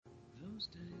those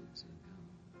days are gone.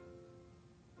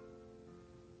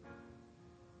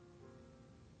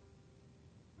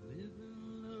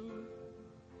 Living alone,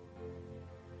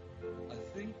 I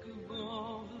think of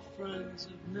all the friends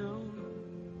I've known.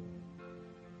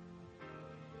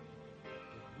 But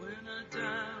when I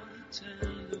dial the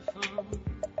telephone,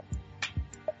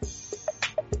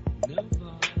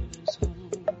 nobody's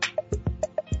home.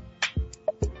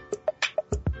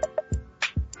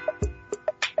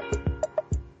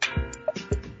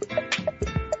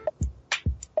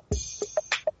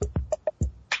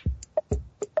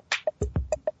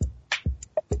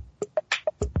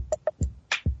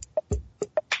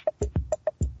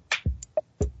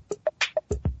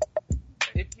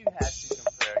 If you had to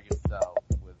compare yourself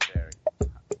with Barry,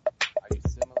 are you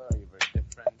similar? Are you very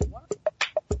different? What?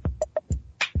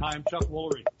 Hi, I'm Chuck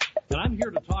Woolery, and I'm here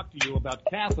to talk to you about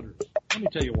catheters. Let me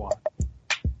tell you why.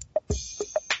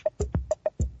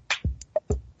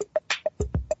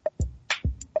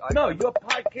 No, your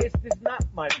podcast is not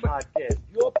my podcast.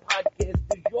 Your podcast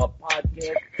is your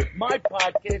podcast. My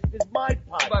podcast is my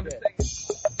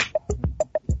podcast.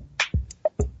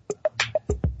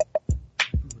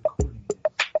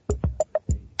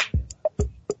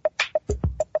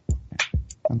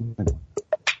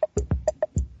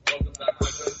 Welcome back,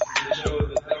 my friends, to the show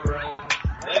that's never ends.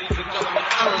 Ladies and gentlemen,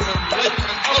 our legend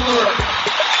of the world.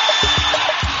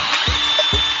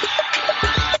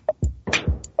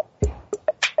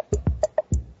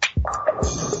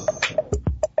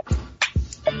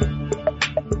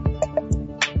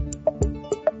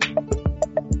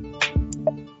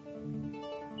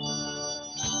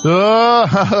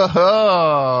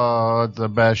 Oh, it's the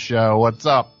best show. What's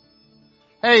up?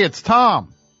 Hey, it's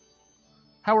Tom.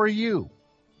 How are you?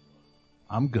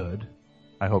 I'm good.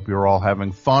 I hope you're all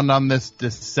having fun on this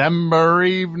December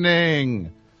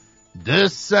evening.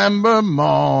 December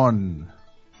morn.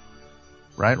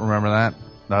 Right? Remember that?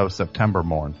 No, September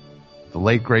morn. The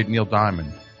late, great Neil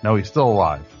Diamond. No, he's still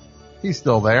alive. He's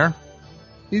still there.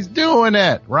 He's doing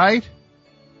it, right?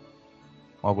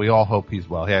 Well, we all hope he's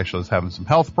well. He actually is having some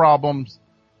health problems.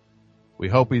 We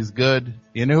hope he's good.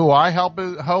 You know who I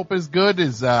hope is good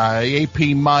is AP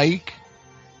Mike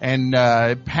and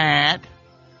Pat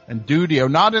and Dudio.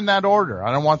 Not in that order.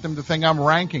 I don't want them to think I'm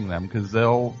ranking them because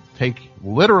they'll take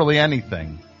literally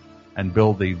anything and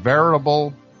build a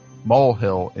veritable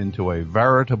molehill into a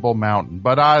veritable mountain.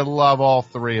 But I love all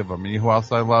three of them. You know who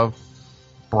else I love?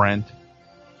 Brent.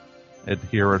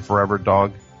 Here at Forever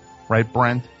Dog. Right,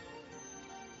 Brent?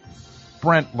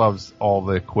 Brent loves all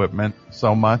the equipment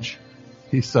so much.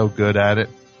 He's so good at it.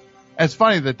 And it's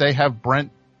funny that they have Brett.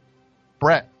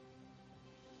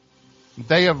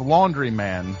 They have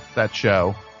Laundryman, that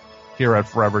show, here at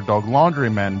Forever Dog.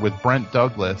 Laundryman with Brent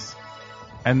Douglas.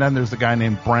 And then there's a guy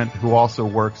named Brent who also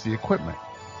works the equipment,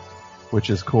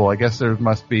 which is cool. I guess there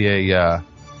must be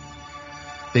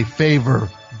they favor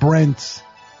Brents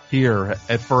here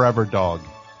at Forever Dog.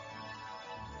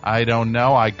 I don't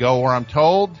know. I go where I'm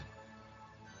told.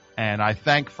 And I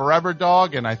thank Forever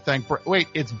Dog, and I thank wait,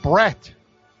 it's Brett.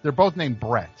 They're both named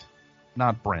Brett,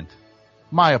 not Brent.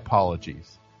 My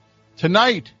apologies.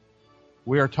 Tonight,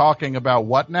 we are talking about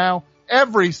what now?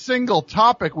 Every single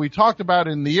topic we talked about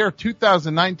in the year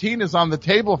 2019 is on the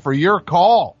table for your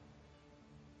call.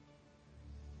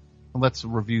 Let's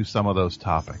review some of those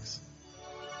topics.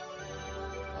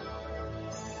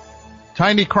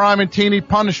 Tiny crime and teeny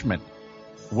punishment.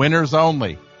 Winners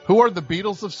only. Who are the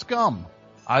Beatles of scum?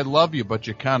 I love you, but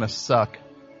you kind of suck.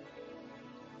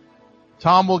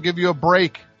 Tom will give you a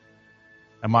break.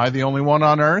 Am I the only one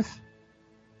on earth?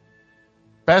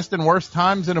 Best and worst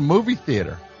times in a movie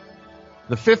theater.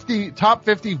 The top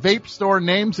 50 vape store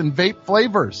names and vape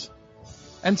flavors.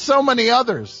 And so many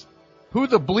others. Who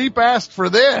the bleep asked for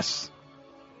this?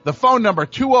 The phone number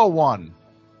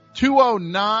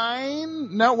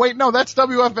 201-209. No, wait, no, that's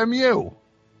WFMU.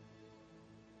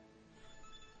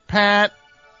 Pat.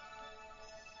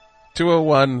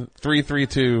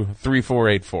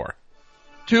 201-332-3484.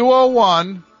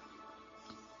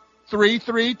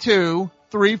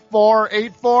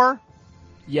 201-332-3484.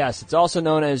 Yes, it's also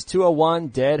known as 201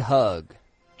 Dead Hug.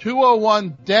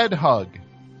 201 Dead Hug.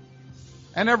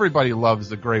 And everybody loves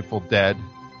the Grateful Dead,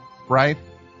 right?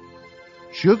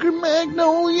 Sugar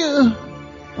Magnolia,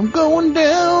 I'm going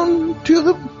down to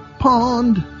the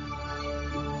pond.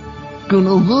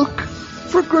 Gonna look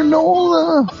for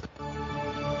granola.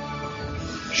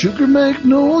 Sugar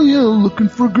Magnolia, looking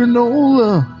for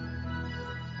granola.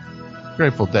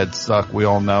 Grateful Dead suck, we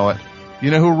all know it.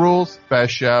 You know who rules?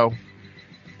 Best show.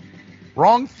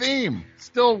 Wrong theme.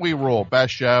 Still we rule.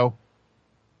 Best show.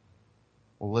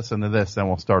 We'll listen to this, then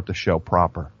we'll start the show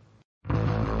proper.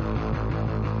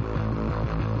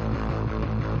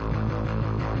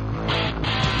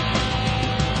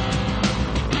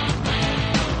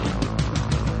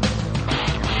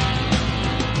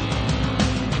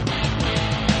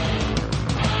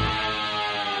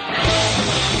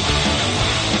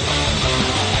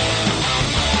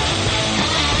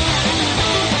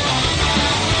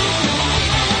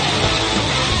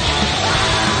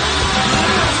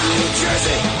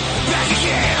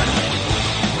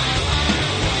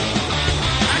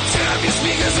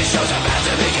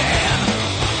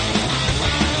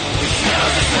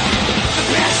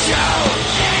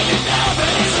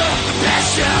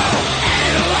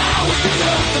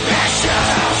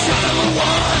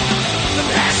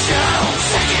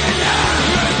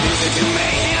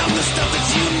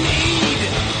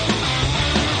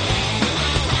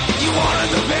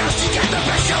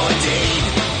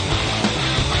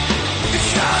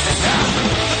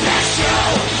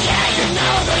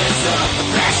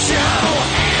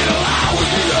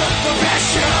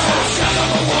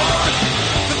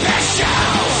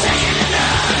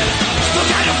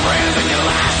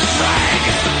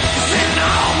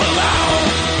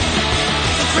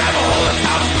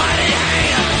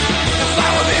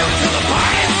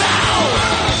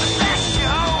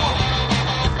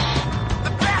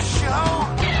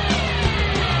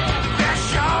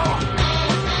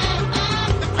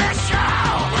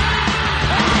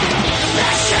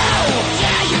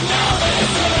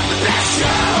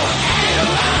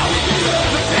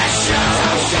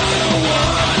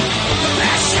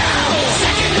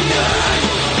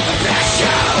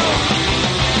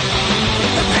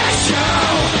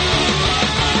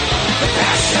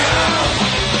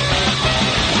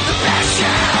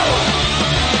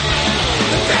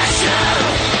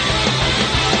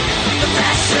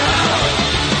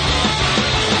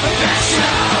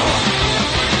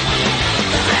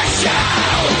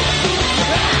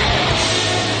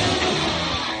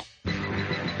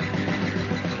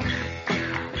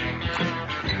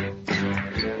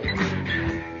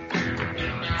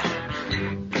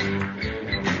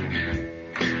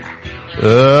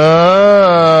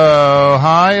 Oh,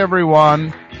 hi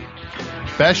everyone.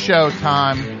 Best show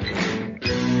time.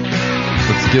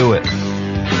 Let's do it.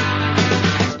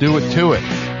 Let's do it to it.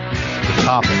 The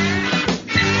topic.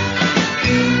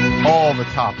 All the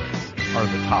topics are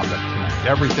the topic tonight.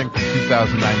 Everything from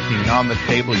 2019 on the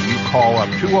table. You call up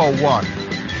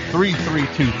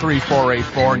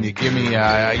 201-332-3484 and you give me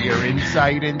your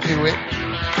insight into it.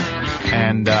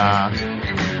 And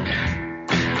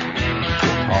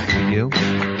talk to you.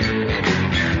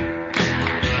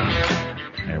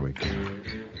 There we go.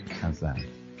 How's that?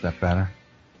 Is that better?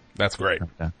 That's great.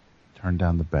 Turn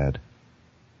down the bed.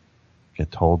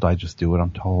 Get told I just do what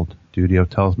I'm told. Dudio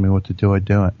tells me what to do, I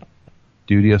do it.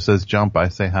 Dudio says jump, I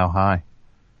say how high.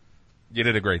 You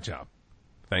did a great job.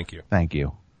 Thank you. Thank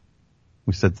you.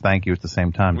 We said thank you at the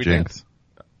same time, We Jinx.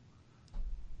 Did.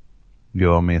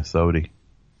 You owe me a sody.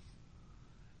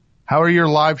 How are your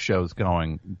live shows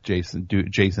going, Jason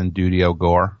Dudio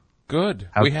Gore? Good.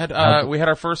 We had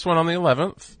our first one on the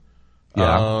 11th.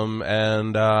 Yeah.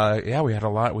 We had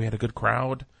we had a good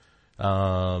crowd.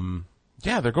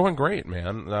 They're going great,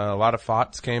 man. A lot of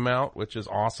thoughts came out, which is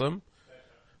awesome.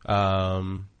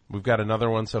 We've got another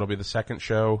one, so it'll be the second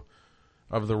show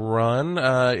of the run,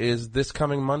 is this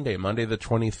coming Monday the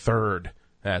 23rd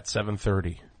at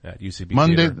 7:30 at UCB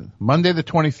Theater. Monday the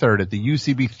 23rd at the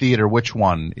UCB Theater. Which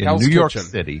one? In Hell's New York Kitchen.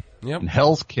 City. Yep. In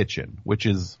Hell's Kitchen, which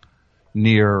is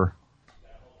near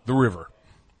the river.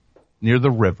 Near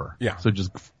the river. Yeah. So just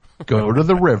go to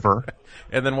the river.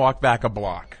 And then walk back a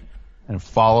block. And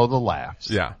follow the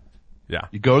laughs. Yeah. Yeah.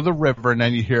 You go to the river and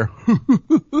then you hear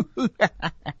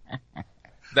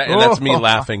that's me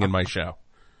laughing in my show.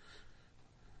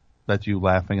 That's you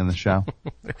laughing in the show?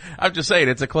 I'm just saying,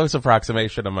 it's a close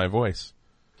approximation of my voice.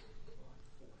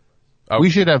 Oh. We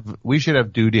should have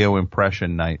Dudio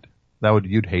impression night.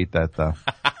 You'd hate that though.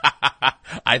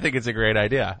 I think it's a great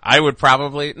idea. I would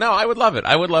love it.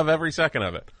 I would love every second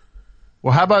of it.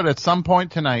 Well, how about at some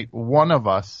point tonight, one of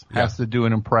us has to do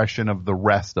an impression of the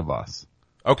rest of us.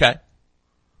 Okay.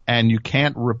 And you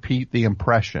can't repeat the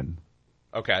impression.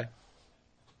 Okay.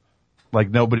 Like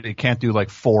nobody can't do like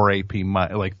 4 AP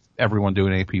mic, like everyone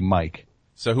doing AP mic.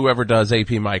 So whoever does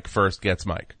AP mic first gets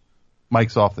mic.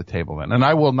 Mike's off the table then. And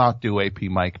I will not do AP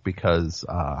mic because,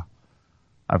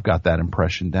 I've got that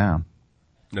impression down.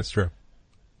 That's true.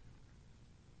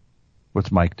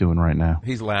 What's Mike doing right now?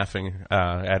 He's laughing,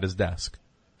 at his desk.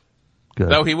 Good.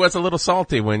 Though he was a little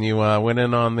salty when you, went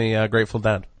in on the, Grateful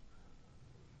Dead.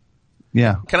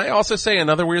 Yeah. Can I also say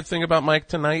another weird thing about Mike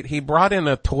tonight? He brought in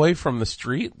a toy from the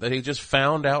street that he just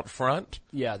found out front.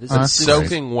 Yeah, this It's is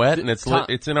soaking wet, and it's Tom,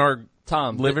 it's in our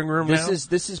living room now.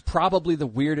 This is probably the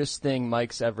weirdest thing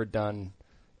Mike's ever done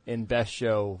in Best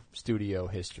Show studio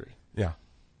history. Yeah.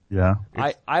 Yeah.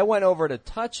 I went over to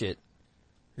touch it.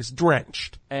 It's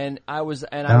drenched. And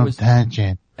Don't touch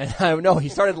it. And I know he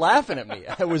started laughing at me.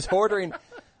 I was ordering.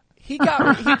 He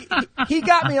got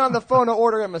me on the phone to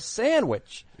order him a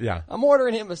sandwich. Yeah. I'm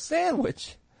ordering him a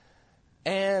sandwich,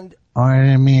 and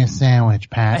Order me a sandwich,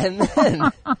 Pat. And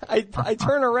then I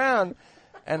turn around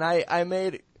and I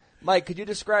made Mike, could you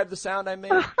describe the sound I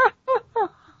made?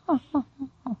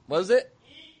 Was it?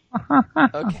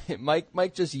 Okay,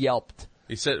 Mike just yelped.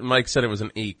 Mike said it was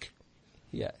an eek.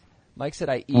 Yeah. Mike said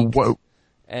I eeked.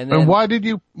 And why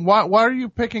are you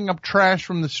picking up trash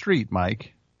from the street,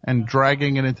 Mike, and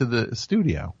dragging it into the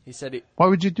studio? He said why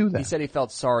would you do that? He said he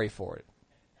felt sorry for it.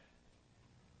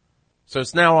 So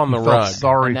it's now on the rug.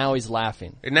 Sorry. And now he's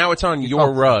laughing. And now it's on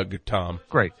your rug, Tom.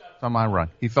 Great. It's on my rug.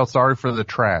 He felt sorry for the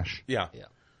trash. Yeah.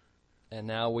 And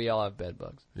now we all have bed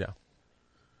bugs. Yeah.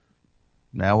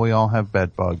 Now we all have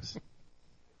bed bugs.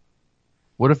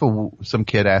 What if some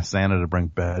kid asked Santa to bring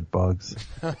bed bugs?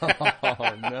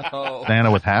 Oh, no.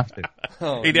 Santa would have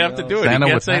to. He'd have to do it. Santa He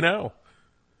can't would say no.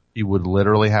 He would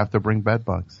literally have to bring bed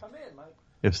bugs. Come in, Mike.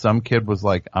 If some kid was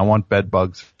like, I want bed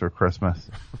bugs for Christmas.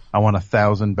 I want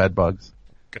 1,000 bed bugs.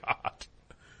 God.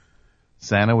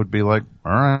 Santa would be like,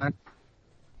 all right.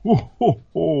 Ho, ho,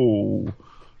 ho.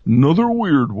 Another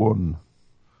weird one.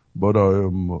 But I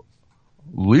am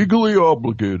legally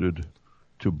obligated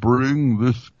to bring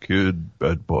this kid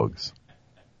bed bugs.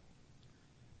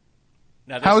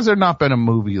 How has there not been a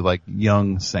movie like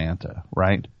Young Santa,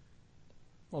 right?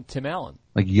 Well, Tim Allen.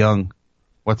 Like Young,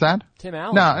 what's that? Tim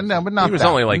Allen. No, but not He was that.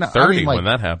 only like No, 30 I mean, like, when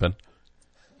that happened.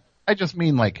 I just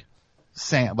mean like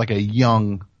like a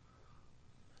young,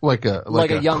 like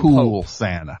a young cool Pope.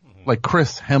 Santa, like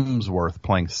Chris Hemsworth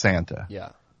playing Santa. Yeah.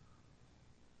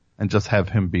 And just have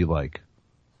him be like,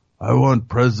 I want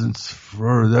presents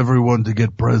for everyone to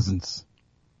get presents.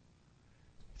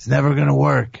 It's never gonna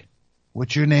work.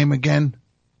 What's your name again?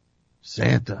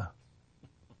 Santa.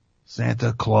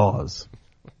 Santa Claus.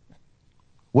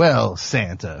 Well,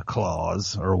 Santa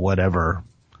Claus, or whatever.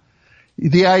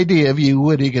 The idea of you,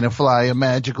 what, are you gonna fly a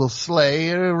magical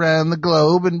sleigh around the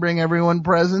globe and bring everyone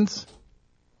presents?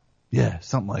 Yeah,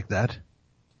 something like that.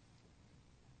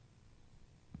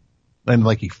 And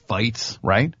like he fights,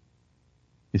 right?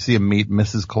 You see him meet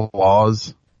Mrs.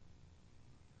 Claus.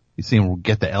 You see him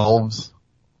get the elves.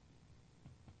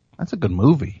 That's a good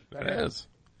movie. That is.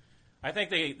 I think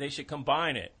they should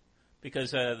combine it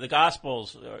because the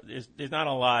Gospels, there's not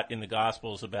a lot in the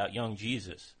Gospels about young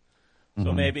Jesus.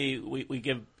 So maybe we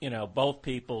give, both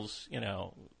people's,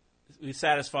 we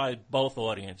satisfy both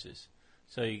audiences.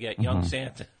 So you get young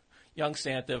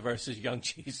Santa versus young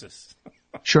Jesus.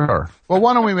 Sure. Well,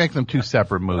 why don't we make them two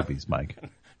separate movies, Mike?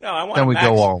 No, I want Then we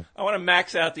go all. I want to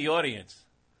max out the audience.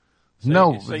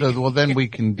 Well, then we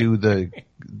can do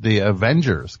the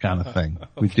Avengers kind of thing.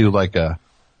 We do like a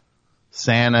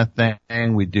Santa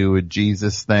thing, we do a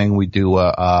Jesus thing, we do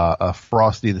a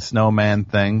Frosty the Snowman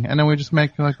thing, and then we just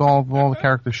make like all the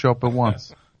characters show up at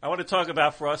once. I want to talk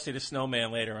about Frosty the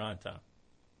Snowman later on, Tom.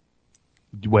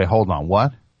 Wait, hold on.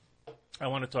 What? I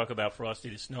want to talk about Frosty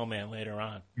the Snowman later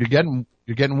on. You're getting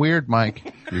weird,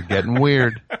 Mike. You're getting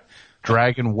weird.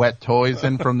 Dragging wet toys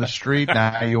in from the street.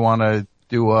 Now you want to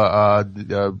do a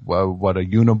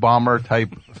Unabomber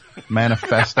type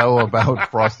manifesto about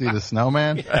Frosty the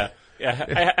Snowman? Yeah.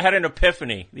 I had an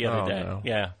epiphany the other day. No.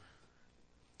 Yeah,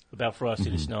 about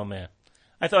Frosty the Snowman.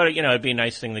 I thought it'd be a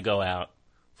nice thing to go out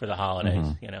for the holidays.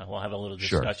 We'll have a little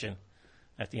discussion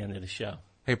at the end of the show.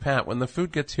 Hey, Pat, when the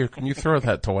food gets here, can you throw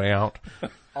that toy out?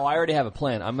 Oh, I already have a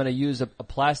plan. I'm going to use a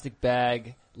plastic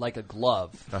bag like a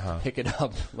glove. Pick it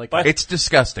up like. It's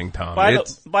disgusting, Tom.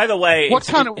 By the way, What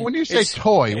kind of, when you say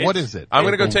toy, what is it? I'm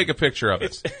going to go take a picture of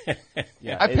it.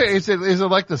 Is it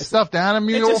like the stuffed animal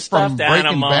it's a stuffed from Breaking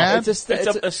animal. Bad? It's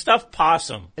a stuffed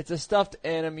possum. It's a stuffed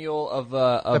animal of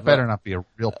That better not be a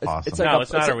real possum. It's like No,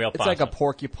 it's not a real It's like a possum.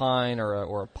 porcupine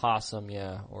or a possum,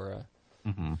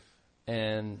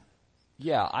 and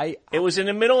It was in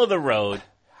the middle of the road.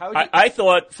 I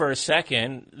thought for a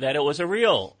second that it was a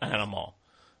real animal.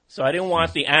 So I didn't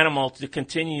want the animal to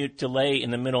continue to lay in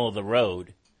the middle of the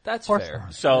road. That's fair.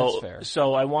 So That's fair.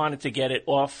 so I wanted to get it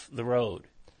off the road.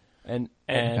 And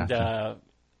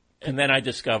then I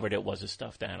discovered it was a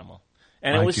stuffed animal.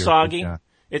 And Mike, it was you're a soggy. good guy.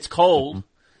 It's cold.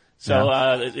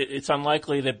 So it's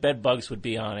unlikely that bed bugs would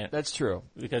be on it. That's true.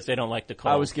 Because they don't like the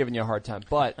cold. I was giving you a hard time,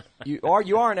 but you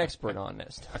are an expert on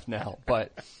this stuff now.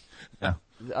 But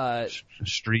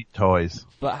Street toys.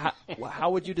 But how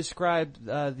would you describe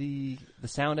the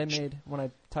sound I made when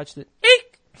I touched it?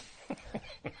 Eek!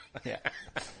 Yeah,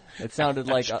 it sounded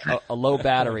like a low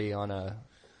battery on a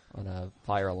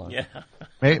fire alarm. Yeah.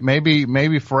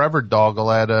 Maybe Forever Dog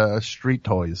will add Street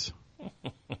Toys.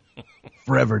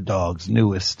 Forever Dog's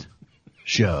newest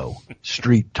show,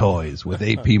 Street Toys with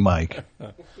AP Mike.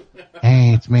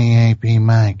 Hey, it's me, AP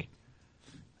Mike.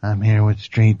 I'm here with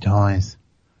Street Toys.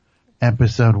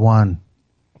 Episode 1.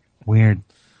 Weird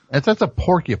That's a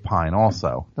porcupine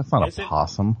also. That's not Is a it?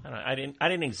 possum. I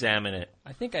didn't examine it.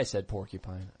 I think I said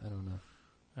porcupine. I don't know.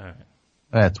 All right.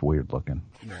 That's weird looking.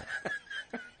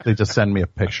 They just send me a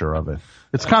picture of it.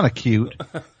 It's kind of cute.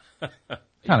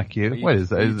 Kind of cute. What is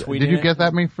that? Did you get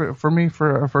that for me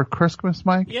for Christmas,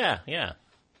 Mike? Yeah.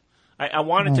 I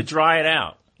wanted to dry it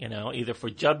out, either for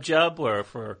Jub or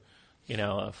for,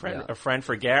 a friend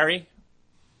for Gary.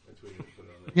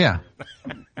 Yeah.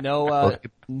 No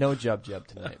Jub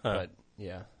tonight, but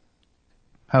yeah.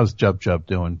 How's Jub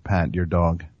doing, Pat, your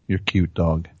dog? Your cute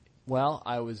dog. Well,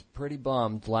 I was pretty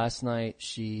bummed. Last night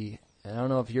I don't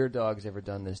know if your dog's ever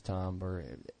done this, Tom, or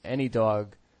any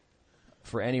dog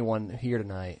for anyone here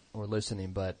tonight or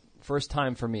listening, but first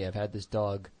time for me. I've had this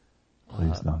dog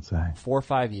Please don't say. 4 or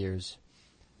 5 years.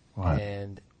 What?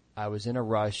 And I was in a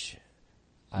rush.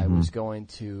 I was going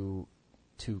to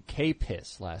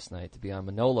K-Piss last night to be on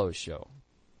Manolo's show.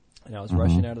 And I was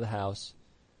rushing out of the house.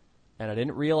 And I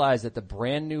didn't realize that the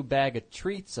brand new bag of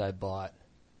treats I bought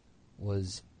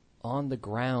was on the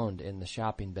ground in the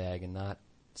shopping bag and not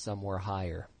somewhere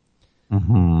higher.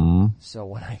 Mm-hmm. So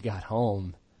when I got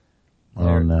home,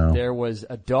 there was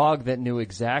a dog that knew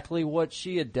exactly what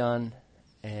she had done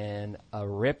and a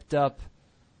ripped up,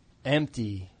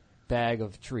 empty bag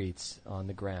of treats on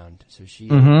the ground. So she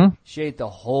ate the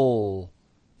whole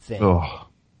thing. Ugh.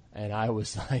 And I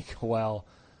was like, well,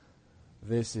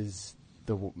 this is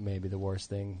maybe the worst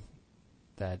thing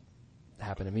that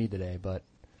happened to me today, but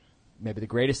maybe the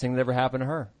greatest thing that ever happened to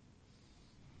her.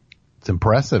 It's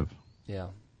impressive. Yeah.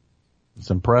 It's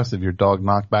impressive. Your dog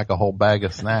knocked back a whole bag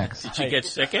of snacks. Did she get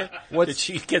sick? Did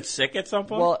she get sick at some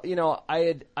point? Well,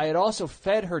 I had also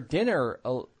fed her dinner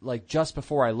like just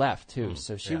before I left too,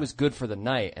 so she was good for the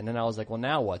night. And then I was like, well,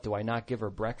 now what? Do I not give her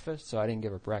breakfast? So I didn't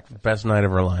give her breakfast. Best night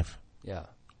of her life. Yeah,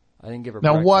 I didn't give her.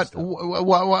 Now breakfast.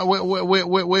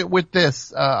 what with this?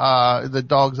 The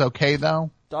dog's okay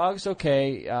though. Dog's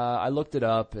okay. I looked it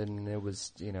up, and it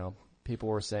was people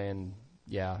were saying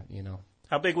How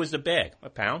big was the bag? A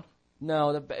pound?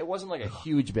 No, it wasn't like a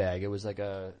huge bag. It was like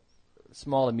a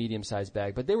small to medium-sized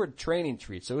bag. But they were training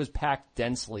treats, so it was packed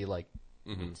densely, like,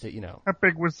 How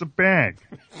big was the bag?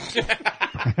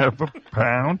 Half a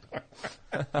pound?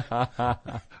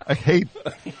 I hate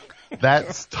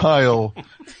that style.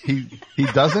 He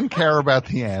doesn't care about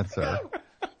the answer.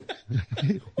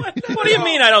 What do you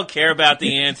mean I don't care about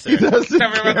the answer? He doesn't care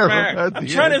about I'm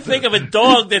the trying answer. to think of a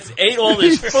dog that's ate all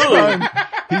this food.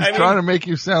 He's trying to make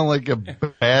you sound like a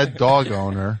bad dog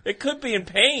owner. It could be in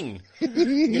pain.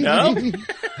 See,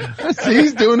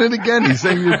 he's doing it again. He's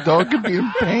saying your dog could be in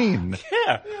pain.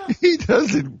 Yeah. He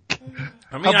doesn't.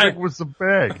 I mean, How big was the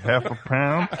bag? Half a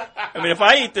pound? I mean, if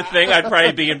I eat the thing, I'd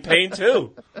probably be in pain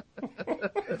too.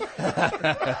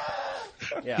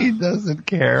 Yeah. He doesn't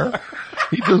care.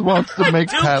 He just wants to make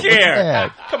Pat look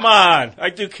bad. Come on,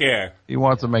 I do care. He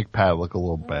wants to make Pat look a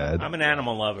little bad. I'm an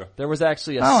animal lover. There was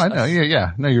actually a. Oh, I know.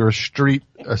 Yeah. No, you're a street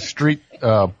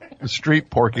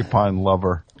porcupine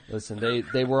lover. Listen,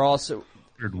 they were also.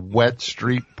 You're wet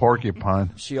street porcupine.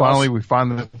 Finally, we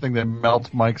find the thing that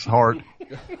melts Mike's heart.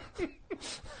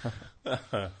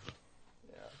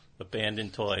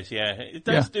 Abandoned toys. Yeah, it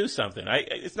does do something.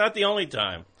 It's not the only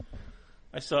time.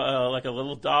 I saw like a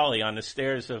little dolly on the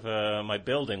stairs of my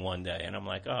building one day, and I'm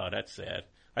like, oh, that's sad.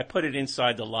 I put it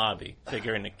inside the lobby,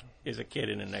 figuring there's a kid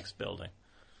in the next building.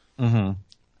 Mm-hmm.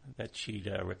 That she'd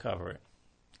recover it.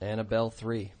 Annabelle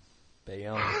 3,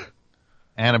 Bayonne.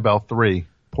 Annabelle 3,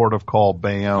 port of call,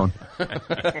 Bayonne.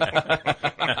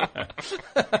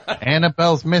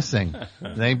 Annabelle's missing.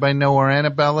 Does anybody know where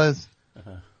Annabelle is?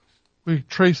 We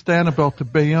traced Annabelle to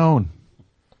Bayonne.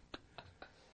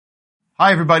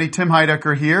 Hi, everybody. Tim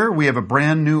Heidecker here. We have a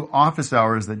brand new office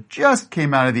hours that just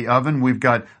came out of the oven. We've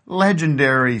got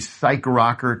legendary psych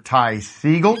rocker Ty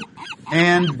Siegel.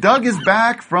 And Doug is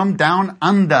back from down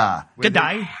under.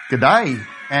 G'day. G'day.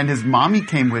 And his mommy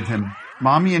came with him.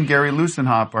 Mommy and Gary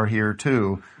Lucenhop are here,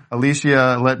 too.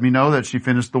 Alicia let me know that she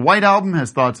finished the White Album, has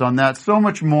thoughts on that. So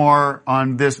much more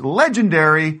on this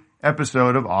legendary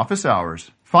episode of Office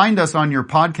Hours. Find us on your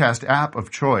podcast app of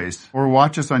choice or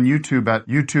watch us on YouTube at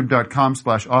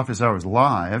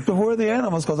youtube.com/officeHoursLive. So who are the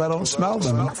animals? Because I don't smell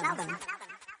them.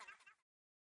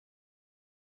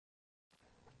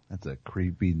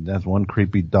 That's one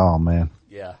creepy doll, man.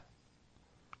 Yeah.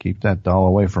 Keep that doll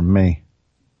away from me.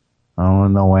 I don't want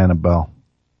to know Annabelle.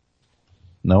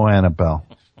 No Annabelle.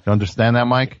 You understand that,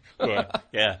 Mike?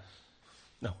 Yeah.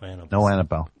 No Annabelle. No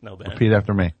Annabelle. No Annabelle. Repeat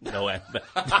after me. No Annabelle.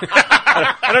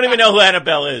 I don't even know who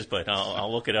Annabelle is, but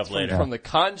I'll look it up later. From the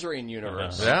Conjuring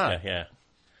universe. Yeah.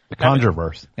 The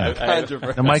Conjureverse.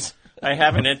 Conjureverse. And I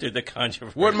haven't entered the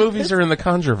controversy. What movies are in the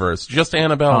Conjureverse? Just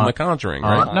Annabelle and The Conjuring,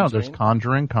 right? No, there's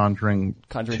Conjuring 2,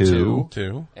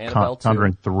 Annabelle 2.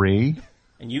 Conjuring 3.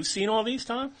 And you've seen all these,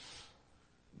 Tom?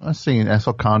 I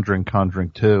saw Conjuring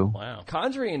 2. Wow.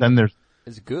 Conjuring Then there's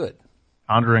is good.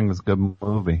 Conjuring is a good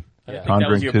movie. Yeah.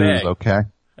 Conjuring 2 is okay.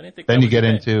 I didn't think Then that you was get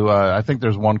your into, I think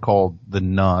there's one called The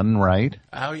Nun, right?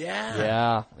 Oh,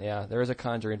 yeah. Yeah. There is a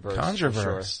Conjuring verse.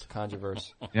 Conjureverse. For sure.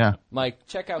 Conjureverse. Yeah. Mike,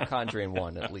 check out Conjuring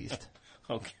 1 at least.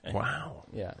 Okay. Wow.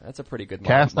 Yeah, that's a pretty good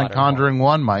Casting modern Conjuring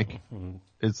 1, Mike.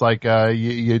 It's like,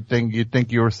 you'd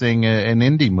think you were seeing an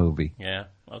indie movie. Yeah,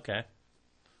 okay.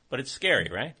 But it's scary,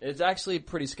 right? It's actually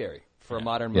pretty scary for a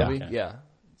modern Yeah. movie. Okay. Yeah,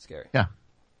 it's scary. Yeah.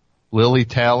 Lily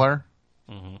Taylor,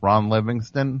 Ron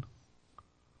Livingston,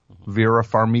 Vera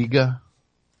Farmiga.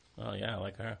 Oh, yeah, I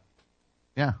like her.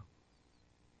 Yeah.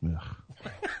 Ugh.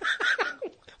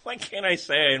 Why can't I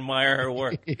say I admire her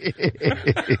work? You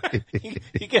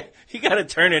got to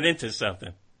turn it into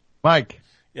something. Mike.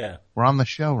 Yeah. We're on the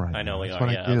show right now. I know we That's are.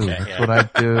 what Yeah, I do. okay, That's yeah. what I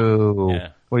do. Yeah.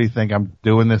 What do you think? I'm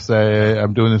doing this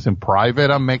in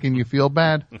private? I'm making you feel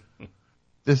bad?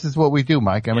 This is what we do,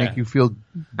 Mike. I make you feel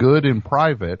good in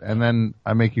private, and then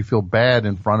I make you feel bad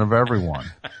in front of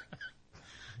everyone.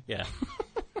 Yeah.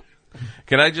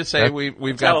 Can I just say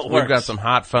we've got some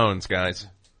hot phones, guys.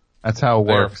 That's how it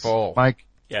They're works. full. Mike,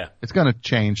 Yeah. it's going to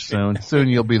change soon. Soon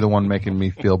you'll be the one making me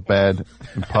feel bad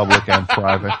in public and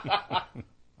private.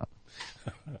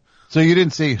 So you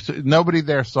didn't see, nobody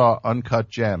there saw Uncut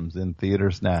Gems in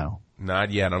theaters now.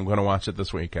 Not yet. I'm going to watch it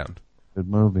this weekend. Good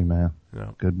movie, man.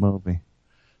 Yeah. Good movie.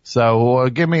 So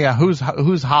give me who's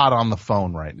hot on the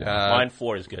phone right now? Line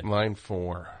 4 is good. Line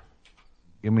 4.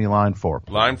 Give me line 4,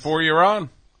 please. Line 4, you're on.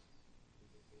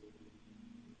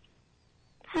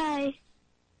 Hi,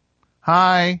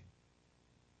 Hi.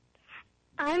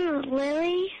 I'm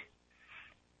Lily.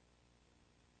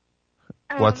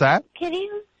 What's that? Can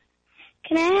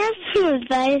I have some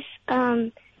advice?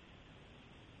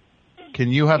 Can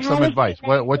you have some advice?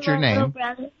 What's your name?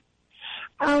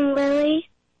 Lily.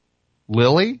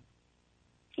 Lily?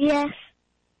 Yes.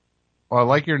 Well, I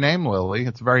like your name, Lily.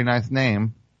 It's a very nice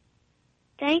name.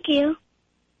 Thank you.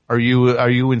 Are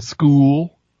you in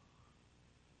school?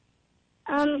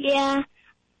 Yeah.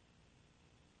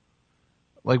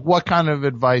 Like, what kind of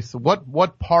advice?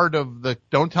 What part of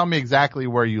don't tell me exactly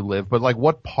where you live, but like,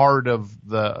 what part of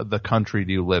the country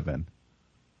do you live in?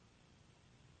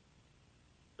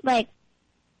 Like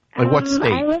what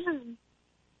state?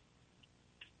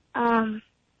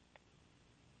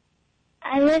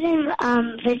 I live in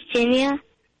Virginia.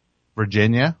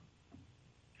 Virginia?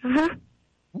 Uh-huh.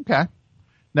 Okay.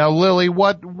 Now, Lily,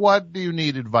 what do you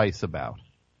need advice about?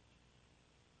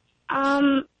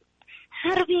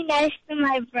 How to be nice to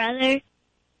my brother.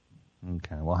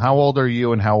 Okay. Well, how old are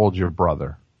you and how old's your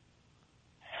brother?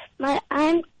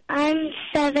 I'm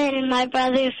 7 and my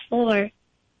brother's 4.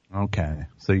 Okay.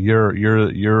 So you're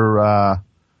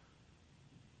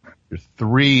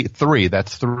 3.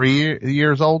 That's 3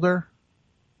 years older?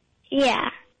 Yeah.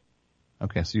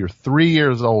 Okay, so you're 3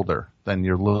 years older than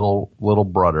your little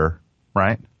brother,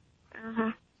 right?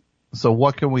 Uh-huh. So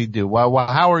what can we do? Well,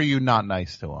 how are you not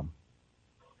nice to him?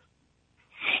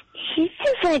 He's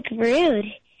just like rude.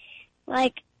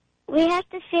 Like, we have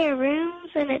to share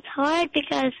rooms and it's hard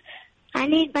because I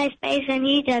need my space and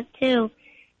he does too.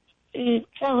 And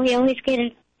so we always get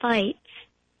in fights.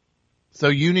 So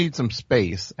you need some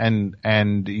space and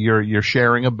you're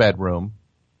sharing a bedroom.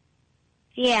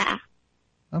 Yeah.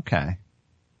 Okay.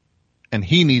 And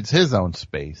he needs his own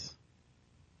space.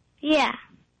 Yeah.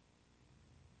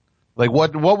 Like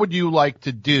what would you like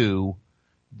to do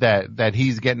that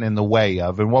he's getting in the way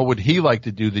of, and what would he like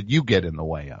to do that you get in the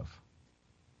way of?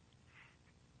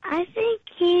 I think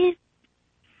he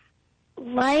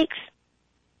likes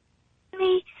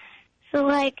me. So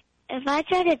like, if I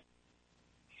try to,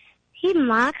 he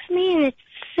mocks me and it's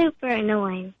super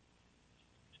annoying.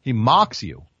 He mocks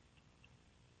you.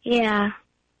 Yeah.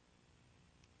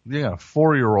 Yeah,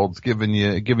 4-year-old's giving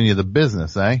you the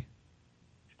business, eh?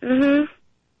 Mhm.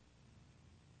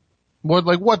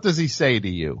 What does he say to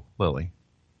you, Lily?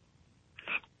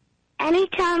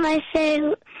 Anytime I say,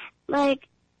 like,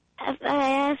 if I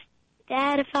ask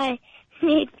Dad if I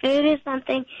need food or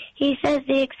something, he says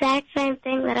the exact same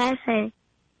thing that I say.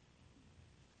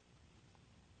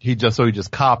 He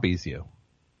just copies you.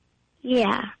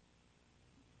 Yeah.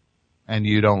 And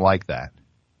you don't like that.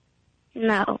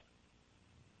 No.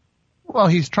 Well,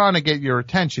 he's trying to get your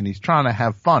attention. He's trying to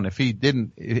have fun. If he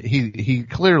didn't, he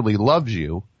clearly loves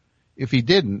you. If he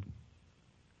didn't,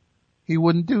 he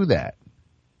wouldn't do that.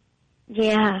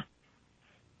 Yeah.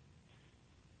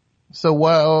 So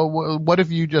what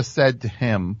if you just said to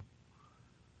him,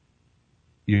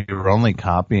 "You're only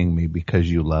copying me because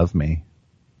you love me"?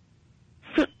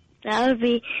 That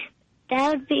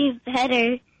would be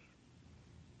better.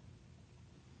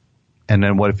 And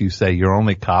then what if you say, "You're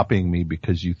only copying me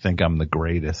because you think I'm the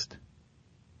greatest"?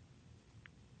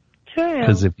 True.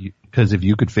 Because if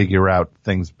you could figure out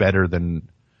things better than,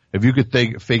 if you could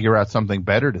figure out something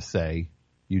better to say,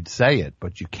 you'd say it,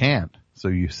 but you can't. So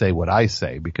you say what I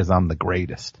say because I'm the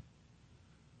greatest.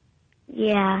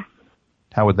 Yeah.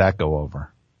 How would that go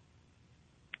over?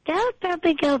 That would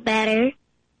probably go better.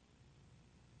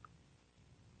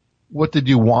 What did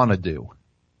you want to do?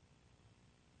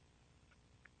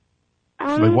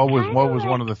 Like what was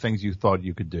one of the things you thought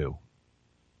you could do?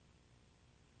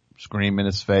 Scream in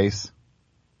his face?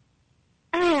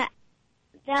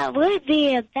 That would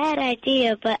be a bad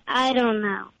idea, but I don't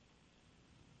know.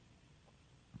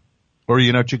 Or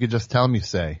you know what you could just tell him? You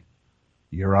say,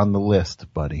 "You're on the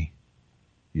list, buddy.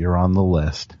 You're on the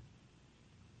list."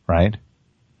 Right?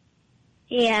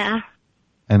 Yeah.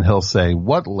 And he'll say,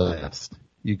 "What list?"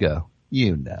 You go,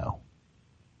 "You know."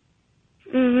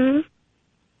 Mhm.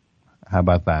 How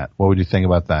about that? What would you think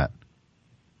about that?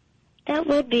 That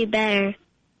would be better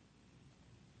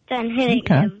than hitting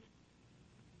him.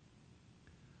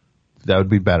 That would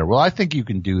be better. Well, I think you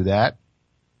can do that.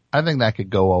 I think that could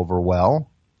go over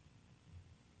well.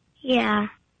 Yeah.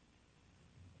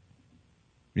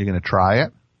 You're going to try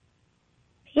it?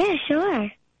 Yeah, sure.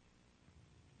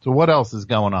 So what else is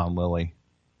going on, Lily?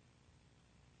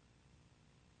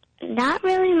 Not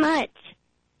really much.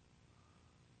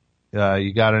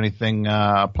 You got anything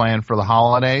planned for the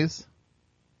holidays?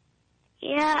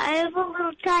 Yeah, I have a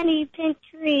little tiny pink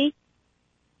tree.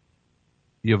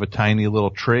 You have a tiny little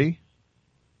tree?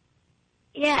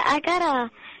 Yeah, I got a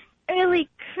early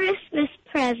Christmas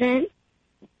present.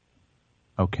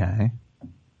 Okay.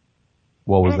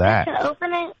 What was that? I got to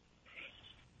open it.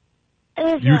 It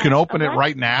was You can open it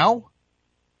right now?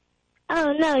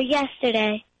 Oh, no,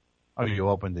 yesterday. Oh, you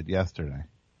opened it yesterday.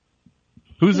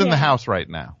 Who's in the house right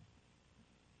now?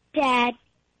 Dad.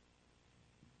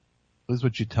 This is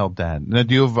what you tell Dad. Now,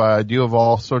 do you have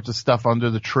all sorts of stuff under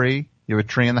the tree? You have a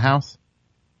tree in the house?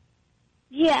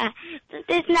 Yeah, but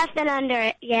there's nothing under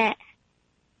it yet.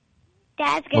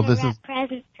 Dad's gonna wrap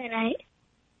presents tonight.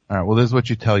 All right. Well, this is what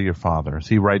you tell your father. Is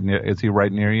he right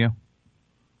near you?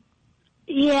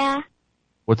 Yeah.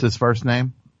 What's his first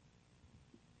name?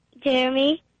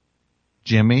 Jeremy.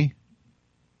 Jimmy?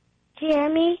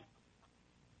 Jeremy.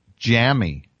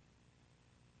 Jammy.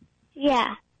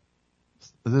 Yeah.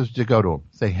 This is what you go to him.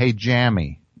 Say, "Hey,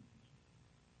 Jammy.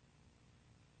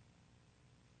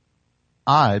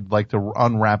 I'd like to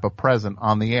unwrap a present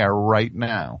on the air right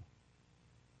now."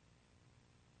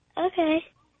 Okay.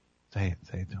 Say it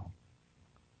to him. I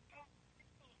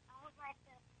would like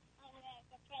to unwrap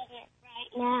a present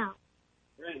right now.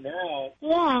 Right now?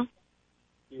 Yeah.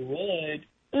 You would.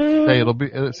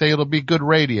 Say it'll be good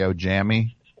radio,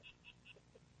 Jammy.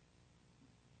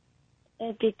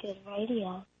 It'd be good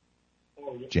radio.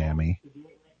 Jammy.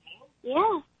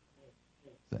 Yeah.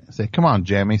 Say, "Come on,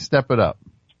 Jammy, step it up.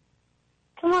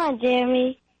 Come on,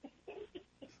 Jeremy.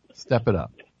 Step it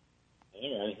up."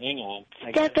 All right, hang on.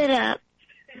 Step it up.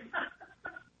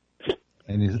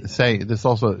 And you say this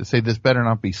also. Say this better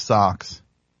not be socks.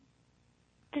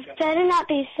 This better not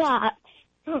be socks.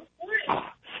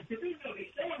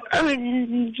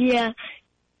 Yeah.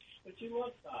 But you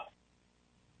want socks.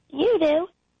 You do.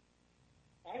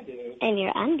 I do. And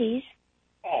your undies.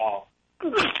 Oh.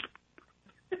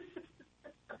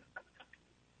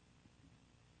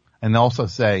 And also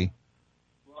say,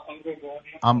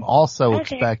 "I'm also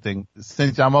expecting,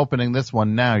 since I'm opening this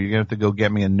one now, you're going to have to go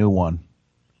get me a new one,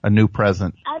 a new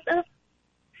present."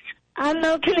 I'm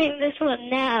opening this one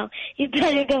now. You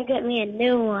better go get me a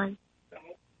new one.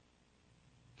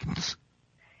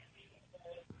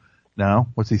 No?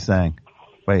 What's he saying?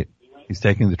 Wait, he's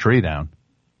taking the tree down.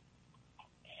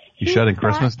 You shutting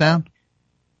Christmas down?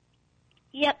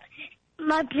 Yep.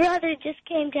 My brother just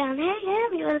came down. Hey,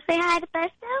 Ham, you want to say hi to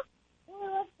Besto?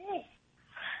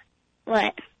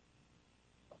 What?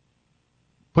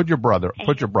 Put your brother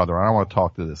on. I want to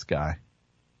talk to this guy.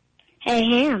 Hey,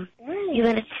 Ham, you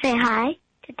want to say hi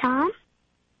to Tom?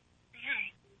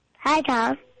 Hi,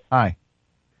 Tom. Hi.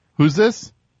 Who's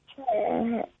this?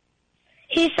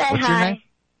 He said What's hi. your name?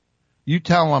 You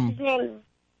tell him. His name.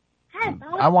 Hi,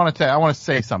 Bob. I want to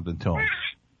say something to him.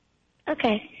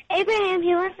 Okay. Abraham,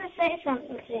 he wants to say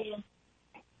something to you.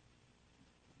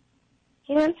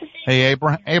 He wants to say. Hey,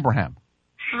 Abraham.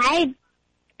 Hi,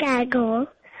 Bagel.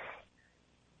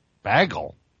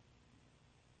 Bagel?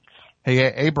 Hey,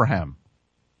 Abraham.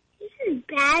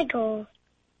 Bagel.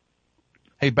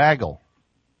 Hey, Bagel.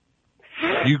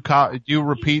 You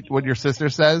repeat what your sister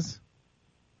says?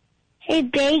 Hey,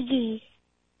 Baggy.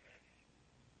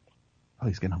 Oh,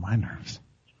 he's getting on my nerves.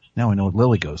 Now I know what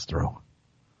Lily goes through.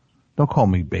 Don't call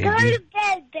me baby. Go to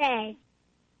bed, then.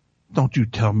 Don't you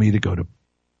tell me to go to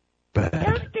bed.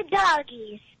 Go to the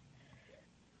doggies.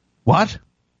 What?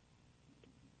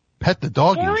 Pet the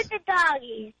doggies? Go with the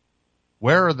doggies.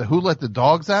 Who let the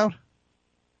dogs out?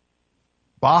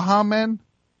 Baja men?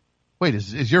 Wait,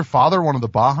 is your father one of the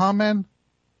Baja men?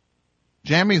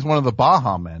 Jammy's one of the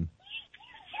Baja men.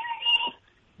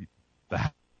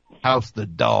 The house the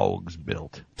dogs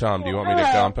built. Tom, do you want me to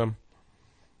dump him?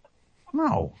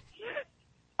 No.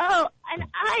 Oh, and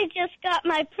I just got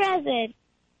my present.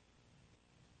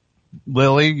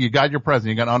 Lily, you got your present.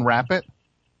 You got to unwrap it?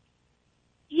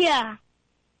 Yeah.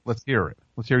 Let's hear it.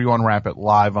 Let's hear you unwrap it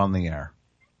live on the air.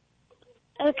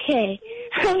 Okay.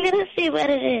 I'm going to see what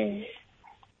it is.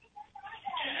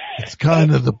 It's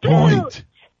kind of the point.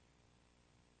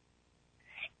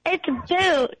 It's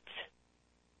boots.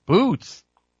 Boots?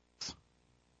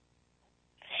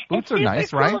 Boots are Super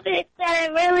nice, cool right? boots that I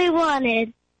really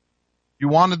wanted. You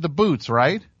wanted the boots,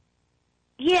 right?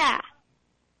 Yeah.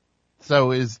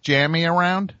 So is Jammy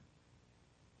around?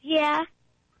 Yeah.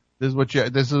 This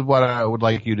is what I would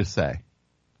like you to say.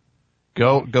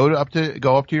 Go up to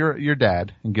your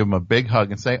dad and give him a big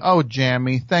hug and say, "Oh,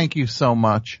 Jammy, thank you so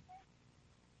much."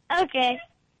 Okay.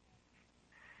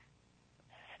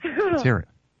 Let's hear it.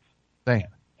 Say it.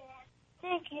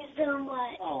 Thank you so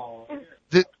much.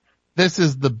 This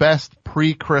is the best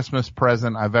pre-Christmas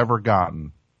present I've ever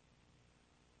gotten.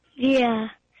 Yeah.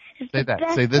 Say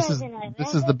that. Say this is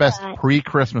the best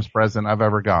pre-Christmas present I've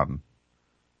ever gotten.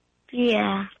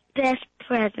 Yeah. Best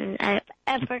present I've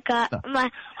ever got in my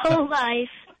whole life.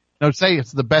 No, say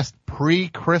it's the best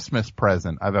pre-Christmas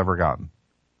present I've ever gotten.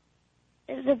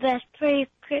 It's the best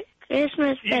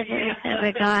pre-Christmas present I've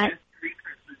ever got.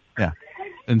 Yeah.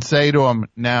 And say to him,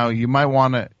 now you might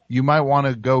want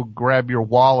to go grab your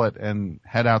wallet and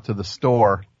head out to the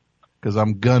store because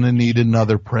I'm gonna need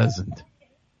another present.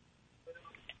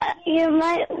 You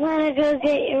might want to go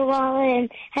get your wallet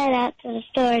and head out to the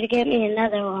store to get me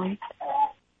another one.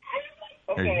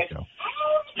 There you go.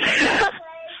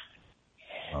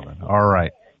 All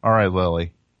right,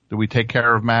 Lily. Did we take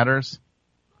care of matters?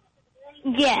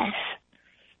 Yes.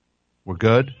 We're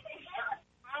good?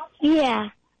 Yeah.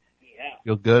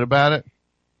 Feel good about it?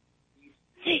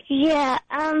 Yeah,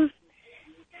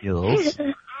 Yes.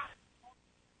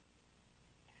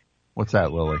 What's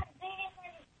that, Lily?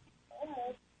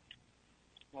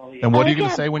 And what are you going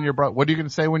to say when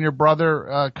your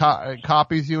brother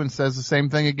copies you and says the same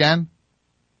thing again?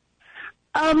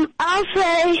 I'll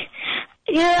say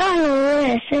you're on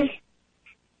the list.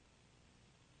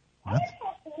 What?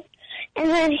 And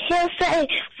then he'll say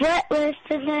wet list,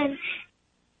 and then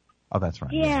Oh, that's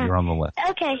right. yeah, You're on the list.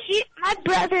 Okay, my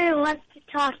brother wants to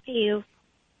talk to you.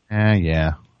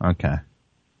 Yeah. Okay.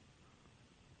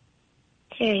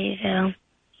 Here you go.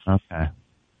 Okay.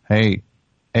 Hey,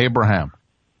 Abraham.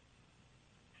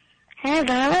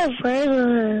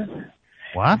 Hello.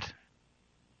 What?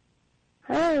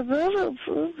 Hello.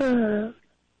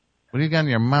 What do you got in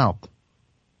your mouth?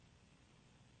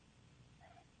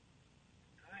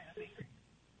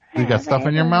 You got stuff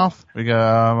in your mouth? We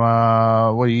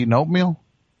got, what, you eating oatmeal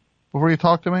before you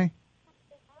talk to me?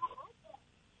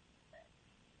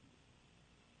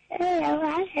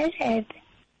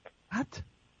 What?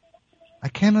 I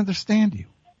can't understand you.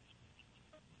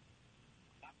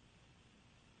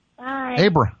 Bye.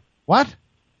 Abra, what?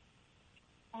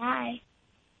 Bye.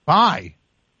 Bye.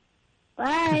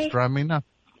 Bye. It's driving me nuts.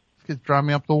 This kid's driving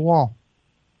me up the wall.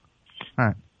 All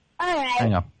right. All right.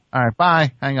 Hang up. All right,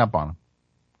 bye. Hang up on him.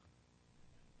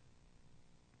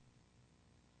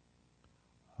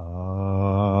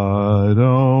 I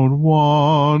don't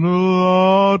want a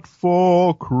lot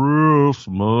for Christmas.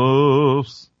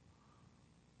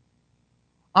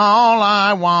 All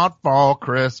I want for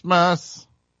Christmas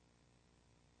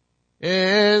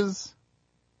is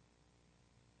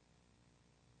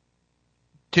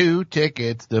 2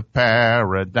 tickets to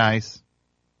paradise.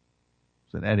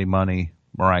 It's an Eddie Money,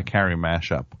 Mariah Carey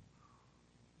mashup.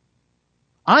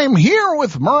 I'm here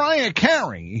with Mariah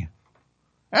Carey,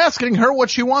 asking her what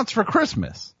she wants for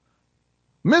Christmas.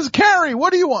 Ms. Carey,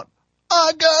 what do you want?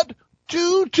 I got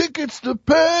 2 tickets to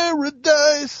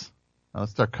paradise. Now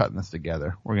let's start cutting this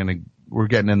together. We're gonna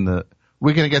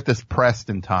get this pressed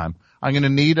in time. I'm gonna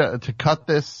need to cut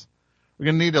this. We're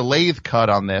gonna need a lathe cut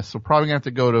on this. We're probably gonna have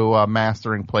to go to a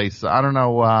mastering place. I don't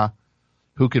know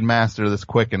who can master this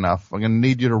quick enough. I'm gonna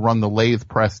need you to run the lathe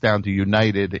press down to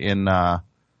United in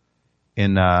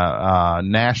in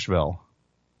Nashville.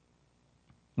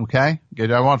 Okay?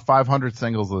 I want 500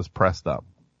 singles list pressed up.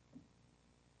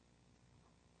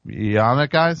 You on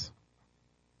it, guys?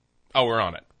 Oh, we're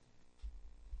on it.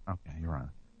 Okay, you're on it.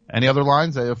 Any other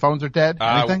lines? Phones are dead?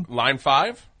 Anything? Line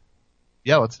 5?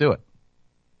 Yeah, let's do it.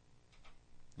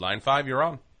 Line 5, you're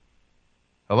on.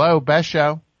 Hello, best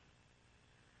show.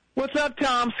 What's up,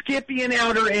 Tom? Skippy and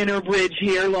Outer-Innerbridge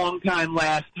here. Long time,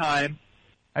 last time.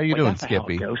 How you doing,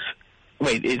 Skippy?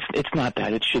 Wait, it's not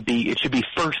that. It should be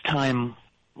first time,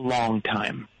 long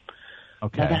time.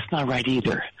 Okay. No, that's not right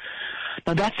either.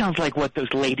 Now that sounds like what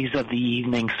those ladies of the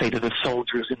evening say to the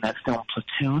soldiers in that film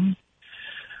Platoon.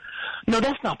 No,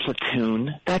 that's not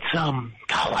Platoon. That's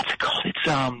what's it called? It's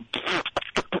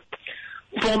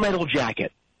Full Metal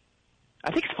Jacket.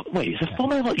 I think is it Full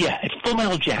Metal? Yeah, it's Full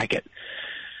Metal Jacket.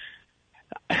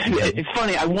 It's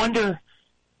funny. I wonder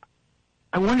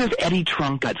if Eddie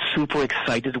Trunk got super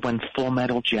excited when Full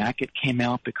Metal Jacket came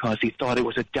out because he thought it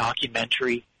was a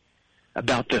documentary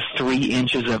about the 3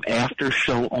 inches of after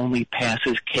show only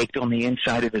passes caked on the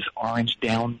inside of his orange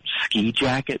down ski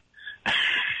jacket.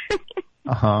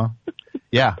 Uh-huh.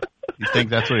 Yeah. You think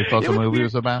that's what he thought the movie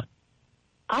was about?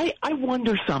 I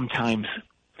wonder sometimes,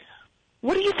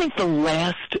 what do you think the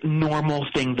last normal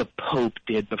thing the Pope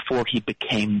did before he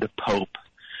became the Pope?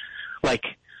 Like,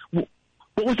 what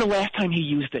was the last time he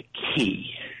used a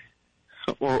key?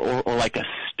 Or like a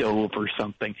stove or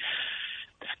something?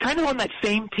 Kind of on that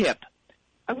same tip,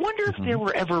 I wonder if there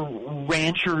were ever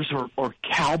ranchers or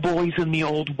cowboys in the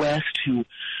Old West who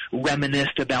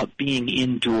reminisced about being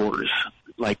indoors.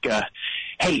 Like,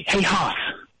 hey, Hoss,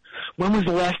 when was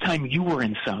the last time you were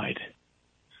inside?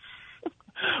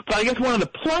 But I guess one of the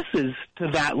pluses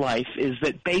to that life is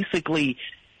that basically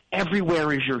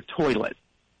everywhere is your toilet.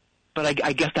 But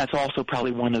I guess that's also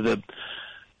probably one of the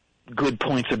good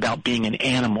points about being an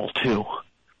animal, too.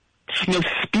 You know,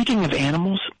 speaking of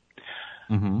animals,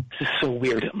 this is so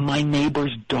weird. My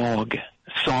neighbor's dog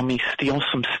saw me steal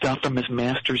some stuff from his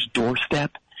master's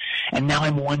doorstep, and now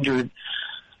I'm wondering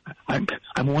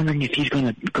if he's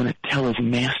going to tell his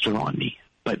master on me.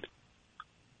 But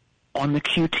on the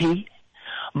QT,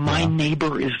 my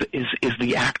neighbor is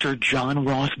the actor John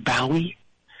Ross Bowie.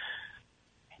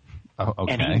 Oh,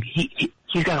 okay. And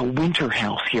he's got a winter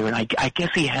house here, and I guess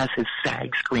he has his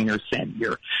SAG screener sent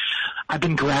here. I've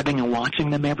been grabbing and watching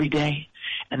them every day,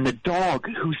 and the dog,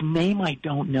 whose name I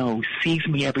don't know, sees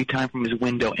me every time from his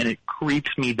window, and it creeps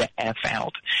me the F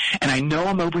out. And I know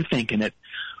I'm overthinking it,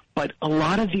 but a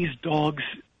lot of these dogs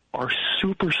are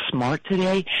super smart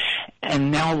today,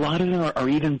 and now a lot of them are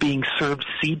even being served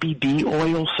CBD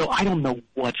oil, so I don't know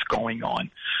what's going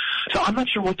on. So I'm not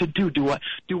sure what to do. Do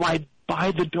I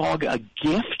buy the dog a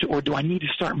gift, or do I need to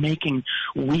start making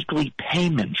weekly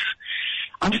payments?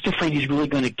 I'm just afraid he's really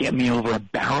going to get me over a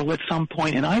barrel at some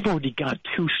point, and I've already got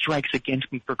 2 strikes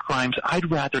against me for crimes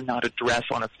I'd rather not address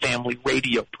on a family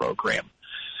radio program.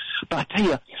 But I tell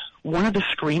you, one of the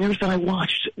screeners that I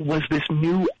watched was this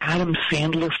new Adam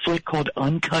Sandler flick called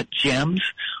Uncut Gems.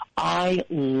 I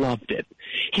loved it.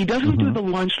 He doesn't do the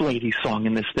Lunch Lady song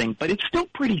in this thing, but it's still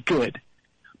pretty good.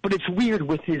 But it's weird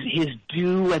with his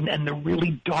do and the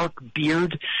really dark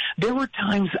beard. There were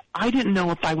times I didn't know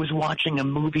if I was watching a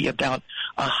movie about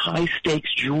a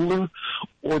high-stakes jeweler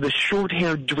or the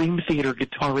short-haired Dream Theater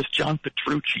guitarist John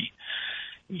Petrucci.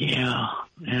 Yeah.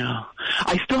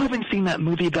 I still haven't seen that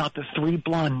movie about the 3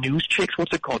 blonde news chicks.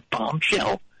 What's it called?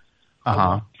 Bombshell? I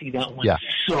want to see that one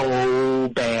so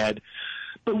bad.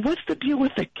 But what's the deal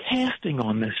with the casting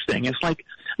on this thing? It's like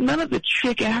none of the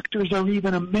chick actors are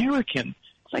even American.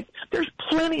 Like, there's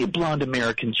plenty of blonde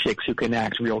American chicks who can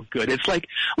act real good. It's like,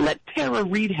 let Tara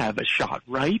Reid have a shot,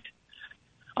 right?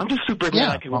 I'm just super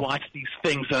glad I can watch these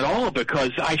things at all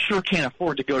because I sure can't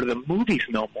afford to go to the movies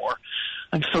no more.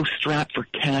 I'm so strapped for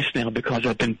cash now because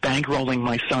I've been bankrolling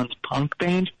my son's punk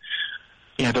band.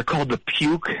 Yeah, they're called The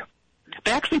Puke.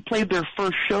 They actually played their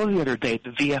first show the other day at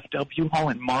the VFW Hall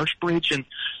in Marshbridge, and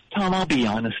Tom, I'll be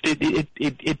honest,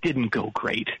 it didn't go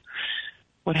great.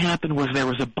 What happened was there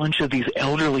was a bunch of these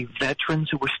elderly veterans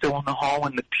who were still in the hall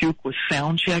when the Puke was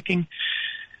sound checking.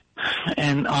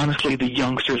 And honestly, the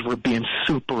youngsters were being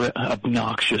super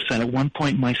obnoxious. And at one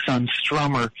point, my son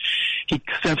Strummer, he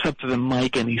steps up to the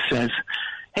mic and he says,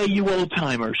 "Hey, you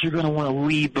old-timers, you're going to want to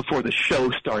leave before the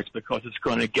show starts because it's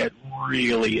going to get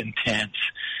really intense."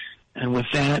 And with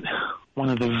that, one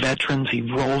of the veterans, he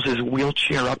rolls his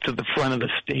wheelchair up to the front of the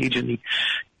stage and he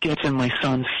gets in my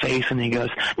son's face and he goes,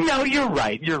 "No, you're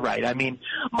right. I mean,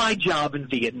 my job in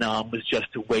Vietnam was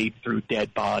just to wade through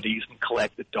dead bodies and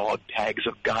collect the dog tags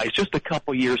of guys just a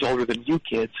couple years older than you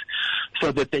kids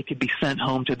so that they could be sent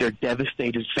home to their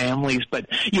devastated families. But,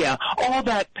 yeah, all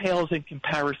that pales in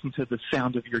comparison to the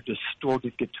sound of your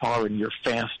distorted guitar and your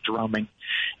fast drumming.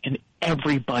 And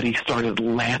everybody started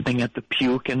laughing at the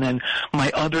puke. And then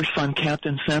my other son,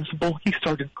 Captain Sensible, he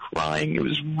started crying. It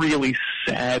was really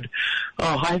sad.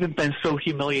 Oh, I haven't been so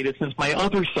humiliated since my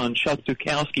other son, Chuck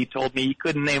Dukowski, told me he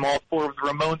couldn't name all four of the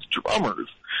Ramones drummers.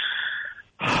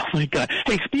 Oh, my God.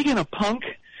 Hey, speaking of punk,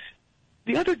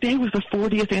 the other day was the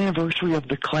 40th anniversary of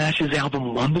The Clash's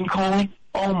album London Calling.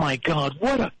 Oh, my God,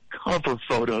 what a cover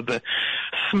photo. The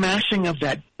smashing of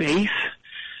that bass.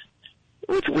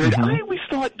 It's weird. Mm-hmm. I always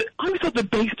thought the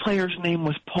bass player's name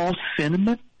was Paul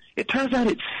Cinnamon. It turns out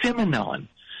it's Simonon.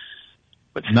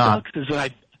 What sucks is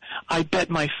that I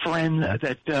bet my friend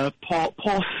that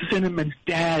Paul Cinnamon's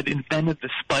dad invented the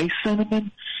spice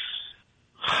cinnamon.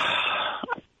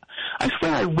 I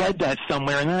swear I read that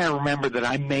somewhere, and then I remember that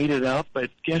I made it up, but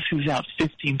guess who's out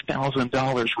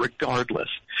 $15,000 regardless?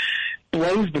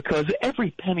 Blows because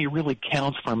every penny really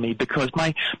counts for me because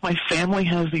my family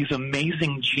has these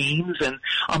amazing genes, and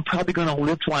I'm probably going to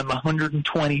live till I'm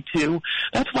 122.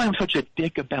 That's why I'm such a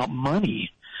dick about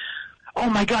money. Oh,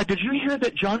 my God, did you hear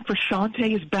that John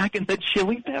Frusciante is back in the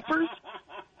Chili Peppers?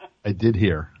 I did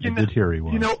hear. I did hear he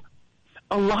was. You know,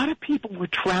 a lot of people were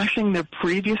trashing their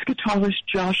previous guitarist,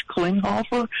 Josh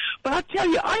Klinghoffer, but I'll tell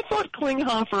you, I thought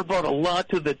Klinghoffer brought a lot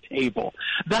to the table.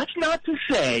 That's not to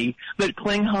say that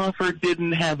Klinghoffer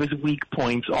didn't have his weak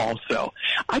points also.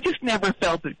 I just never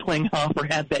felt that Klinghoffer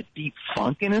had that deep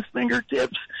funk in his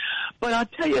fingertips. But I'll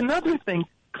tell you another thing,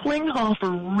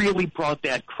 Klinghoffer really brought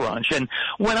that crunch. And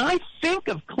when I think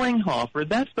of Klinghoffer,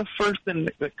 that's the first thing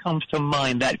that comes to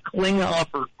mind, that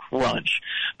Klinghoffer crunch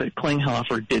that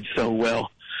Klinghoffer did so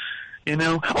well. You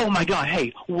know? Oh, my God.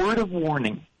 Hey, word of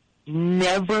warning.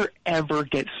 Never, ever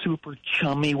get super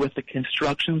chummy with the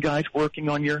construction guys working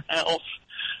on your house.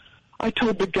 I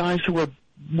told the guys who were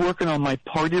working on my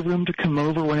party room to come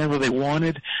over whenever they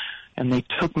wanted, and they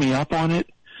took me up on it.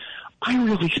 I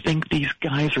really think these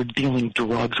guys are dealing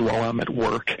drugs while I'm at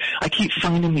work. I keep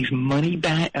finding these money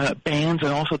bands and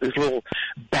also these little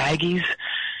baggies.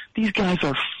 These guys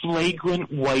are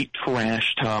flagrant white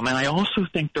trash, Tom, and I also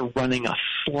think they're running a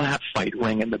slap fight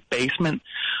ring in the basement.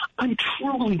 I'm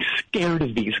truly scared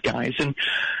of these guys, and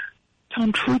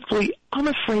Tom, truthfully, I'm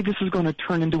afraid this is going to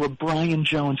turn into a Brian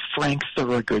Jones, Frank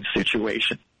Thorogood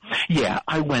situation. Yeah,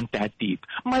 I went that deep.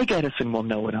 Mike Edison will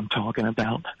know what I'm talking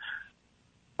about.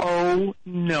 Oh,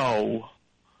 no.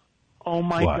 Oh,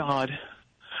 my God.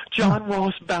 John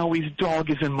Ross Bowie's dog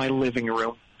is in my living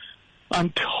room.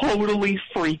 I'm totally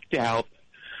freaked out.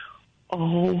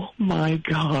 Oh, my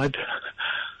God.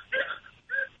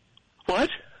 What?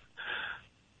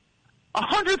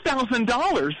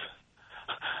 $100,000?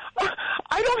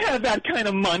 I don't have that kind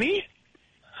of money.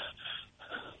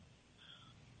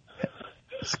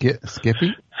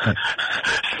 Skippy?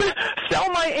 Sell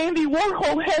my Andy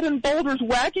Warhol head and Boulder's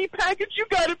wacky package? You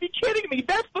gotta be kidding me.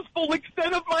 That's the full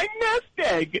extent of my nest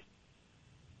egg.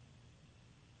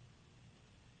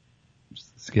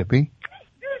 Skippy?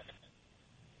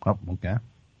 Oh, okay.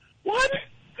 What?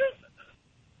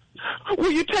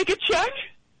 Will you take a check?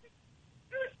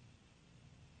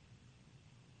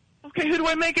 Okay, who do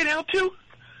I make it out to?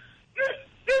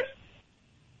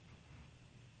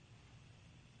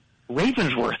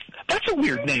 Ravensworth. That's a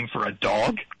weird name for a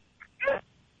dog.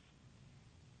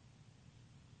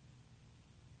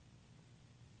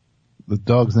 The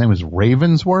dog's name is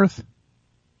Ravensworth?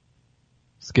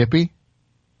 Skippy?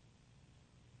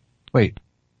 Wait.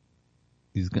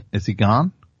 Is he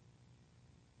gone?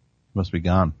 Must be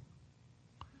gone.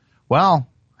 Well,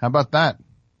 how about that?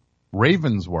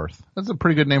 Ravensworth. That's a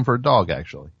pretty good name for a dog,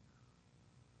 actually.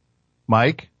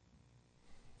 Mike?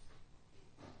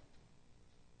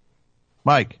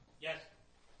 Mike? Yes.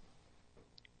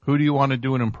 Who do you want to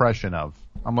do an impression of?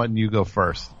 I'm letting you go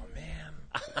first.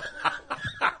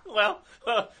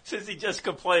 Well, since he just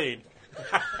complained,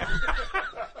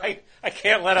 I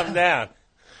can't let him down.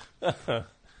 Who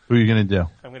are you going to do?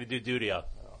 I'm going to do Dudio.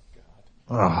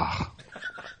 Oh,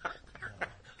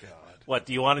 God. What,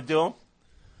 do you want to do him?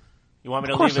 You want me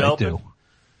to Of course leave it I open?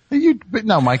 do. But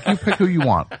no, Mike, you pick who you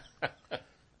want.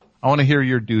 I want to hear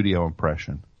your Dudio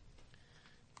impression.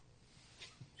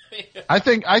 I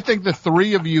think the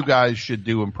three of you guys should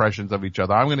do impressions of each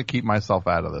other. I'm going to keep myself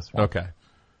out of this one. Okay.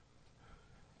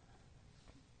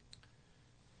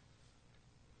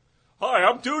 Hi,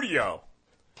 I'm Dudio.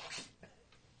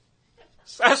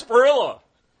 Sarsaparilla,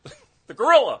 the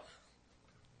gorilla,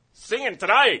 singing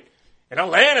tonight in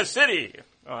Atlanta City.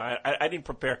 Oh, I didn't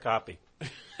prepare copy.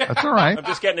 That's all right. I'm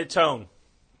just getting a tone.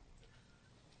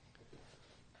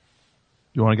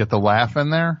 You want to get the laugh in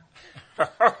there?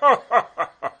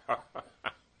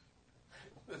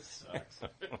 This sucks.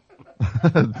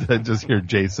 I just hear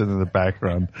Jason in the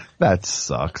background. That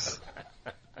sucks.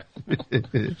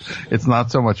 It's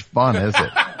not so much fun, is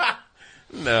it?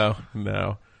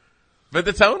 No. But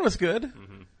the tone was good. Mm-hmm.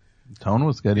 Tone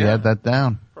was good. He had that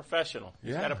down. Professional.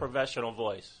 He's got a professional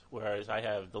voice, whereas I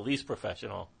have the least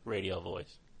professional radio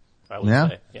voice, I would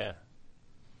say. Yeah.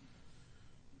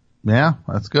 Yeah,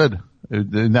 that's good.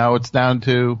 Now it's down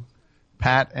to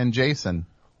Pat and Jason.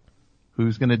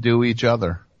 Who's going to do each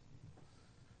other?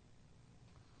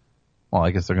 Well,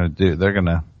 I guess they're going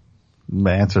to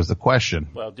answers the question.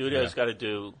 Well, Dudio's got to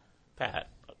do Pat,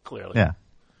 clearly. Yeah.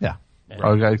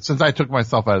 Okay. Since I took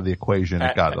myself out of the equation,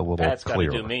 it got a little Pat's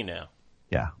clearer. Pat's got to do me now.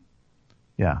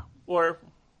 Yeah. Or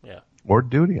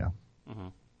Dudio. Mm-hmm.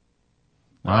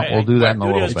 Well, we'll do that in a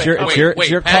little bit. It's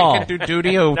your Pat call. can do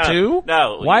Dudio too?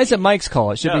 No. Why is it Mike's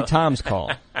call? It should be Tom's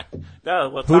call. No,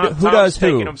 well, Who Tom's does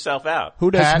who? taking himself out.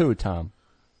 Who does Pat? who, Tom?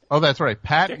 Oh, that's right.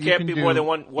 Pat, There you can't can be do more than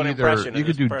one either, impression of You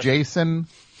could this do person. Jason.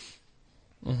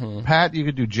 Mm-hmm. Pat, you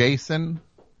could do Jason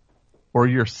or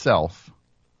yourself.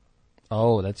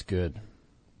 Oh, that's good.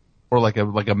 Or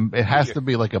it has to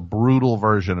be like a brutal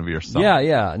version of yourself.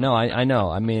 Yeah. No, I know.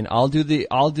 I mean, I'll do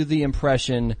the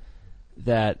impression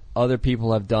that other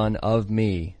people have done of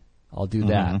me. I'll do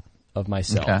that of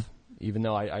myself. Okay. Even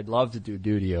though I'd love to do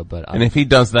Dudio, but And if he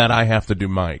does that, I have to do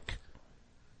Mike.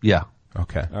 Yeah.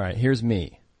 Okay. All right, here's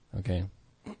me. Okay.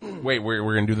 Wait, we're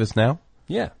going to do this now?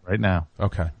 Yeah. Right now.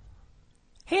 Okay.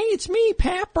 Hey, it's me,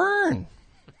 Pat Byrne.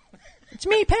 It's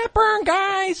me, Pat Byrne,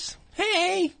 guys.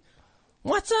 Hey,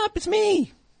 what's up? It's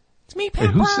me. It's me,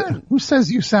 Pat Byrne. Who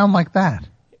says you sound like that?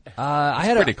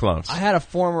 Pretty close. I had a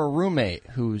former roommate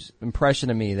whose impression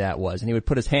of me that was, and he would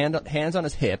put his hands on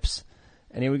his hips,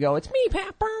 and he would go, "It's me,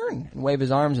 Pat Byrne," and wave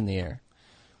his arms in the air.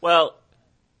 Well,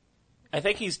 I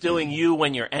think he's doing you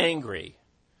when you're angry,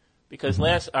 because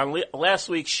last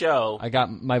week's show, I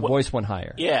got my voice went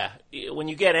higher. Yeah, when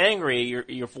you get angry,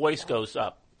 your voice goes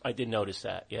up. I did notice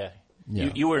that. Yeah.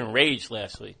 You were enraged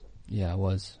last week. Yeah, I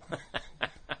was.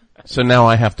 So now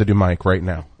I have to do Mike right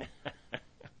now.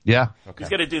 Yeah. He's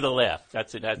going to do the laugh.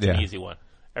 That's an easy one.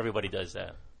 Everybody does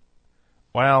that.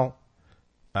 Well,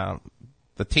 the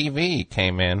TV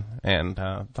came in and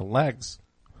the legs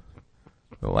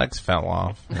fell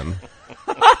off, and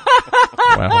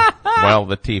well,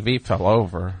 the TV fell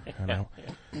over, and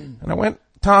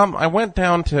I went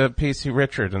down to PC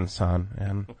Richard and Son,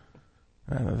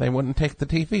 and they wouldn't take the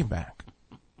TV back.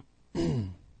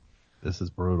 This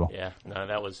is brutal. Yeah, no,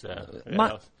 that was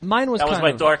mine was that was kind my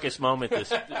of darkest moment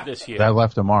this year. That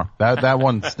left a mark. That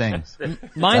one stings.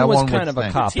 Mine was kind of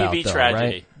a cop out, TV though, tragedy.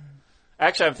 right?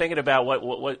 Actually, I'm thinking about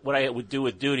what I would do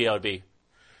with Duty. I would be,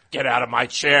 get out of my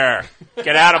chair,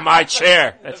 get out of my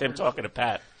chair. That's him talking to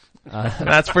Pat.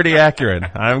 That's pretty accurate.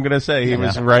 I'm going to say he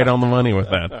was right on the money with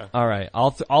that. All right,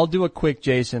 I'll do a quick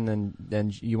Jason, and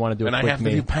then you want to do a quick me. And I have to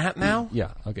do Pat now?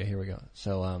 Yeah. Okay. Here we go.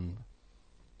 So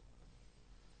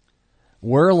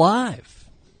we're live.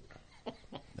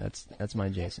 That's my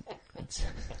Jason.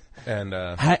 And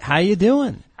how you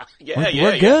doing?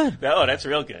 We're good. No, that's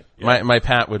real good. Yeah. My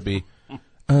Pat would be,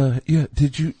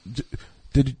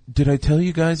 Did I tell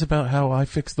you guys about how I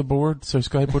fixed the board so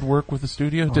Skype would work with the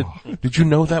studio? Did you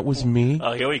know that was me?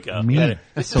 Oh, here we go. Me? Yeah,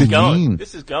 That's this is so going. mean.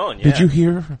 This is going. Yeah. Did you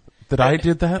hear that I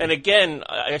did that? And again,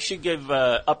 I should give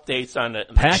updates on the.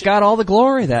 Pat got all the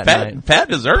glory that night. Pat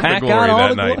deserved the glory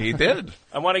that night. He did.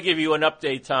 I want to give you an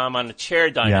update, Tom, on the chair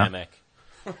dynamic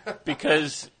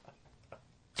because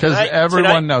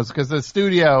everyone knows. Because the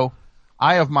studio,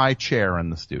 I have my chair in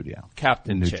the studio,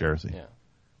 captain in New chair. Jersey, Yeah.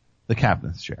 the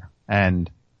captain's chair, and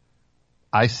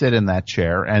I sit in that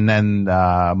chair, and then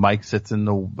Mike sits in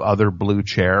the other blue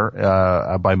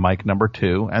chair by Mike number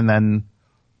 2, and then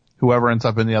whoever ends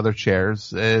up in the other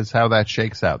chairs is how that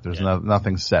shakes out. There's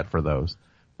nothing set for those.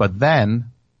 But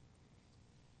then,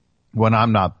 when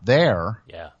I'm not there,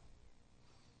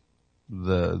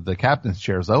 the captain's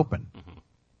chair is open. Mm-hmm.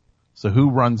 So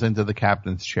who runs into the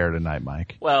captain's chair tonight,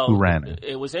 Mike? Well, who ran it?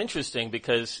 It was interesting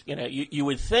because you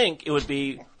would think it would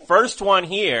be first one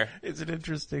here. Is it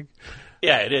interesting?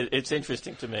 Yeah, it is. It's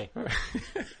interesting to me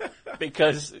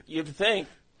because you'd think,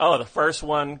 the first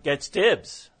one gets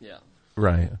dibs. Yeah.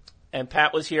 Right. And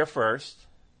Pat was here first,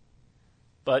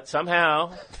 but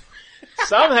somehow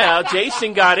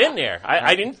Jason got in there.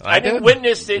 I didn't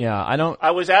witness it. Yeah,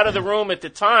 I was out of the room at the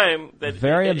time that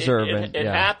very observant. It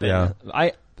happened.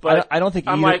 Yeah. But I don't think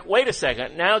I'm like, wait a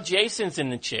second. Now Jason's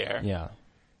in the chair. Yeah.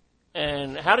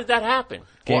 And how did that happen?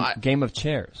 Game of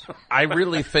chairs. I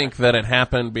really think that it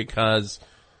happened because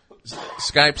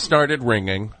Skype started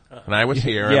ringing, and I was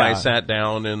here, and I sat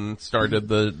down and started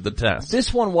the test.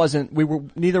 This one wasn't.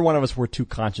 Neither one of us were too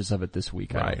conscious of it this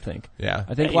week. I don't think. Yeah.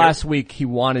 I think last week he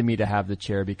wanted me to have the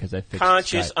chair because I fixed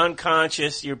Conscious, Skype.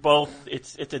 unconscious, you're both.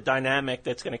 It's a dynamic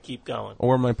that's going to keep going.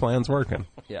 Or my plan's working.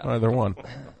 Yeah. Either one.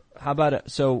 How about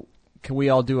it? So, can we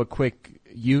all do a quick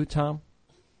Tom?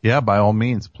 Yeah, by all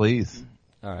means, please.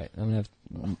 All right. I'm gonna have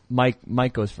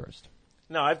Mike goes first.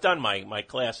 No, I've done my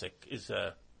classic.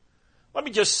 Let me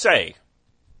just say.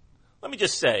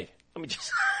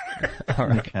 All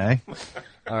right. Okay.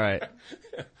 All right.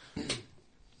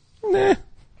 Nah,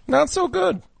 not so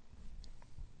good.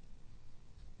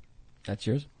 That's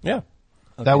yours? Yeah.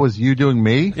 Okay. That was you doing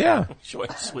me? Yeah. Short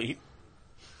and sweet.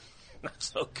 Not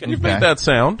so good. You've made that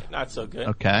sound. Not so good.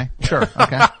 Okay. Sure.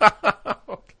 Okay.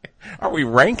 Are we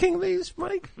ranking these,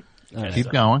 Mike? All right.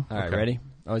 Keep going. All right, Okay. ready?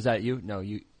 Oh, is that you? No,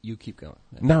 you keep going.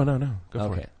 No. Go for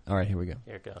Okay. it. All right, here we go.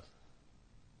 Here it goes.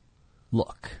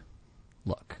 Look.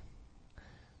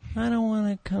 I don't want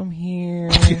to come here,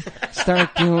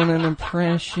 start doing an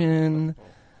impression,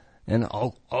 and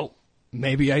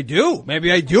maybe I do.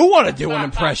 Maybe I do want to do an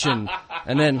impression.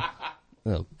 And then,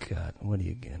 oh God, what are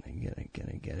you gonna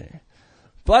get it?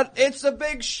 But it's a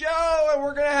big show, and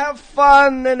we're gonna have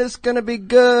fun, and it's gonna be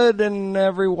good, and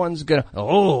everyone's gonna,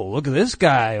 look at this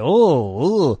guy.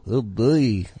 Oh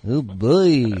boy.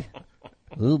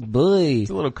 It's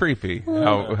a little creepy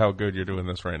how good you're doing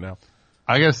this right now.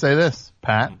 I gotta say this,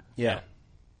 Pat. Yeah.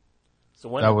 So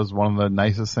when That was one of the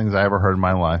nicest things I ever heard in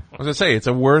my life. I was gonna say it's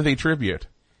a worthy tribute.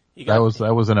 That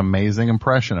was an amazing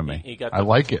impression of me. You got I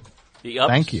like it. the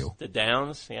ups, Thank you. the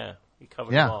downs. Yeah, you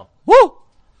covered Yeah. them all. Woo!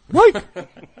 Mike!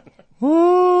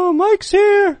 Oh, Mike's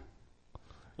here.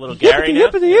 Little Gary now?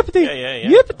 Yippity.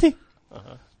 Yeah. Yippity.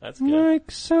 That's good.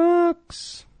 Mike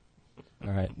sucks.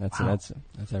 All right, that's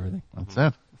everything. That's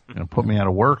it. You're gonna put me out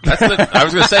of work. I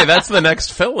was gonna say that's the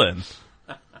next fill-in.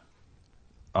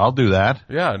 I'll do that.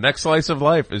 Yeah, next slice of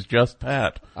life is just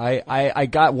Pat. I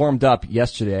got warmed up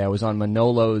yesterday. I was on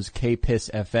Manolo's K-Piss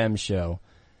FM show,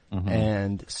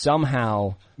 and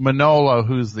somehow Manolo,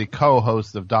 who's the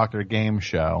co-host of Dr. Game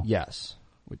Show. Yes,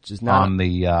 which is not on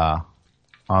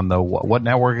the what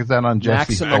network is that on?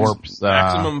 Jesse Thorpe's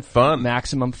Maximum Fun.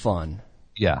 Maximum Fun.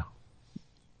 Yeah.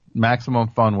 Maximum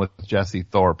Fun with Jesse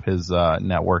Thorpe, his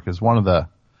network, is one of the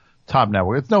top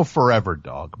networks. It's no Forever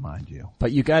Dog, mind you.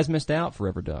 But you guys missed out,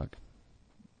 Forever Dog.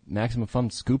 Maximum Fun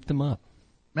scooped them up.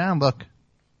 Man, look.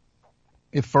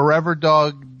 If Forever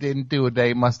Dog didn't do it,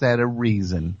 they must have had a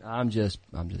reason. I'm just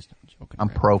joking. I'm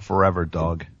pro Forever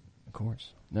Dog. Of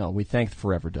course. No, we thanked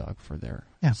Forever Dog for their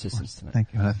assistance tonight.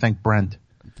 Thank you. And I thank Brent.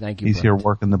 Thank you, He's Brent. here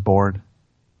working the board.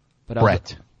 But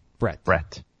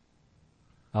Brett.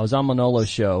 I was on Manolo's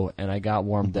show, and I got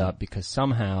warmed up because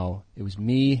somehow it was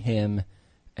me, him,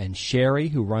 and Sherry,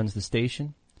 who runs the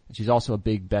station. And she's also a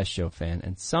big Best Show fan.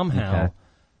 And somehow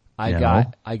I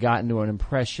got into an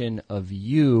impression of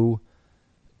you,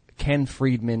 Ken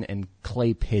Friedman, and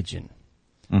Clay Pigeon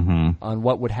on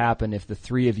what would happen if the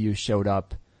three of you showed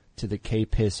up to the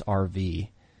K-Piss RV.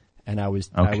 And I was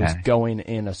going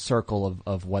in a circle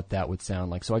of what that would sound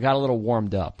like. So I got a little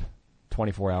warmed up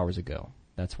 24 hours ago.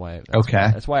 That's why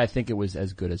I think it was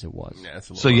as good as it was. Yeah,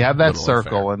 so you have that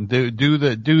circle and do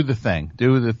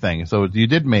the thing. So you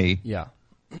did me. Yeah.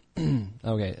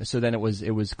 Okay. So then it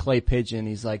was Clay Pigeon.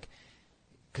 He's like,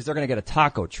 because they're gonna get a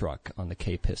taco truck on the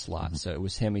K-Piss lot. So it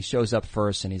was him. He shows up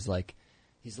first and he's like,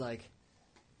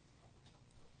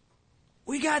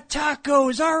 we got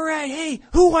tacos. All right. Hey,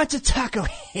 who wants a taco?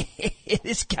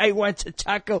 This guy wants a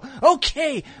taco.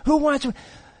 Okay. Who wants one?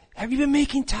 Have you been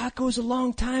making tacos a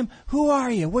long time? Who are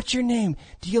you? What's your name?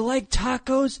 Do you like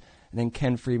tacos? And then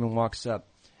Ken Friedman walks up.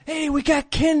 Hey, we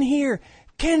got Ken here.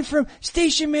 Ken from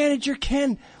Station Manager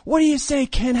Ken. What do you say,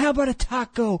 Ken? How about a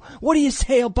taco? What do you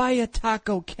say? I'll buy you a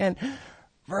taco, Ken.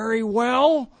 Very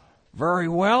well.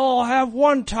 I'll have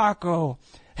one taco.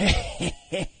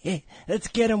 Let's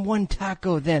get him one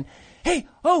taco then. Hey,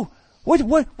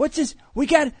 what's this? We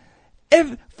got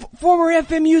former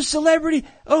FMU celebrity.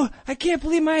 Oh, I can't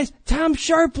believe my eyes. Tom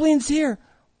Sharplin's here.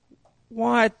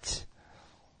 What?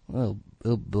 Oh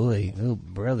boy. Oh,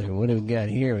 brother. What do we got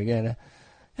here? We got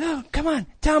oh, come on.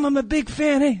 Tom, I'm a big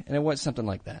fan. Hey. And it was something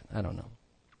like that. I don't know.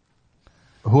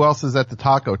 Who else is at the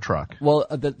taco truck? Well,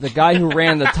 the guy who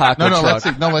ran the taco truck.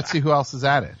 Let's see who else is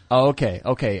at it. Oh, okay.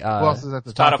 Who else is at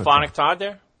the taco truck? Todd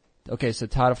there? Okay, so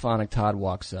Toddophonic Todd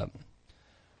walks up.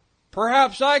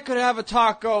 Perhaps I could have a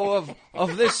taco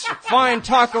of this fine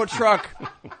taco truck.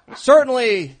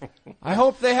 Certainly. I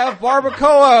hope they have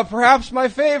barbacoa, perhaps my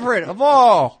favorite of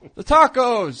all, the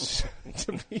tacos.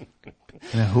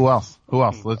 Yeah, who else?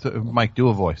 Let's Mike, do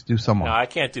a voice. Do someone. No, I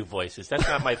can't do voices. That's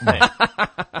not my thing.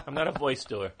 I'm not a voice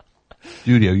doer.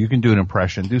 Studio, you can do an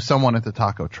impression. Do someone at the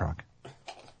taco truck.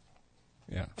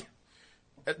 Yeah.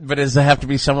 But does it have to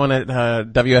be someone at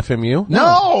WFMU?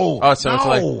 No! Oh, so it's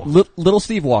like Little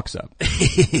Steve walks up.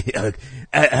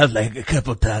 I'd like a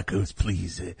couple tacos,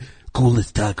 please.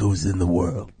 Coolest tacos in the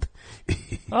world.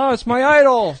 Oh, it's my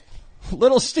idol,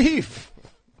 Little Steve.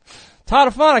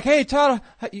 Todophonic. Hey, Todd,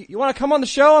 you want to come on the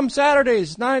show? I'm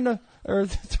Saturdays, 3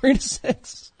 to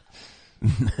 6.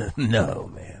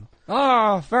 No, man.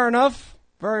 Ah, fair enough.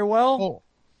 Very well.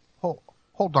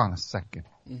 Hold on a second.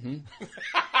 Mm-hmm.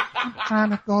 I'm trying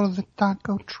to go to the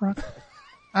taco truck.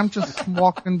 I'm just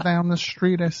walking down the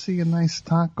street. I see a nice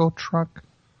taco truck.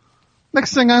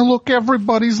 Next thing I look,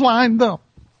 everybody's lined up,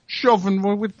 shoving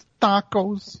with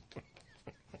tacos.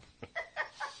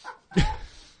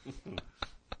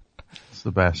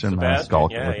 Sebastian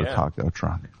Maniscalco with the taco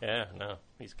truck. Yeah, no,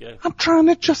 he's good. I'm trying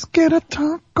to just get a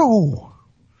taco.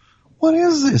 What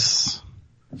is this?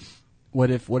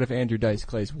 What if Andrew Dice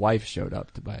Clay's wife showed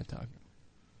up to buy a taco?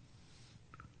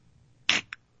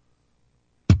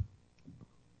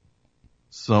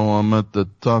 So I'm at the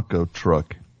taco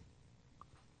truck.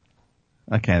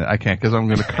 I can't because I'm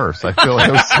going to curse. I feel like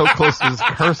I was so close to just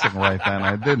cursing right then.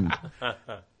 I didn't.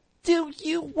 Do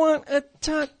you want a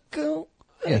taco?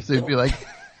 Yes, it'd be like,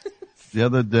 the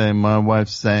other day my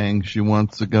wife's saying she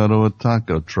wants to go to a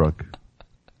taco truck.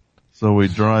 So we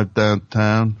drive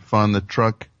downtown, find the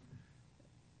truck,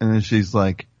 and then she's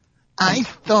like, I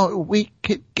thought we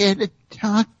could get a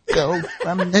taco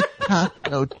from the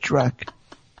taco truck.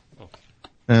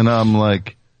 And I'm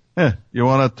like, you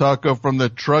want a taco from the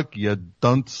truck, you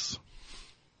dunce?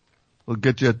 We'll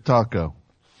get you a taco.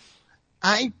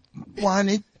 I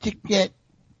wanted to get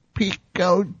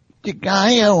pico de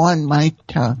gallo on my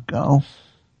taco.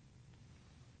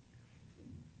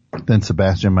 Then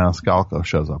Sebastian Maniscalco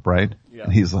shows up, right? Yeah.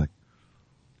 And he's like,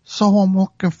 so I'm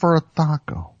looking for a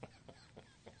taco.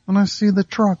 And I see the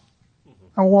truck.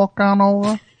 I walk on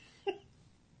over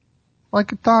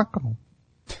like a taco.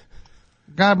 The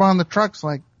guy behind the truck's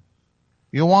like,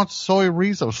 you want soy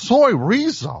rizo? Soy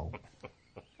rizo?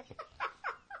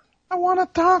 I want a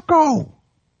taco.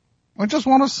 I just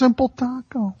want a simple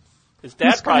taco. His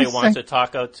dad probably wants a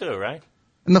taco too, right?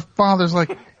 And the father's like,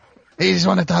 hey, you just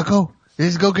want a taco?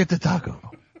 Just go get the taco.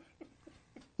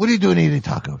 What are you doing eating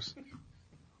tacos?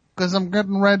 Because I'm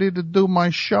getting ready to do my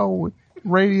show at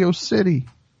Radio City.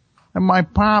 And my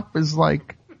pop is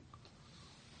like,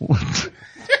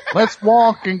 let's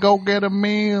walk and go get a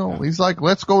meal. He's like,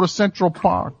 let's go to Central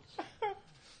Park.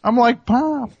 I'm like,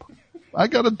 Pop, I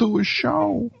got to do a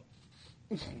show.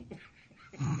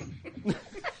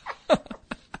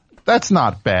 That's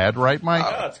not bad, right, Mike?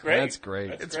 Oh, that's great. That's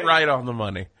great. It's right on the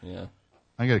money. Yeah.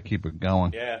 I got to keep it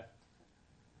going. Yeah.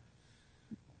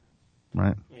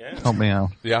 Right? Yeah. Help me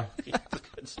out. Yeah.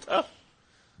 Good stuff.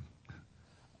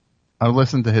 I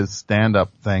listened to his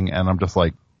stand-up thing, and I'm just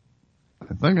like,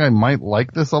 I think I might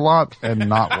like this a lot and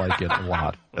not like it a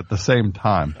lot at the same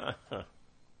time.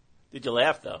 Did you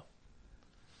laugh, though?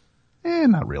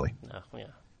 Not really. No, yeah.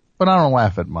 But I don't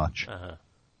laugh at much.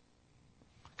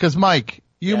 Because, Mike,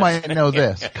 you might know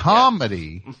this.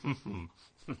 Comedy...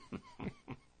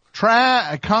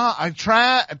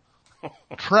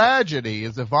 Tragedy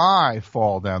is if I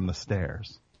fall down the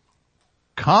stairs.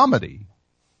 Comedy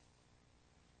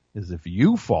is if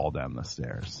you fall down the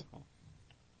stairs.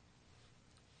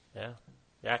 Yeah.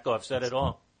 Yakov said it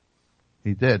all.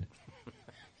 He did.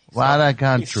 Lot of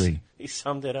country. He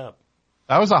summed it up.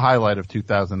 That was a highlight of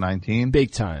 2019.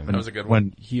 Big time. That was a good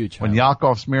one. Huge. When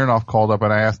Yakov Smirnoff called up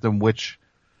and I asked him which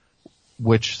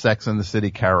Sex and the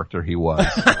City character he was.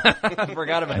 I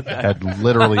forgot about that. I had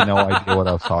literally no idea what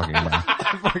I was talking about.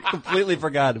 I completely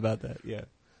forgot about that, yeah.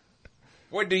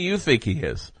 What do you think he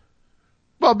is?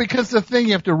 Well, because the thing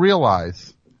you have to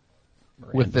realize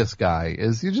with this guy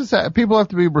is people have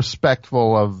to be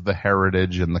respectful of the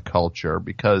heritage and the culture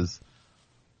because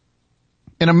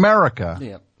in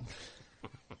America,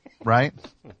 right?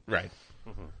 Right.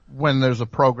 When there's a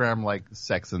program like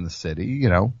Sex and the City,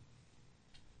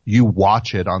 you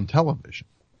watch it on television.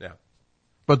 Yeah.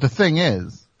 But the thing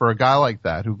is, for a guy like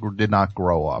that who did not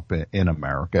grow up in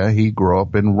America, he grew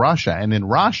up in Russia. And in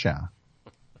Russia,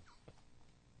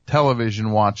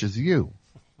 television watches you.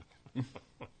 It's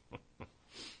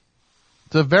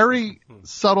a very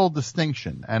subtle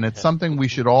distinction, and it's something we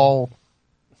should all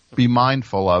be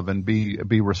mindful of and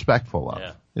be respectful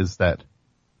of is that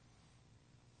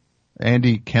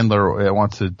Andy Kindler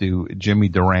wants to do Jimmy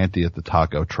Durante at the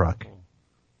taco truck.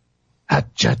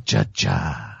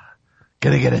 Ha-cha-cha-cha.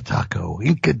 Gonna get a taco.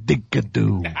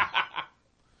 Inka-dinka-doo.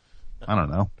 I don't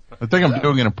know. I think I'm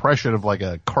doing an impression of like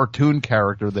a cartoon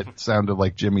character that sounded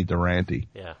like Jimmy Durante.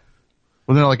 Yeah.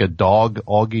 Wasn't there like a dog,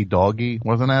 Augie Doggy?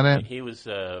 Wasn't that it? He was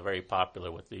very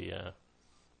popular with the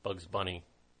Bugs Bunny.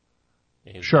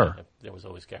 Sure. There was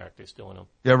always characters doing them.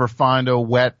 You ever find a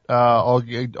wet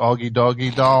Augie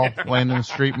Doggy doll laying in the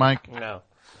street, Mike?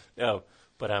 No,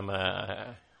 but I'm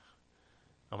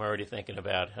already thinking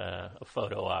about a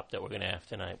photo op that we're going to have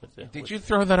tonight with the. Did you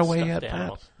throw that away yet,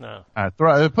 animals. Pat? No. All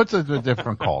right, put some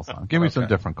different calls on. Give me some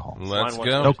different calls. Let's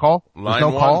go. No call? Line no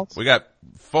one. calls? We got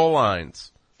full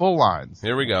lines. Full lines.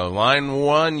 Here we go. Line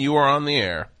one, you are on the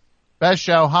air. Best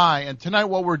show, hi. And tonight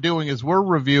what we're doing is we're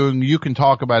reviewing, you can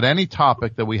talk about any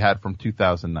topic that we had from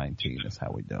 2019 is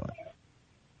how we do it.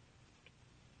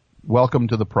 Welcome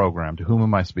to the program. To whom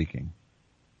am I speaking?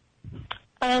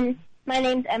 My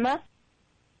name's Emma.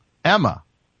 Emma.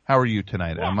 How are you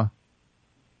tonight, Emma?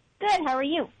 Good, how are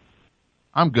you?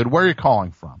 I'm good. Where are you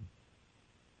calling from?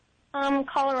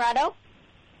 Colorado.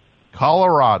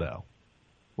 Colorado.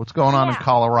 What's going on in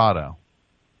Colorado?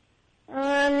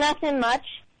 Nothing much.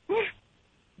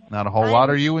 Not a whole lot.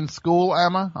 Are you in school,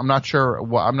 Emma? I'm not sure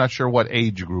what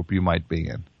age group you might be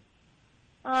in.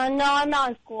 No, I'm not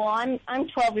in school. I'm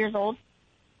 12 years old.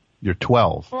 You're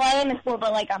 12. Well, I am in school,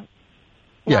 but I'm.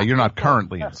 Yeah, you're not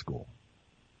currently in school.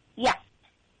 Yeah.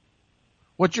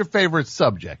 What's your favorite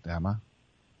subject, Emma?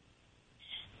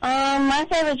 My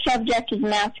favorite subject is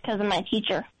math because of my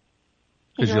teacher.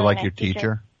 Because you like your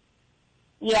teacher?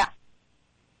 Yeah.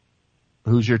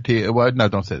 Who's your teacher? Well, no,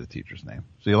 don't say the teacher's name.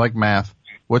 So you like math.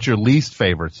 What's your least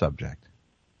favorite subject?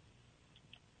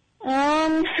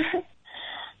 I'm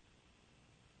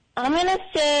gonna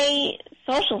say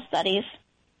social studies.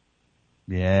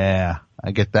 Yeah,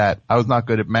 I get that. I was not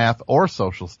good at math or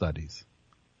social studies.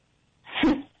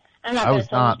 I'm not good at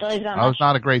social studies that much. I was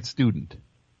not a great student.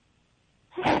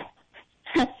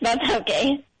 That's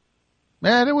okay.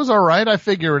 Man, it was all right. I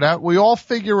figure it out. We all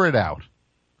figure it out.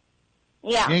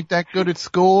 Yeah. You ain't that good at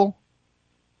school?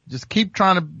 Just keep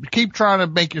trying to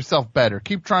make yourself better.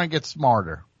 Keep trying to get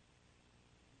smarter.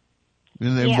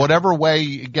 In whatever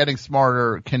way getting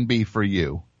smarter can be for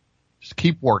you. Just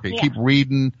keep working. Keep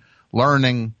reading,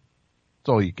 learning. That's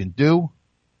all you can do.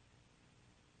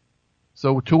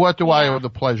 So to what do I owe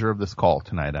the pleasure of this call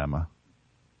tonight, Emma?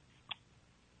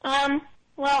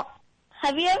 Well,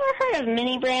 have you ever heard of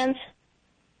mini brands?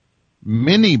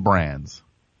 Mini brands?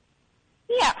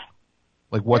 Yeah.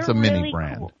 Like what's They're a mini really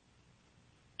brand? Cool.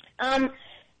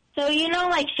 So you know,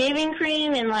 like shaving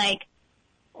cream and like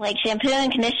shampoo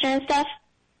and conditioner and stuff?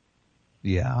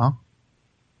 Yeah.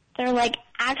 They're like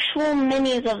actual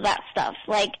minis of that stuff.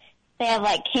 Like they have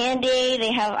like candy,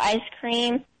 they have ice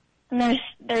cream, and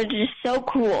they're just so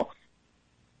cool.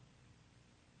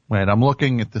 Wait, I'm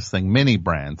looking at this thing, mini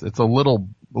brands. It's a little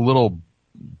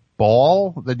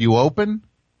ball that you open?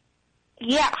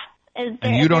 Yeah. And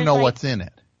you don't know what's in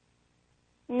it?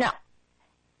 No.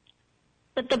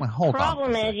 But the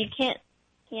problem is you can't,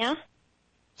 yeah?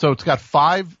 So it's got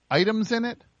 5 items in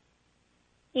it?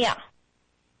 Yeah.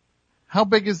 How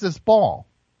big is this ball?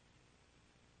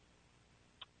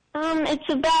 It's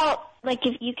about, like,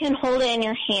 if you can hold it in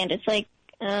your hand, it's like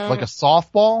a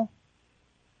softball?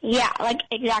 Yeah, like,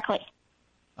 exactly.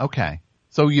 Okay.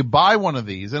 So you buy one of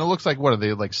these, and it looks like, what are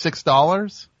they, like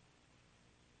 $6?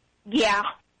 Yeah.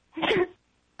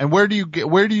 And where do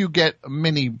you get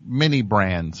mini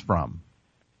brands from?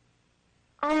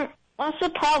 That's the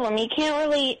problem. You can't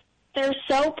really, they're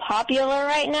so popular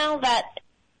right now that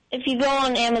if you go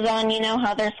on Amazon, you know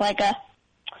how there's like a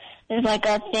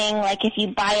thing, like if you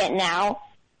buy it now,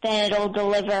 then it'll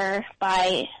deliver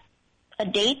by a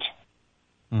date.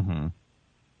 Mm-hmm.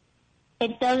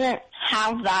 It doesn't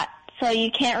have that, so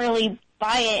you can't really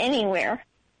buy it anywhere.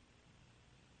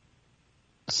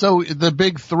 So the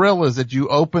big thrill is that you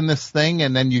open this thing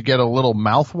and then you get a little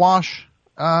mouthwash,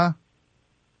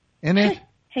 in it?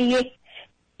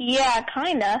 Yeah,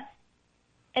 kinda.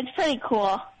 It's pretty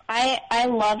cool. I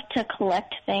love to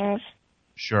collect things.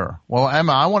 Sure. Well,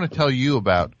 Emma, I want to tell you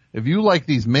about, if you like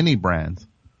these mini brands,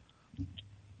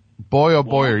 boy oh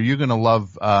boy, are you going to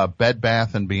love Bed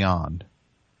Bath & Beyond,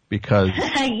 because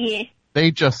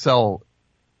they just sell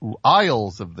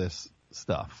aisles of this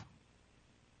stuff.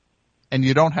 And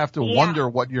you don't have to wonder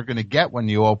what you're going to get when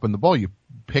you open the bowl. You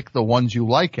pick the ones you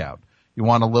like out. You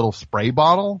want a little spray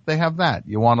bottle? They have that.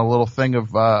 You want a little thing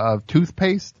of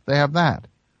toothpaste? They have that.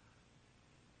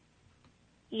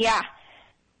 Yeah.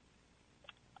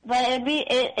 But it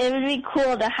would be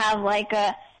cool to have like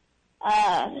a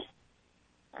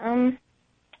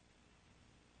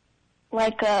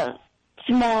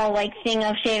small like thing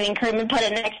of shaving cream and put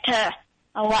it next to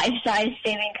a life-size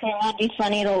shaving cream. That'd be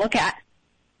funny to look at.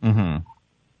 Mm-hmm.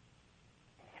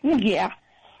 Yeah.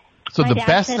 So My the dad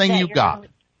best said thing that you you're got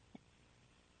really-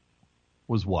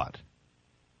 was what?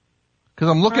 Because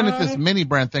I'm looking at this mini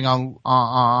brand thing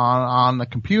on the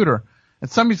computer, and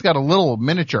somebody's got a little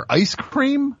miniature ice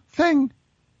cream thing.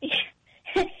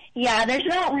 Yeah, there's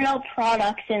not real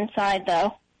products inside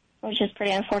though, which is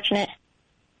pretty unfortunate.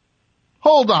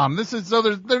 Hold on,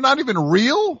 they're not even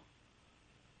real?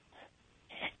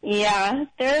 Yeah,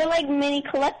 they're like mini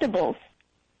collectibles.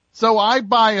 So I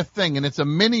buy a thing and it's a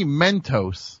mini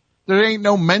Mentos. There ain't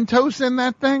no Mentos in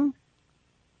that thing?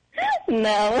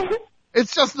 No.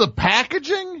 It's just the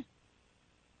packaging?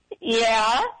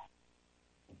 Yeah.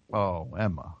 Oh,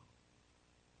 Emma.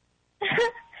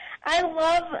 I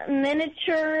love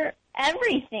miniature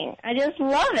everything. I just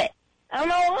love it. I don't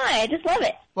know why. I just love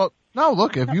it. Well, no,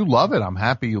 look, if you love it, I'm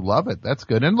happy you love it. That's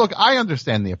good. And look, I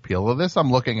understand the appeal of this.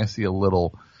 I'm looking, I see a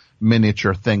little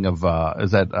miniature thing of,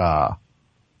 is that,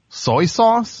 soy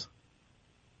sauce?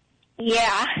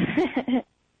 Yeah.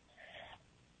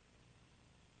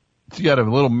 You got a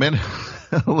little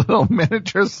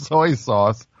miniature soy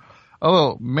sauce, a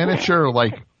little miniature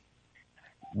like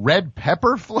red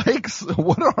pepper flakes.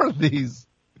 What are these?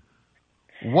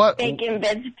 What? Bacon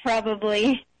bits,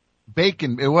 probably.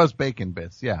 Bacon. It was bacon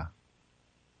bits. Yeah.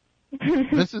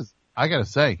 This is. I gotta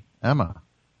say, Emma,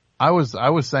 I was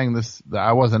saying this. That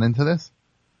I wasn't into this.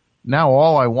 Now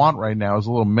all I want right now is a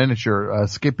little miniature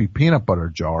Skippy peanut butter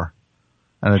jar,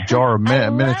 and a jar of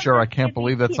miniature. I can't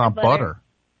believe that's not butter.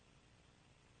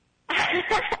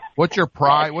 What's your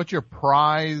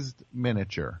prized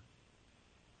miniature?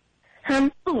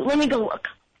 Let me go look.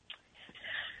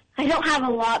 I don't have a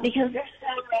lot because they're so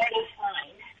rare to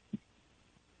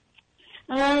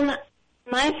find.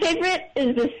 My favorite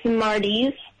is the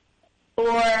Smarties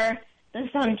or the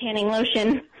sun tanning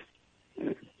lotion.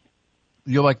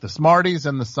 You like the Smarties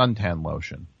and the suntan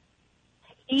lotion?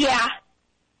 Yeah.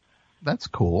 That's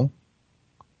cool.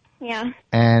 Yeah.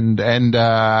 And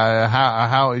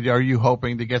how are you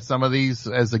hoping to get some of these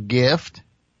as a gift?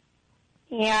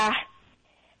 Yeah.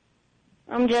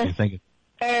 I'm just,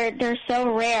 they're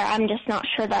so rare, I'm just not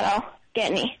sure that I'll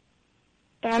get any.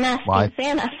 But I'm asking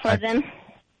Santa for them.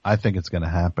 I think it's going to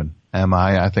happen.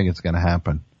 I think it's going to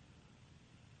happen.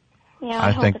 Yeah,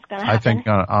 I hope it's going to happen. I think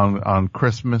on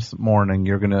Christmas morning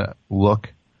you're going to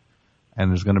look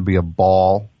and there's going to be a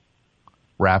ball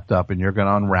wrapped up and you're going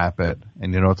to unwrap it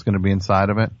and you know what's going to be inside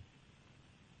of it?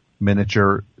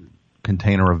 Miniature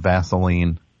container of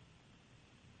Vaseline.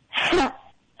 I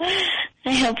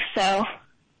hope so.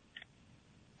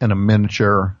 And a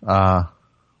miniature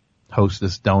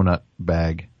Hostess donut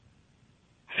bag.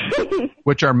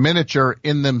 Which are miniature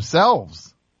in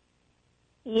themselves.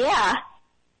 Yeah.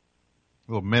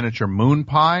 A little miniature moon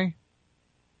pie.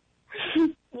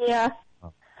 Yeah.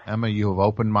 Emma, you have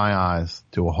opened my eyes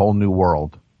to a whole new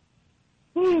world.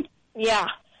 Yeah.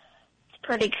 It's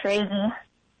pretty crazy.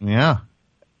 Yeah.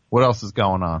 What else is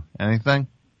going on? Anything?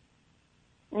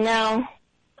 No.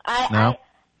 No?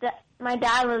 My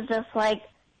dad was just like,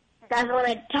 "Guys, when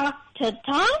I talked to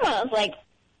Tom," I was like,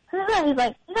 "Who's that?" He's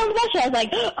like, "No, I was like,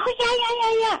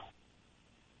 "Oh, yeah.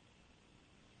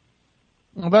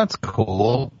 Well, that's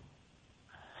cool.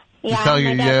 Yeah, I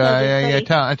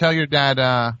tell your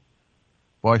dad,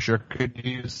 boy, sure could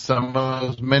use some of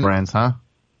those mini brands, huh?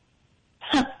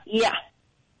 Yeah.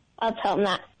 I'll tell him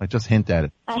that. Like, just hint at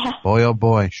it. Boy, oh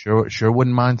boy, sure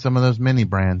wouldn't mind some of those mini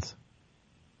brands.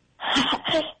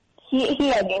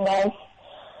 He already knows.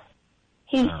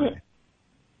 He's been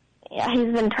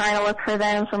trying to look for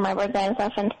them for my birthday and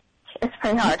stuff, and it's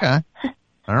pretty hard. Okay.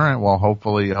 All right. Well,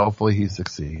 hopefully he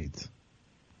succeeds.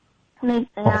 I hope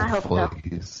so. Hopefully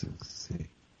he succeeds.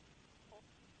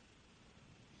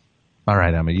 All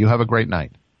right, Emma. You have a great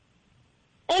night.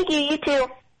 Thank you. You too.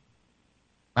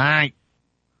 All right.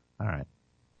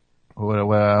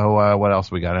 What else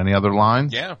we got? Any other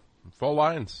lines? Yeah, full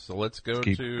lines. So let's go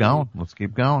Let's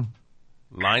keep going.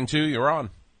 Line 2, you're on.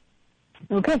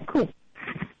 Okay, cool.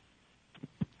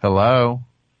 Hello.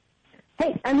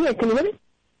 Hey, I'm here. Can you hear me?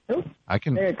 Oh, I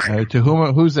can. To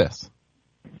whom? Who's this?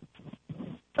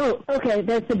 Oh, okay.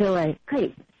 That's the delay.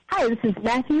 Great. Hi, this is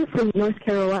Matthew from North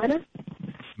Carolina.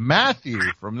 Matthew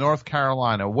from North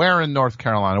Carolina. Where in North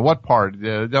Carolina? What part?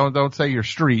 Don't say your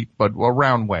street, but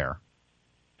around where?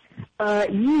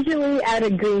 Usually out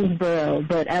of Greensboro,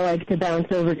 but I like to bounce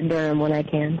over to Durham when I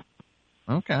can.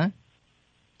 Okay.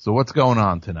 So what's going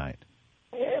on tonight?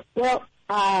 Well,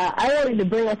 I wanted to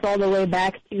bring us all the way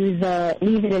back to the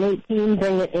Leave It in 18,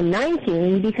 Bring It in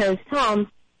 19, because,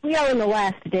 Tom, we are in the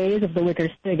last days of the Wicker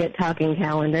Spigot talking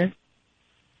calendar.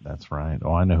 That's right.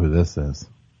 Oh, I know who this is.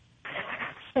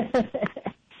 The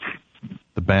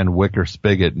band Wicker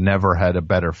Spigot never had a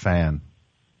better fan.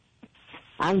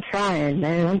 I'm trying,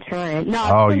 man. I'm trying. No,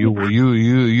 Oh,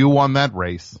 you won that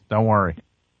race. Don't worry.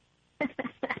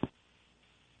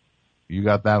 You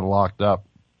got that locked up.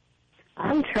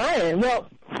 I'm trying. Well,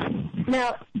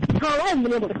 now, Tom, I haven't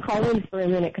been able to call in for a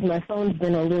minute because my phone's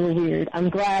been a little weird. I'm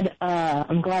glad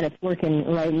it's working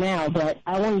right now, but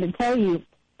I wanted to tell you,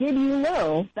 did you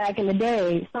know back in the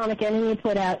day, Sonic Enemy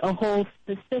put out a whole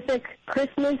specific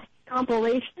Christmas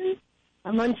compilation,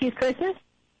 A Munchies Christmas?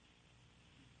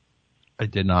 I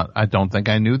did not. I don't think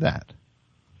I knew that.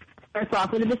 Starts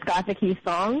off with a Discotheque Keys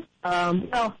song.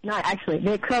 No, not actually.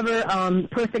 They cover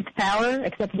Perfect Power,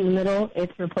 except in the middle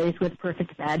it's replaced with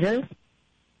Perfect Badger.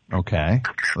 Okay,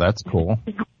 that's cool.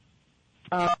 There's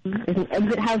an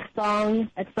Exit House song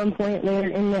at some point later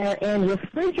in there, and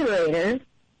Refrigerator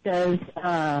does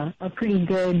a pretty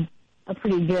good,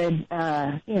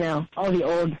 all the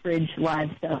old Fridge live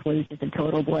stuff was just a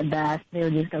total bloodbath. They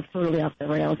were just go totally off the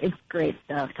rails. It's great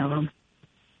stuff, Tom.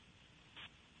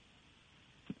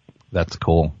 That's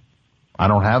cool. I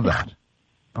don't have that.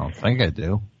 I don't think I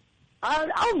do.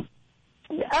 I'll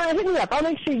hit me up. I'll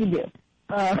make sure you do.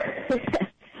 But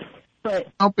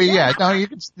don't be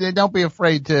don't be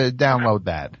afraid to download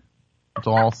that. That's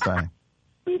all I'll say.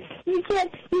 You can't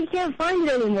find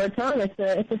it anymore, Tom. It's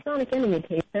a Sonic Enemy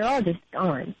tape. They're all just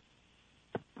gone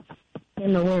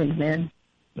in the wind, man.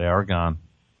 They are gone.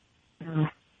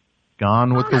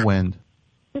 Gone with the wind.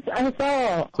 It's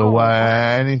all. So,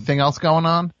 anything else going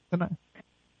on tonight?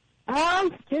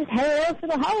 Just hanging out for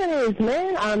the holidays,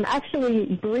 man. I'm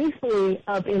actually briefly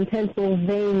up in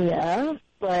Pennsylvania,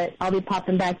 but I'll be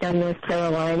popping back down North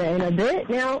Carolina in a bit.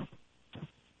 Now,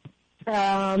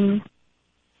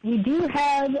 we do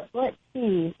have, let's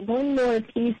see, one more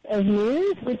piece of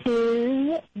news, which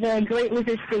is the Great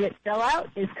Wicker Spigot sellout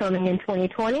is coming in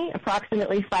 2020,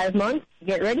 approximately 5 months.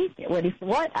 Get ready. Get ready for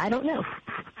what? I don't know.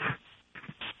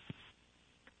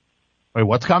 Wait,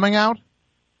 what's coming out?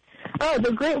 Oh,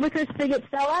 the Great Wicker Spigot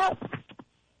sellout?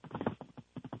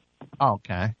 Oh,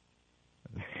 okay.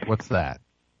 What's that?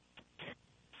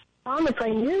 If I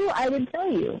knew, I would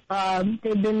tell you.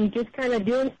 They've been just kind of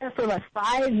doing stuff for about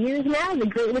 5 years now. The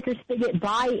Great Wicker Spigot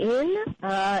buy-in.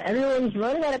 Everyone's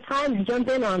running out of time to jump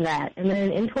in on that. And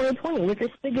then in 2020, Wicker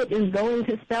Spigot is going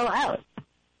to sell out.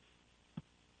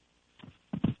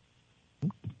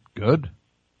 Good.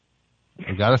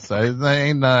 I gotta say,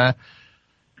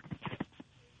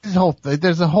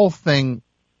 there's a whole thing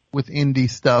with indie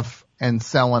stuff and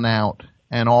selling out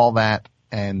and all that,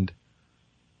 and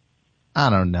I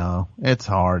don't know. It's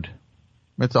hard.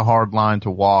 It's a hard line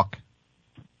to walk.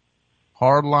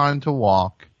 Hard line to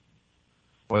walk.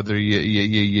 Whether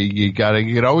you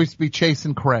could always be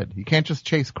chasing cred. You can't just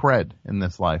chase cred in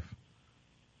this life.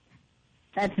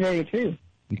 That's very true.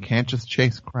 You can't just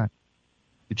chase cred.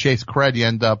 You chase cred,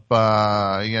 you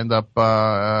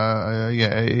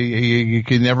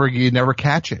never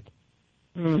catch it.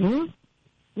 Mm-hmm.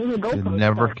 You'll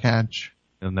never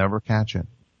catch it.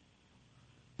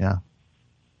 Yeah.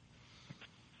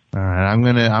 All right. I'm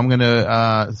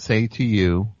gonna say to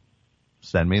you,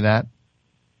 send me that.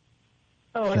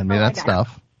 Send me that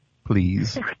stuff,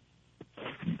 please.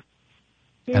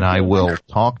 And I will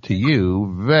talk to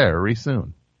you very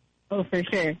soon. Oh, for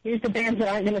sure. Here's the bands that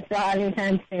aren't going to sell out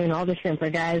anytime soon. All the Shrimper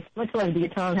guys. Much love to you,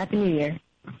 Tom. Happy New Year.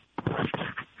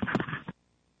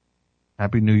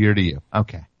 Happy New Year to you.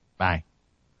 Okay. Bye.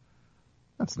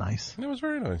 That's nice. That was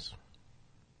very nice.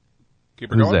 Keep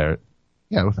her Who's going. there?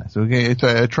 Yeah, it was nice. Okay,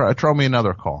 throw me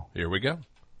another call. Here we go.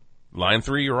 Line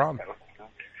 3, you're on.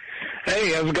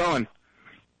 Hey, how's it going?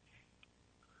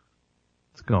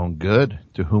 It's going good.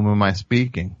 To whom am I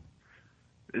speaking?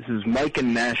 This is Mike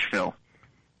in Nashville.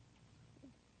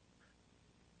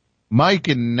 Mike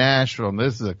in Nashville.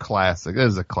 This is a classic. This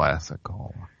is a classic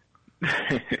call.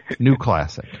 New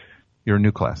classic. You're a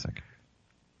new classic.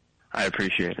 I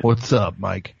appreciate it. What's up,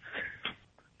 Mike?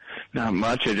 Not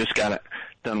much. I just got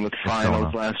done with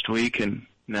finals last week, and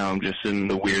now I'm just in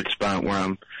the weird spot where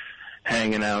I'm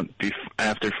hanging out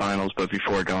after finals, but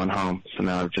before going home. So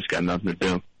now I've just got nothing to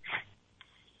do.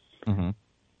 Mm-hmm.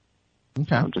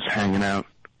 Okay. I'm just hanging out.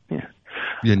 Yeah.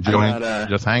 You enjoying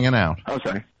just hanging out? Oh,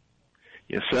 sorry.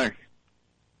 Yes, sir.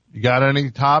 You got any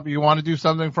you want to do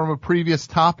something from a previous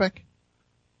topic?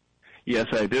 Yes,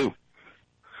 I do.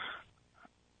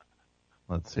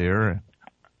 Let's hear it.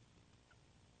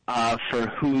 For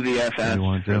who the F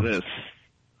asked for this?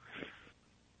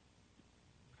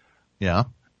 Yeah.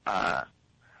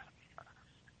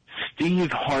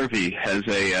 Steve Harvey has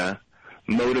a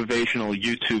motivational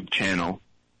YouTube channel,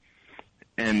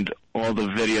 and all the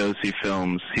videos he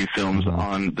films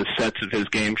on the sets of his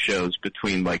game shows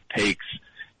between like takes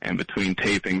and between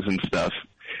tapings and stuff.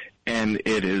 And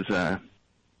it is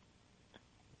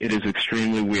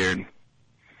extremely weird,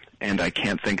 and I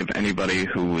can't think of anybody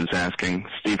who was asking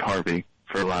Steve Harvey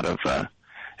for a lot of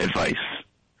advice.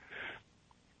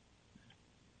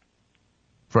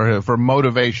 For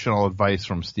motivational advice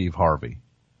from Steve Harvey.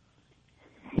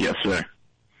 Yes, sir.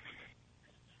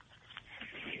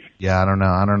 Yeah, I don't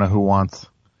know who wants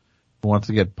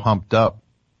to get pumped up.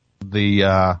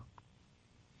 I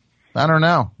don't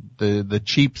know. The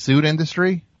cheap suit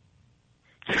industry?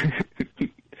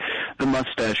 The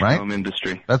mustache comb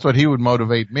industry. That's what he would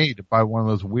motivate me to buy one of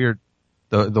those weird,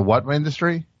 the what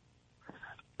industry?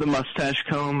 The mustache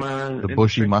comb, the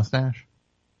bushy mustache?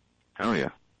 Oh yeah.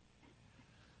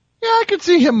 Yeah, I could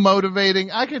see him motivating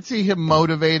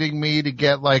me to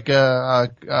get like a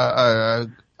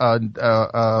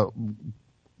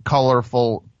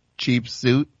colorful cheap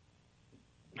suit,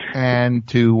 and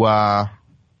to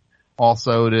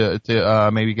also to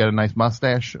maybe get a nice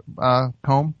mustache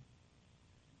comb.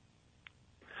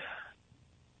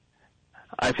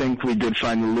 I think we did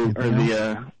find the loop or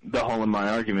the hole in my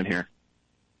argument here.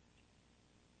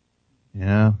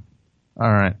 Yeah.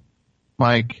 All right,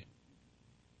 Mike.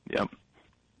 Yep.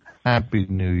 Happy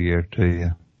New Year to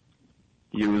you.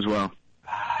 You as well.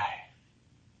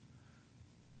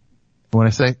 When I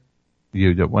say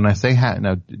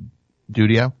now,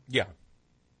 Dudio? Yeah.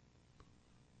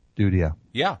 Dudio.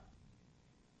 Yeah.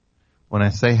 When I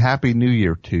say Happy New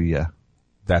Year to you,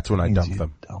 that's when I dump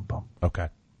them. Dump them. Okay.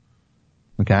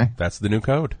 Okay. That's the new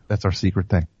code. That's our secret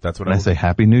thing. That's what when I say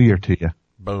Happy New Year to you.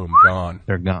 Boom, gone.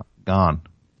 They're gone.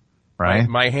 Right?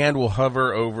 My hand will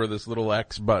hover over this little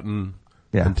X button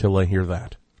until I hear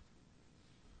that.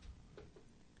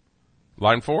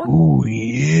 Line 4? Ooh,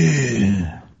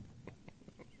 yeah.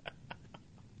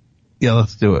 Yeah,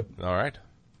 let's do it. All right.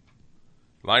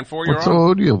 Line 4, you're on. So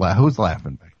who do you who's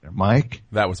laughing back there? Mike?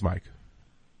 That was Mike.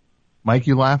 Mike,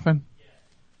 you laughing?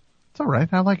 It's all right.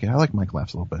 I like it. I like Mike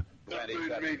laughs a little bit.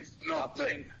 Nothing means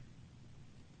nothing.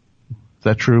 Is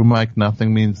that true, Mike?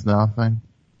 Nothing means nothing?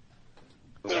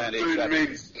 Nothing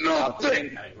means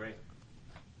nothing.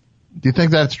 Do you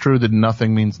think that's true, that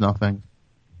nothing means nothing?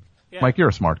 Yeah. Mike, you're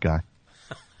a smart guy.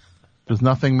 Does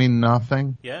nothing mean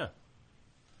nothing? Yeah.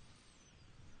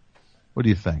 What do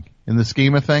you think? In the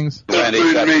scheme of things?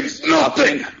 Nothing means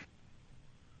nothing.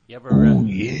 You ever, oh,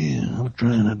 yeah, I'm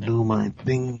trying to do my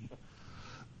thing.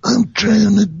 I'm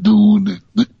trying to do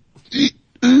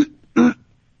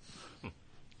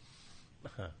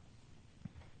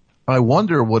I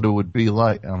wonder what it would be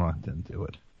like. I didn't do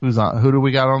it. Who's on? Who do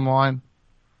we got on the line?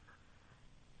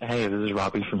 Hey, this is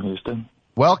Robbie from Houston.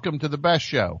 Welcome to the best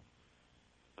show.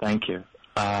 Thank you.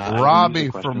 Robbie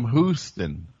from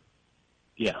Houston.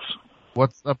 Yes.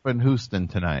 What's up in Houston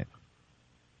tonight?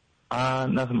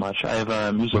 Nothing much. I have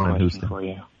a music question for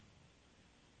you.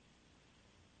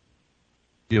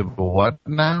 You have a what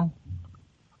now?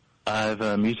 I have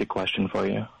a music question for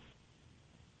you.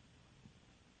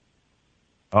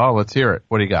 Oh, let's hear it.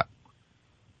 What do you got?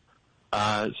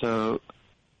 So,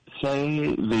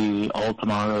 say the All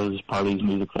Tomorrow's Parties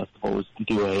Music Festival was to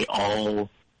do a all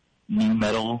new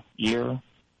metal year.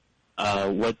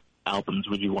 What albums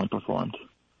would you want performed?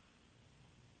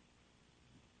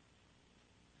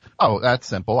 Oh, that's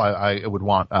simple. I would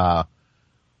want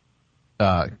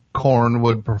Korn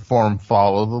would perform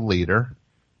Follow the Leader.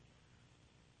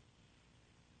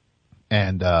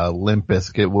 And Limp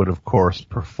Bizkit would, of course,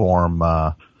 perform,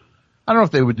 I don't know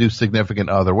if they would do Significant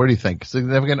Other. What do you think?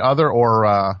 Significant Other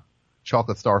or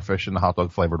Chocolate Starfish and the Hot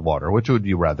Dog Flavored Water? Which would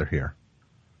you rather hear?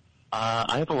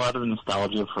 I have a lot of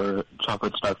nostalgia for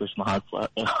Chocolate Starfish and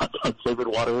the Hot Dog Flavored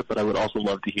Water, but I would also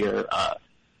love to hear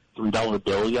 $3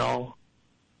 Bill, Y'all.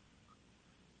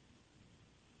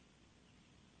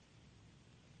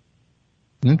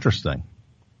 Interesting.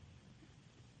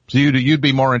 So you'd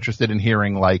be more interested in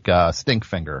hearing like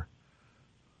Stinkfinger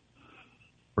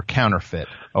or Counterfeit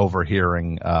over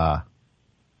hearing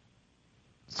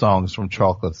songs from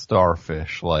Chocolate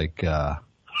Starfish like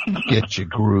Get Your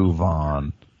Groove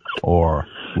On or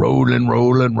Rollin',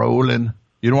 Rollin', Rollin'.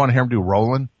 You don't want to hear him do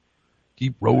Rollin'?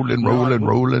 Keep rolling, rolling,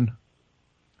 rolling.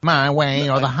 My way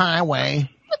or the highway.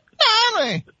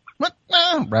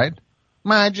 Right?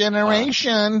 My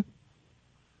generation.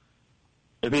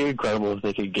 It'd be incredible if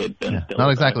they could get Ben Stiller.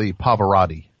 Not exactly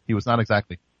Pavarotti. He was not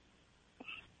exactly.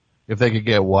 If they could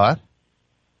get what?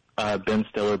 Ben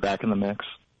Stiller back in the mix.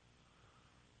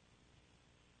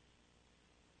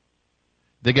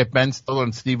 They get Ben Stiller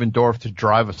and Steven Dorff to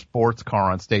drive a sports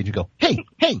car on stage and go, hey,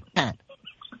 Pat,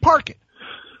 park it.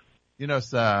 You know,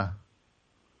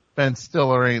 Ben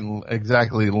Stiller ain't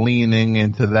exactly leaning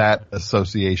into that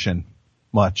association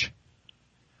much.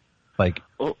 Like,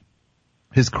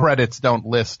 his credits don't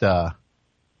list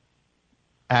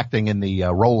acting in the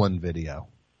Roland video.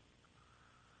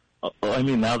 Well, I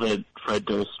mean, now that Fred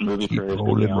Durst's movie career is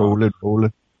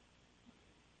rolling.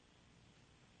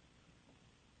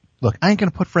 Look, I ain't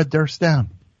going to put Fred Durst down.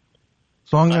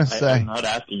 So I'm going to say. I'm not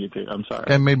asking you to. I'm sorry.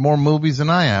 Guy made more movies than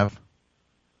I have.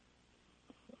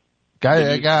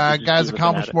 Guy's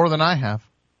accomplished more than I have.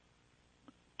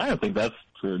 I don't think that's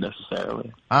true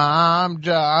necessarily. It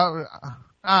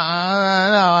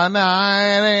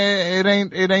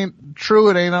ain't true.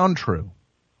 It ain't untrue.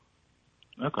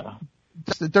 Okay.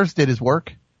 Durst did his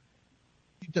work.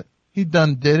 He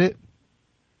done did it.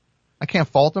 I can't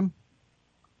fault him.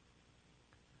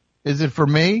 Is it for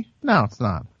me? No, it's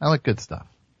not. I like good stuff.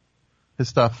 His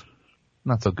stuff,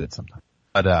 not so good sometimes.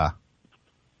 But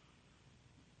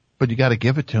you got to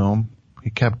give it to him.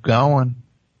 He kept going.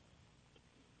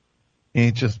 He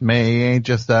ain't just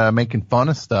making fun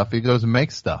of stuff. He goes and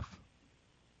makes stuff.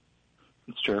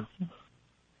 It's true.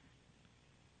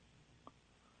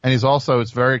 And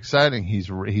it's very exciting.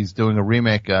 He's doing a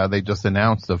remake. They just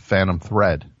announced of Phantom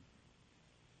Thread.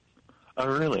 Oh,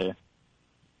 really?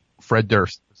 Fred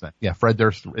Durst. Yeah, Fred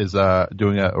Durst is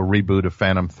doing a reboot of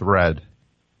Phantom Thread.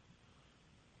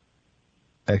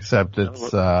 Except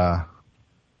it's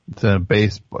in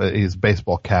his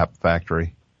baseball cap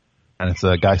factory. And it's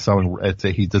a guy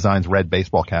he designs red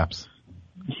baseball caps.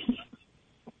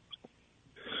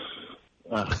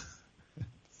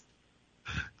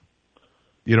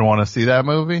 You don't want to see that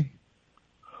movie?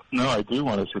 No, I do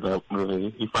want to see that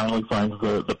movie. He finally finds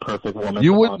the perfect woman.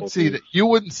 You wouldn't see that. You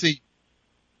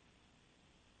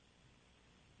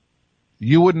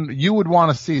would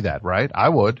want to see that, right? I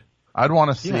would. I'd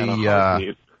want to see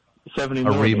a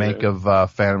remake of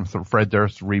Fred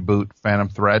Durst reboot Phantom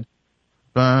Thread.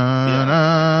 Rolling,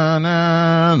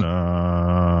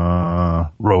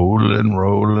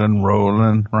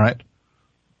 right?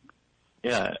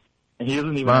 Yeah. He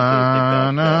doesn't even have to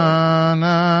take that.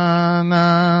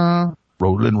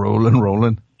 Rolling.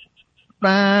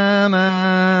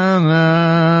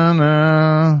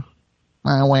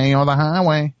 My way or the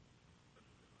highway.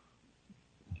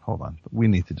 Hold on. We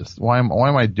need to just, why am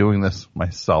I doing this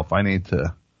myself? We need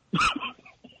to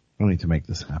make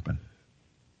this happen.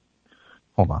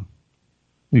 Hold on.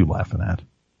 What are you laughing at?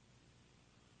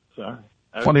 Sorry.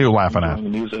 What are you laughing at? The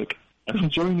music. I'm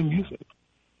enjoying the music.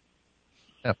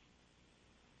 Yep.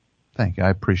 Thank you. I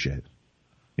appreciate it.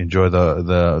 You enjoy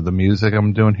the music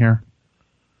I'm doing here?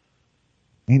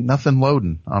 Ain't nothing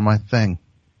loading on my thing.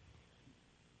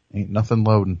 Ain't nothing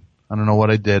loading. I don't know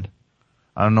what I did.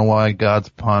 I don't know why God's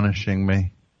punishing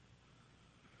me.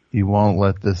 He won't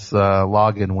let this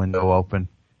login window open.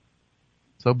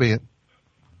 So be it.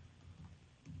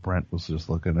 Brent was just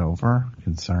looking over,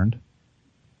 concerned.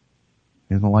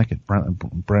 He doesn't like it. Brent,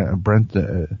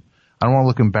 I don't want to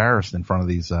look embarrassed in front of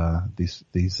these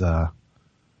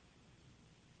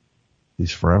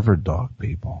Forever Dog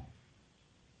people.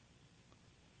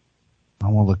 I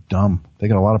don't want to look dumb. They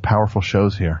got a lot of powerful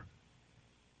shows here.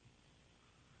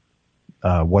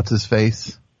 What's his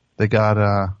face? They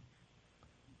got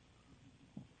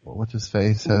what's his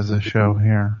face has a show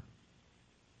here.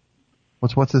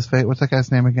 What's his face? What's that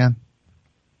guy's name again?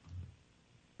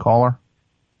 Caller?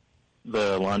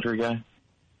 The laundry guy?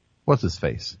 What's his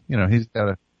face? You know, he's got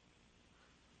a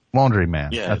laundry man.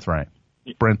 Yeah. That's right.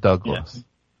 Brent Douglas.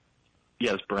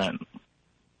 Yes, Brent.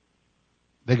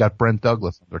 They got Brent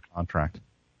Douglas under contract.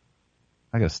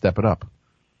 I gotta step it up.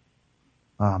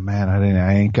 Oh man,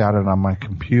 I ain't got it on my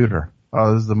computer.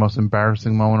 Oh, this is the most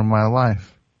embarrassing moment of my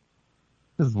life.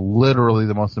 This is literally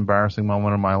the most embarrassing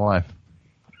moment of my life.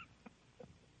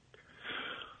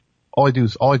 All I do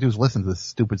is listen to this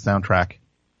stupid soundtrack.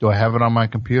 Do I have it on my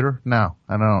computer? No,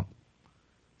 I don't.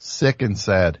 Sick and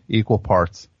sad, equal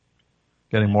parts.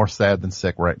 Getting more sad than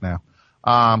sick right now.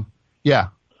 Yeah.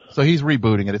 So he's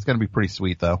rebooting it. It's going to be pretty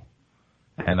sweet though.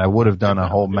 And I would have done a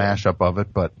whole mashup of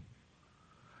it, but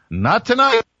not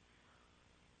tonight.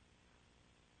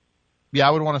 Yeah,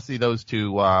 I would want to see those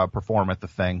two perform at the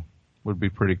thing. Would be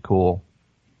pretty cool.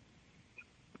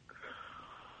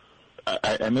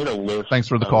 I made a list. Thanks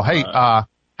for the call. Hey,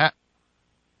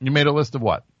 you made a list of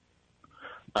what?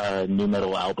 New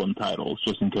metal album titles,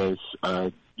 just in case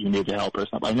you need help or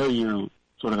something. I know you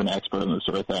sort of an expert in this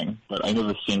sort of thing, but I know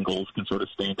the singles can sort of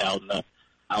stand out and the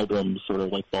albums sort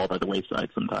of like fall by the wayside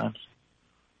sometimes.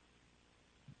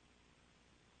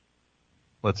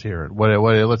 Let's hear it.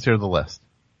 Let's hear the list.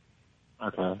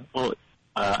 Okay. Well,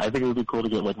 I think it would be cool to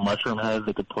get like Mushroom Head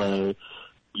that could play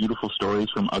Beautiful Stories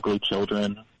from Ugly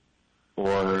Children,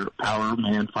 or Power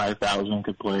Man 5000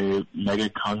 could play Mega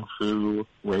Kung Fu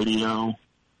Radio,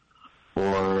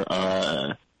 or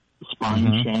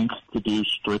Spine Shank to do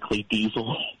Strictly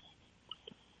Diesel.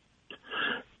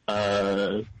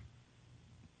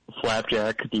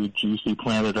 Flapjack could do Juicy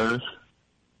Planet Earth.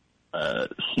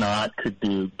 Snot could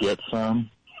do Get Some.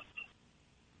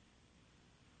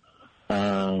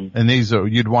 And these are,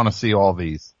 you'd want to see all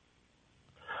these.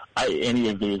 Any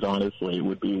of these, honestly,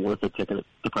 would be worth the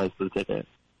price of the ticket.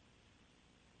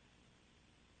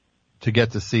 To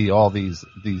get to see all these.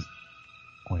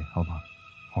 Wait, hold on.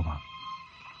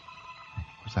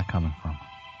 Where's that coming from?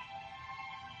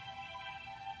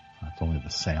 That's only the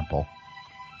sample.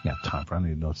 Yeah, time for I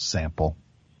need no sample.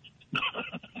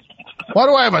 Why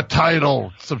do I have a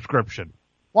Tidal subscription?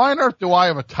 Why on earth do I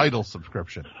have a Tidal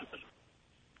subscription?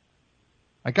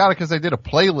 I got it because I did a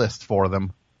playlist for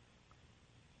them.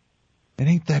 It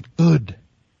ain't that good.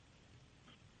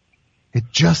 It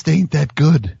just ain't that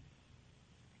good.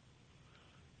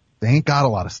 They ain't got a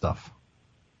lot of stuff.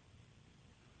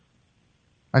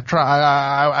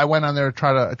 I went on there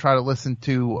to try to listen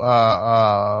to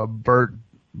Bert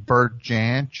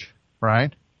Jansch,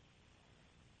 right?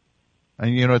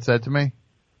 And you know what it said to me?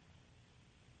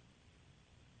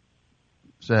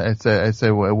 It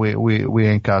said we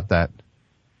ain't got that.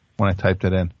 When I typed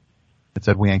it in, it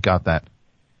said we ain't got that.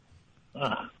 Do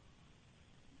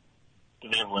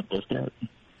they have Limp Bizkit?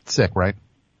 Sick, right?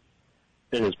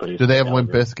 It is pretty. Do they have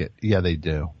Limp Bizkit? Yeah, they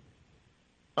do.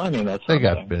 I mean, they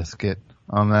got Biscuit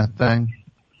on that thing.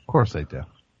 Of course they do.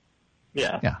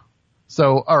 Yeah.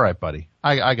 So, all right, buddy.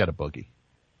 I got a boogie.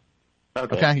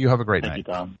 Okay. You have a great night. Thank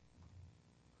you, Tom.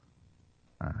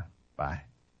 All right. Bye.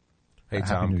 Hey,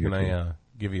 Tom, can I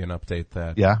give you an update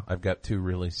that I've got two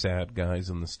really sad guys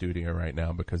in the studio right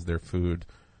now because their food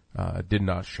did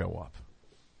not show up.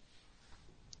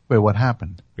 Wait, what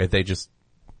happened? They just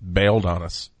bailed on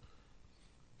us.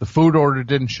 The food order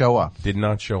didn't show up. Did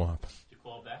not show up. Did you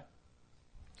call back?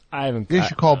 I haven't. You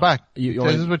should call back.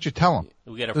 This is what you tell them.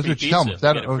 We get a free pizza. We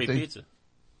get a free pizza.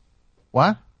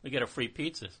 What? We get a free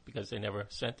pizza because they never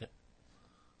sent it.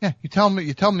 Yeah, you tell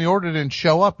them the order didn't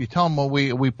show up. You tell them, well,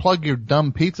 we plug your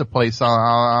dumb pizza place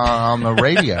on the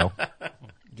radio. Do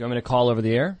you want me to call over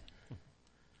the air?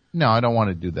 No, I don't want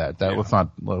to do that.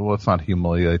 Let's not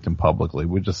humiliate them publicly.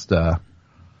 We just come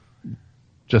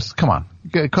on,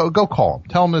 go call them.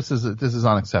 Tell them this is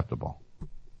unacceptable.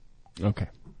 Okay.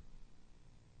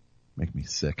 Make me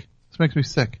sick. This makes me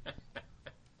sick.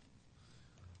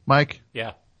 Mike?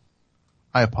 Yeah.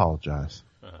 I apologize.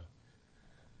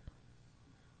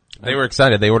 They were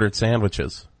excited. They ordered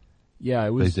sandwiches. Yeah, it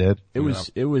was. They did? It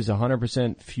was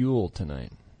 100% fuel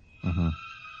tonight. Mm-hmm.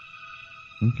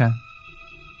 Okay.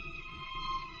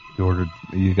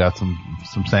 You got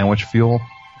some sandwich fuel?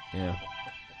 Yeah.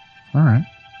 All right.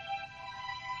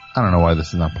 I don't know why this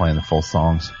is not playing the full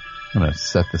songs. I'm going to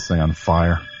set this thing on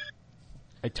fire.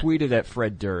 I tweeted at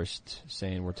Fred Durst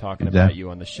saying we're talking about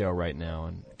you on the show right now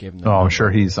and gave him the I'm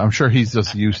sure he's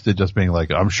just used to just being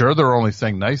like, I'm sure they're only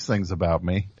saying nice things about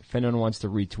me. If anyone wants to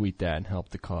retweet that and help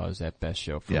the cause, at Best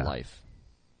Show for Life.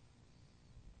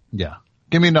 Yeah.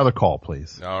 Give me another call,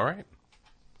 please. All right.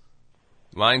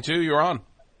 Line 2, you're on.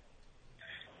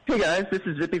 Hey guys, this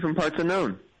is Zippy from Parts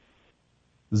Unknown.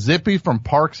 Zippy from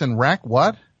Parks and Rec?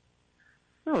 What?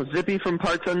 No, Zippy from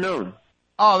Parts Unknown.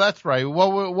 Oh, that's right.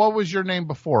 What was your name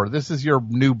before? This is your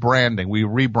new branding. We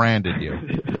rebranded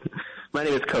you. My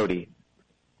name is Cody.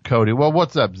 Cody. Well,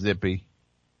 what's up, Zippy?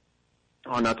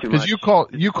 Oh, not too much. Because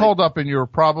you called up and you were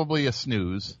probably a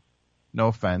snooze. No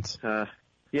offense.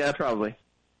 Yeah, probably.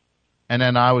 And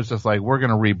then I was just like, we're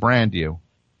going to rebrand you.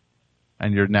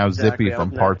 And you're now Exactly. Zippy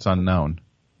from Parts Unknown.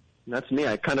 That's me.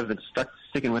 I kind of been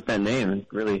sticking with that name, and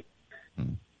really,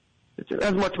 it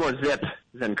has much more zip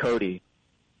than Cody.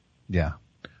 Yeah.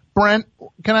 Brent,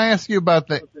 can I ask you about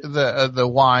the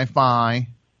Wi-Fi?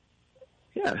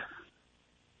 Yeah.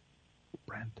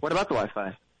 Brent. What about the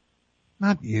Wi-Fi?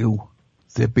 Not you,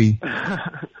 Zippy. Oh,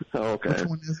 okay. Which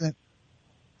one is it?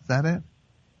 Is that it?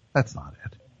 That's not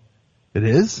it. It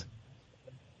is?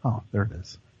 Oh, there it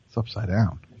is. It's upside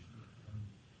down.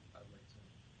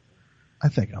 I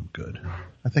think I'm good.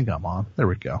 I think I'm on. There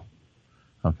we go.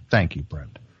 Okay, thank you,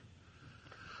 Brent.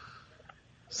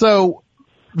 So,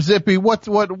 Zippy, what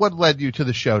led you to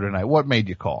the show tonight? What made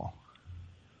you call?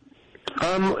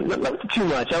 Not too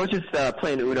much. I was just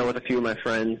playing Uno with a few of my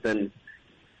friends, and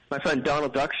my friend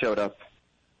Donald Duck showed up.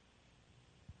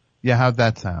 Yeah, how'd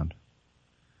that sound?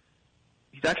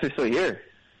 He's actually still here.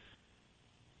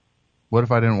 What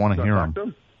if I didn't want to hear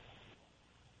him?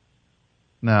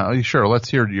 No, sure. Let's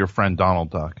hear your friend Donald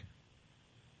Duck.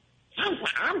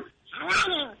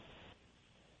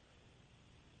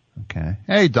 Okay.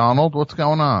 Hey, Donald, what's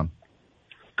going on?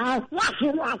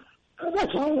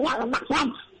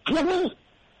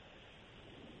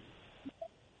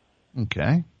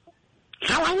 Okay.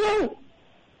 How are you?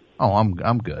 Oh, I'm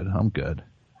good. I'm good.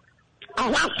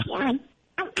 Oh, that's good.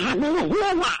 I'm happy to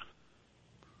hear that.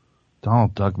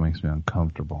 Donald Duck makes me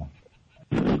uncomfortable.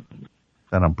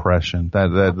 That impression.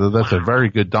 That's a very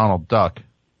good Donald Duck.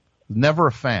 Never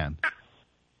a fan.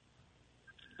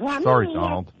 Sorry,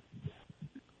 Donald.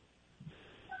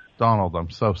 Donald, I'm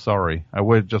so sorry. I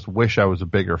would just wish I was a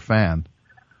bigger fan.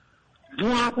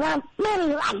 Yeah, well,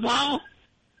 maybe one day.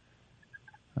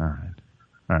 All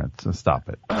right, so stop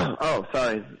it. Oh,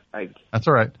 sorry. That's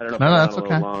all right. I don't know if No, I that's went a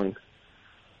okay. little long.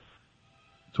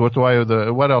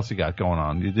 So what else you got going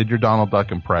on? You did your Donald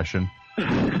Duck impression.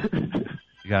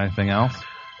 You got anything else?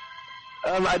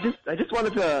 I just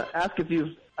wanted to ask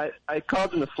if I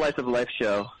called in the Slice of Life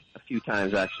show a few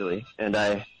times actually, and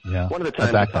one of the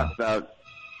times I talked about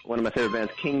one of my favorite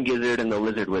bands, King Gizzard and the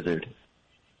Lizard Wizard.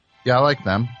 Yeah, I like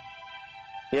them.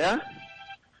 Yeah?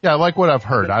 Yeah, I like what I've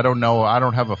heard. I don't know. I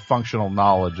don't have a functional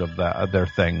knowledge of their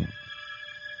thing,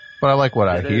 but I like what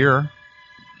I hear.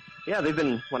 Yeah, they've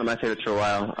been one of my favorites for a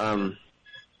while.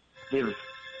 You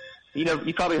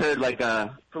probably heard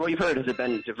from what you've heard, has it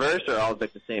been diverse or all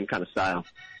like the same kind of style?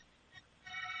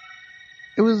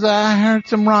 It was. I heard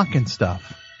some rockin'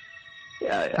 stuff.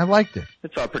 Yeah. I liked it.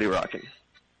 It's all pretty rockin'.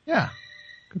 Yeah,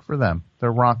 good for them.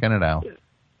 They're rocking it out.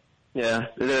 Yeah,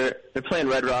 they're playing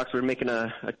Red Rocks. We're making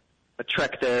a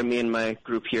trek there. Me and my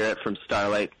group here from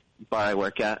Starlight bar I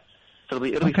work at. So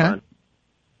it'll be fun.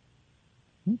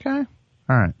 Okay.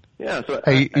 All right. Yeah. So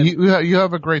hey, you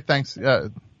have a great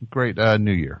great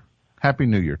New Year. Happy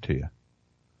New Year to you.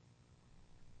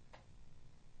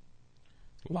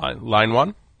 Line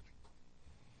one.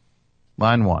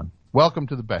 Line one. Welcome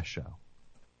to the best show.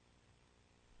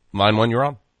 Line one, you're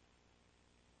on.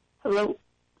 Hello.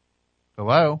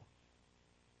 Hello.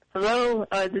 Hello.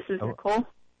 This is Nicole.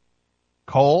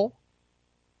 Cole?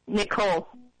 Nicole.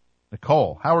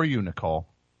 Nicole. How are you, Nicole?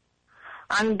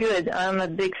 I'm good. I'm a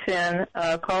big fan,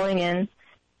 calling in.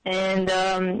 And,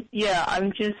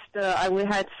 I'm just, I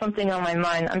had something on my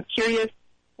mind. I'm curious,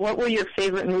 what were your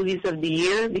favorite movies of the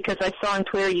year? Because I saw on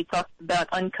Twitter you talked about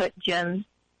Uncut Gems.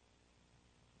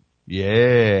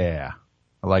 Yeah.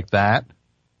 I like that.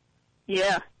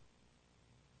 Yeah.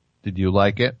 Did you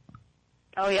like it?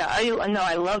 Oh, yeah.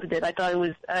 I loved it. I thought it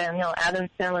was, Adam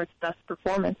Sandler's best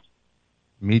performance.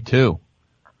 Me too.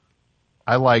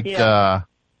 I liked,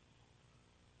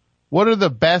 what are the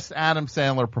best Adam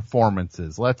Sandler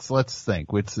performances? Let's think.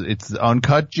 It's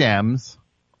Uncut Gems,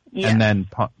 and then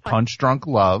Punch Drunk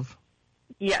Love.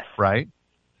 Yes. Right?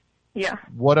 Yeah.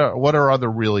 What are other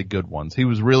really good ones? He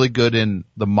was really good in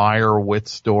the Meyer-Witz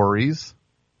stories.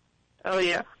 Oh,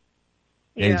 yeah.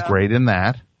 Yeah. He's great in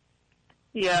that.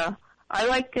 Yeah. I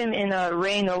liked him in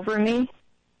Reign Over Me.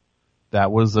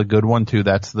 That was a good one, too.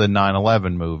 That's the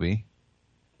 9/11 movie.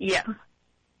 Yeah.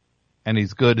 And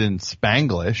he's good in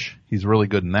Spanglish. He's really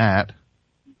good in that.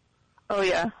 Oh,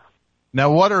 yeah.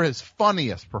 Now, what are his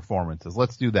funniest performances?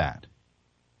 Let's do that.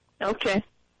 Okay.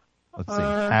 Let's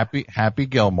see. Happy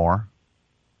Gilmore.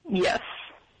 Yes.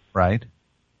 Right?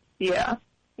 Yeah.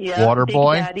 Yeah.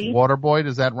 Waterboy? Waterboy,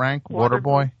 does that rank?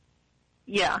 Waterboy?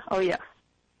 Yeah. Oh, yeah.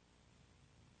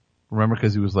 Remember,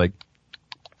 because he was like...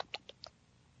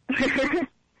 Yeah.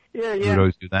 He would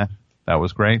always do that. That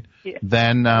was great. Yeah.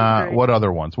 Then, what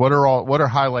other ones? What are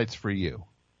highlights for you?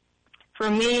 For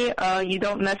me, You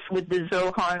Don't Mess with the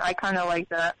Zohan. I kind of like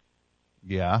that.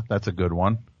 Yeah, that's a good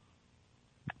one.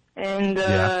 And,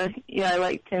 I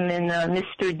liked him in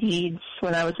Mr. Deeds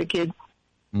when I was a kid.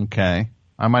 Okay.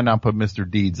 I might not put Mr.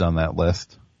 Deeds on that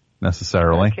list,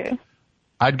 necessarily. Okay.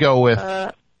 I'd go with,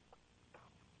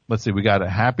 let's see, we got a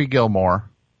Happy Gilmore,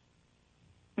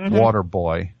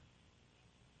 Waterboy.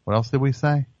 What else did we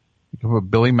say? You can put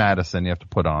Billy Madison you have to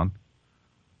put on.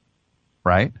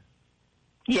 Right?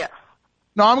 Yeah.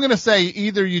 No, I'm going to say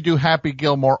either you do Happy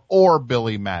Gilmore or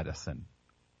Billy Madison.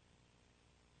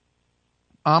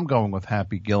 I'm going with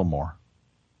Happy Gilmore.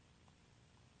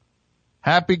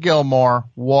 Happy Gilmore,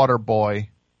 Waterboy,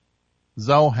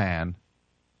 Zohan.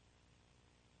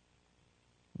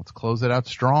 Let's close it out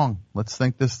strong. Let's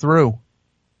think this through.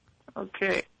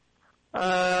 Okay.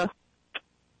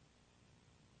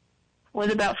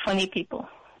 What about funny people?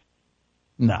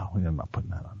 No, I'm not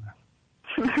putting that on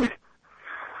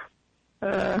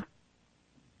there.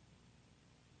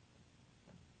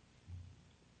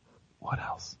 What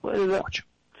else? What is that?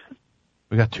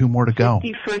 We got 2 more to go.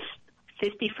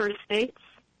 51st dates?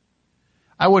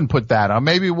 I wouldn't put that on.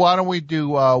 Maybe why don't we do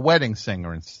Wedding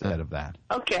Singer instead of that?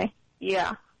 Okay.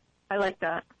 Yeah. I like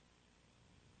that.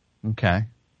 Okay.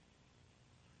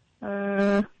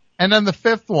 And then the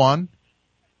 5th one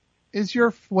is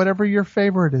whatever your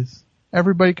favorite is.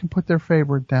 Everybody can put their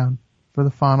favorite down for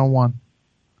the final one.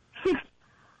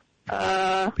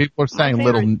 People are saying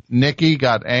Little Nicky,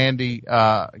 got Andy,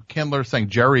 Kindler saying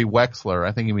Jerry Wexler.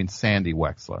 I think he means Sandy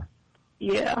Wexler.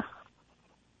 Yeah.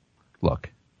 Look,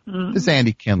 this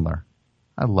Andy Kindler,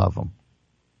 I love him.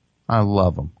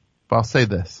 But I'll say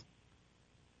this.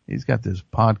 He's got this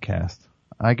podcast.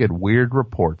 I get weird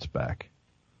reports back.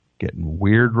 Getting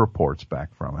weird reports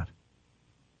back from it.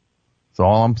 That's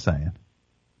all I'm saying.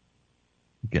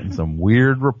 Getting some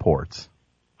weird reports.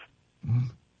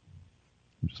 I'm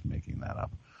just making that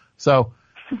up. So,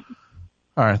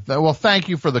 all right. Well, thank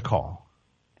you for the call.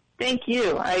 Thank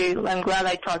you. I'm glad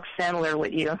I talked Sandler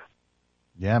with you.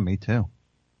 Yeah, me too.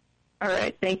 All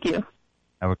right. Thank you.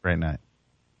 Have a great night.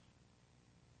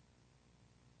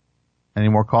 Any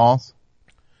more calls?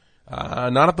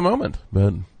 Not at the moment,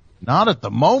 but. Not at the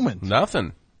moment?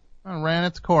 Nothing. It ran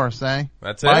its course, eh?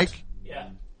 That's Mike? it. Yeah.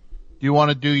 Do you want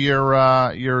to do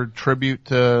your tribute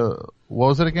to, what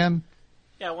was it again?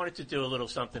 Yeah, I wanted to do a little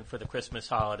something for the Christmas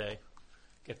holiday.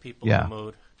 Get people in the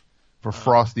mood. For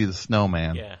Frosty the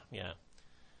Snowman. Yeah.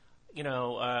 You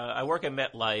know, I work at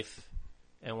MetLife,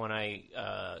 and when I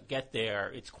get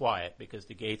there, it's quiet because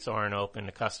the gates aren't open,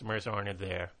 the customers aren't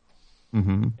there.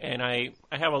 Mm-hmm. And I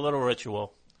have a little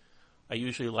ritual. I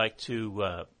usually like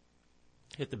to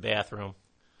hit the bathroom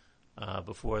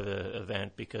before the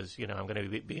event because, you know, I'm going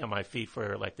to be on my feet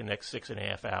for like the next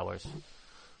 6.5 hours.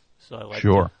 So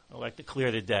I like to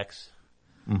clear the decks.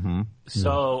 Mm-hmm.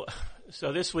 So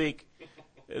this week,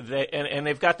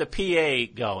 they've got the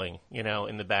PA going, you know,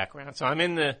 in the background. So I'm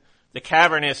in the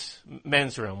cavernous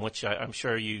men's room, which I'm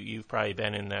sure you've probably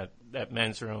been in that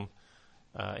men's room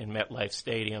in MetLife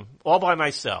Stadium, all by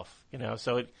myself, you know.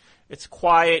 So it's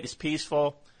quiet, it's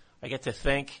peaceful. I get to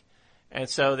think. And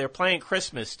so they're playing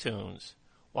Christmas tunes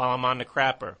while I'm on the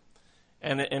crapper.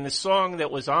 And the song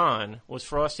that was on was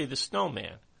Frosty the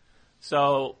Snowman.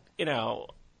 So, you know,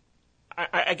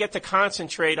 I get to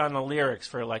concentrate on the lyrics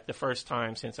for like the first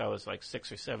time since I was like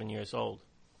 6 or 7 years old.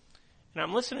 And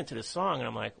I'm listening to the song and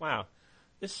I'm like, wow,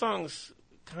 this song's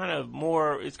kind of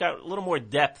more, it's got a little more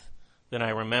depth than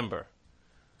I remember.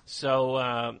 So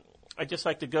I just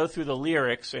like to go through the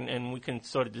lyrics and we can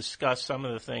sort of discuss some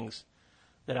of the things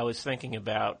that I was thinking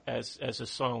about as the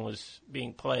song was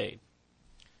being played.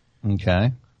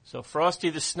 Okay. So Frosty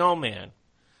the Snowman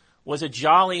was a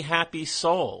jolly, happy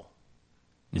soul.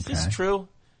 Is this true?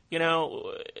 You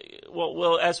know,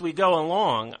 well, as we go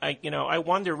along, I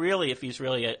wonder really if he's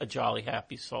really a jolly,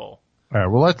 happy soul. All right.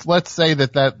 Well, let's say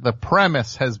that the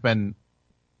premise has been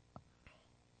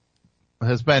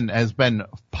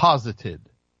posited.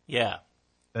 Yeah.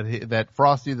 That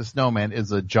Frosty the Snowman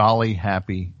is a jolly,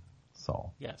 happy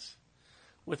soul. Yes.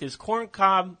 With his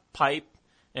corncob pipe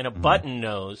and a button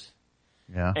nose.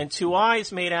 Yeah. And 2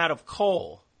 eyes made out of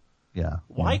coal. Yeah.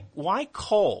 Why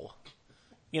coal?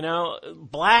 You know,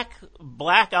 black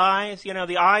eyes. You know,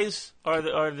 the eyes are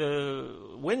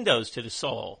the windows to the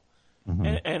soul.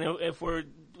 Mm-hmm. And if we're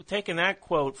taking that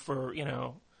quote for, you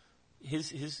know,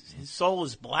 his soul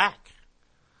is black.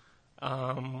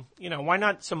 You know, why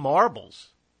not some marbles?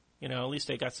 You know, at least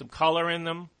they got some color in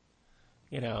them.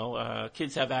 You know,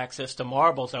 kids have access to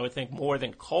marbles, I would think, more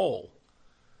than coal.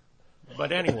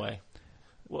 But anyway,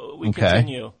 we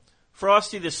continue.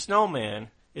 Frosty the Snowman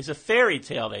is a fairy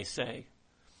tale, they say.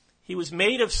 He was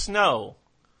made of snow,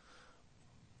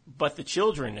 but the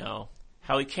children know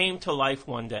how he came to life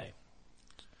one day.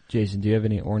 Jason, do you have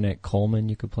any Ornette Coleman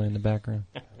you could play in the background?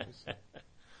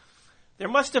 There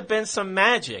must have been some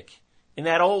magic in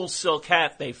that old silk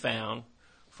hat they found,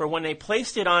 for when they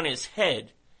placed it on his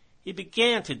head, he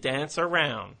began to dance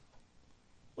around.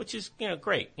 Which is, you know,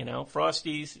 great, you know.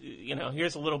 Frosty's, you know,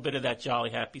 here's a little bit of that jolly,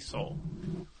 happy soul.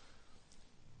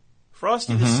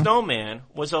 Frosty the Snowman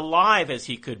was alive as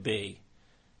he could be,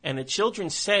 and the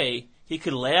children say he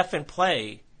could laugh and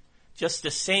play just the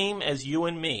same as you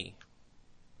and me.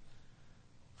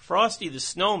 Frosty the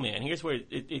Snowman, here's where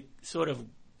it sort of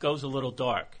goes a little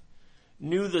dark,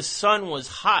 knew the sun was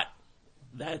hot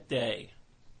that day.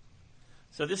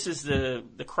 So this is the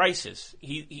crisis.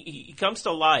 He comes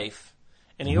to life,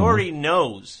 and he already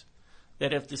knows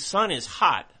that if the sun is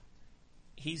hot,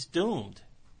 he's doomed.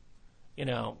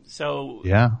 So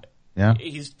yeah.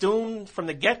 he's doomed from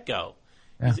the get-go.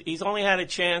 Yeah. He's only had a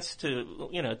chance to,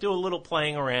 do a little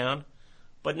playing around,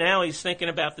 but now he's thinking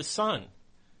about the son.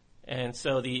 And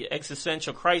so the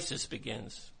existential crisis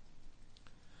begins.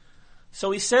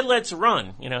 So he said, let's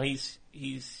run.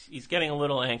 He's getting a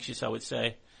little anxious, I would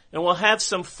say. And we'll have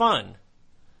some fun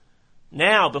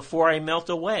now before I melt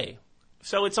away.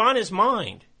 So it's on his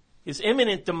mind. His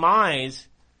imminent demise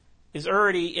is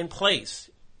already in place.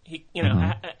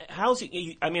 How's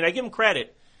he? I give him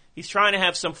credit. He's trying to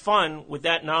have some fun with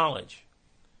that knowledge.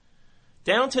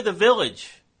 Down to the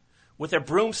village with a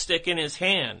broomstick in his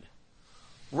hand,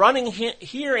 running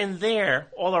here and there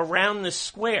all around the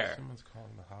square. Someone's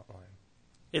calling the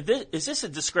hotline. Is this a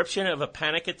description of a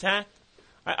panic attack?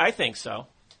 I think so.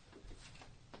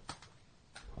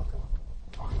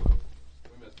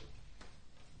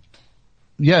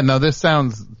 Yeah, no, this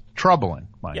sounds troubling,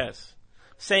 Mike. Yes.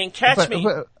 Saying, catch me.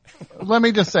 But let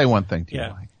me just say one thing to you,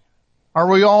 Yeah. Mike. Are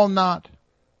we all not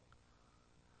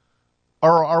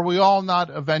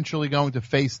eventually going to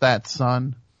face that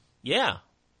sun? Yeah.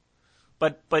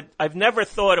 But I've never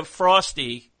thought of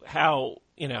Frosty, how,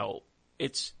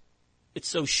 it's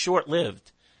so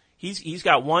short-lived. He's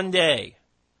got one day,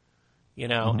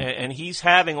 and he's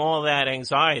having all that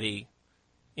anxiety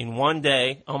in one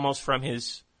day, almost from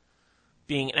his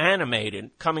being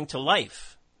animated, coming to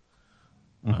life.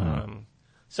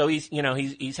 So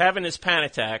he's having this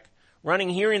panic attack, running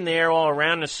here and there all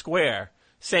around the square,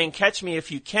 saying, catch me if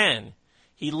you can.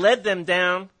 He led them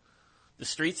down the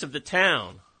streets of the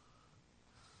town,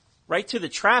 right to the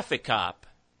traffic cop,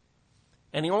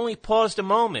 and he only paused a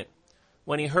moment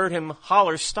when he heard him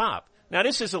holler, stop. Now,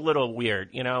 this is a little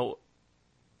weird,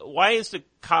 Why is the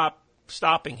cop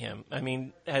stopping him?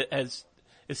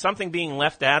 Is something being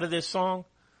left out of this song?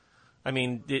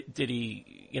 Did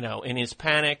he, in his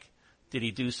panic, did he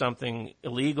do something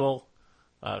illegal,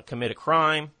 commit a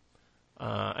crime?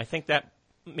 I think that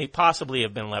may possibly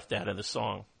have been left out of the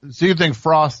song. So you think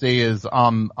Frosty is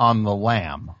on the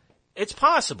lam? It's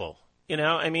possible.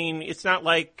 It's not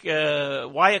like,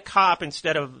 why a cop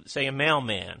instead of, say, a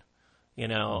mailman?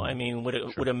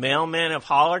 Would a mailman have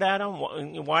hollered at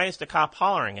him? Why is the cop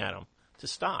hollering at him to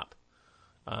stop?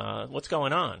 What's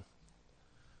going on?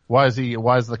 Why is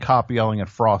the cop yelling at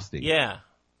Frosty? Yeah.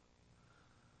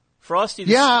 Frosty.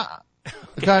 Yeah.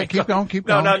 Okay, keep going.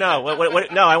 No.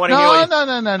 What, no, I want to hear.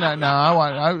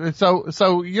 No.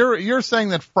 So you're saying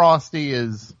that Frosty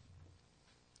is.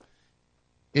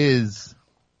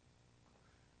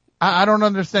 I don't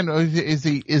understand. Is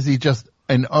he just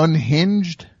an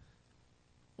unhinged?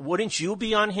 Wouldn't you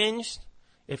be unhinged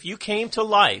if you came to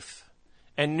life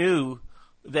and knew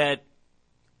that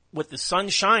with the sun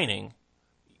shining,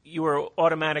 you were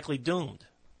automatically doomed?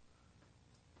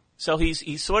 So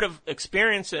he's sort of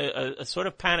experienced a sort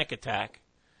of panic attack.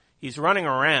 He's running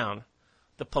around.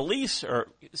 The police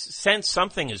sense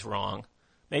something is wrong.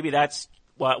 Maybe that's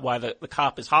why the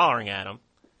cop is hollering at him.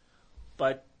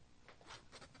 But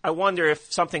I wonder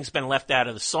if something's been left out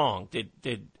of the song.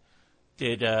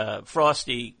 Did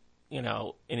Frosty,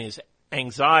 in his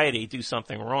anxiety, do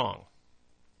something wrong?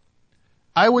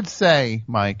 I would say,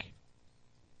 Mike,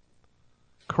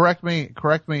 correct me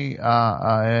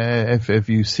if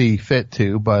you see fit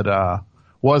to, but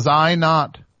were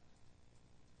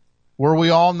we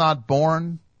all not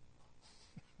born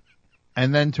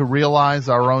and then to realize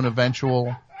our own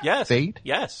eventual fate?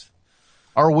 Yes.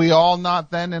 Are we all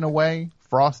not then, in a way,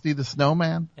 Frosty the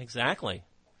Snowman? Exactly.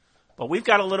 But we've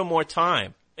got a little more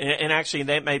time. And actually,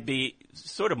 that may be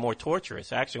sort of more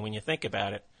torturous, actually, when you think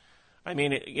about it.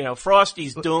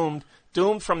 Frosty's doomed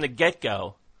from the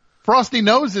get-go. Frosty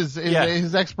knows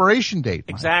his expiration date. Mike.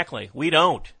 Exactly. We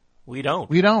don't.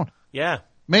 Yeah.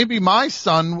 Maybe my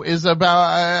sun is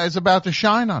about to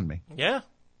shine on me. Yeah.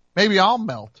 Maybe I'll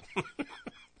melt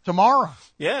tomorrow.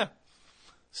 Yeah.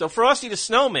 So Frosty the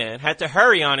Snowman had to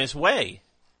hurry on his way.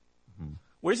 Mm-hmm.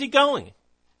 Where's he going?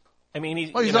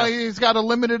 He's got a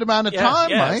limited amount of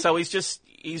time, Mike. So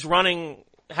he's running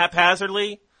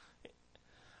haphazardly.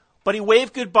 But he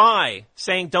waved goodbye,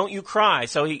 saying, don't you cry.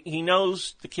 So he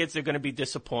knows the kids are going to be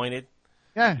disappointed.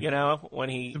 Yeah. When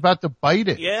he's about to bite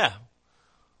it. Yeah.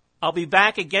 I'll be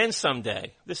back again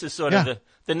someday. This is sort of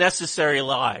the necessary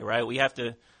lie, right? We have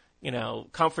to,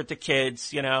 comfort the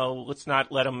kids, let's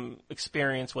not let them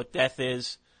experience what death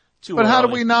is too early. But how do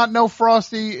we not know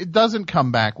Frosty doesn't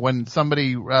come back when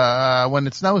when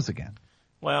it snows again?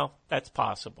 Well, that's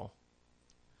possible.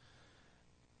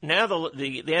 Now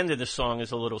the end of the song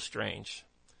is a little strange.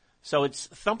 So it's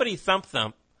thumpity thump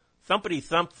thump, thumpity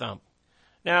thump thump.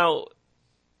 Now,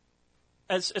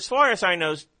 as far as I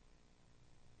know,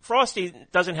 Frosty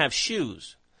doesn't have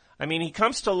shoes. I mean, he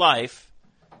comes to life,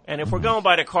 and if we're going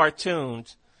by the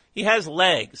cartoons, he has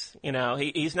legs. You know,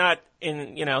 he's not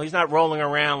he's not rolling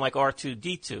around like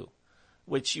R2-D2,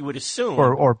 which you would assume.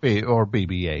 Or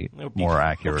BB-8, more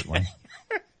accurately.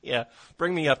 Yeah,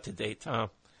 bring me up to date, Tom.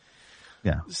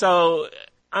 Yeah. So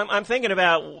I'm thinking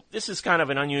about, this is kind of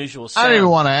an unusual sound. I don't even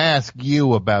want to ask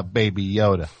you about Baby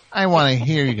Yoda. I want to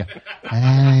hear you go,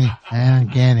 I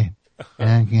don't get it. I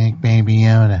don't get Baby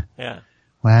Yoda. Yeah.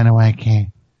 Why do I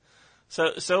care?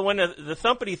 So when the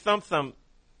thumpity thump thump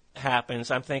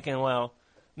happens, I'm thinking, well,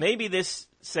 maybe this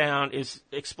sound is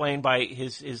explained by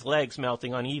his legs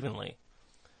melting unevenly.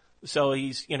 So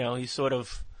he's sort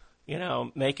of,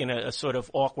 making a sort of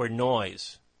awkward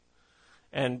noise.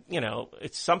 And,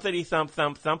 it's thumpity thump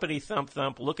thump, thumpity thump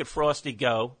thump, look at Frosty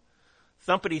go.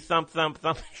 Thumpity thump thump,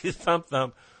 thumpity thump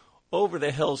thump, over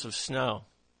the hills of snow.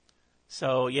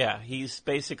 So, yeah, he's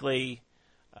basically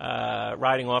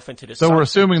riding off into the So sun. we're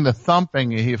assuming the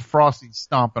thumping, Frosty's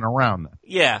stomping around then.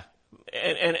 Yeah.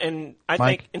 And I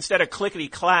think instead of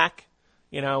clickety-clack,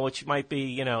 which might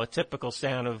be, a typical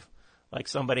sound of like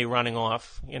somebody running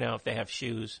off, if they have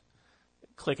shoes,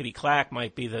 clickety-clack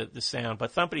might be the sound.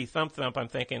 But thumpity-thump-thump, I'm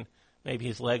thinking maybe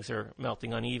his legs are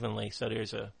melting unevenly, so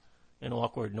there's an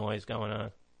awkward noise going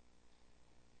on.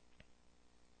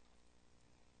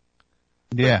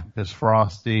 Yeah, because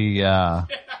Frosty,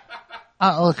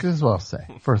 look, this is what I'll say.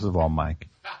 First of all, Mike.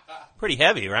 Pretty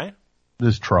heavy, right?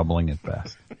 This is troubling at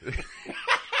best.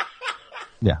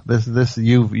 Yeah, this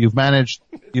you've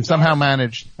somehow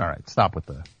managed. All right, stop with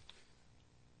the.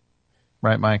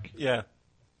 Right, Mike? Yeah.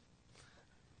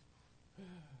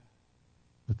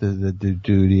 With the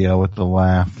dudio with the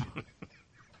laugh.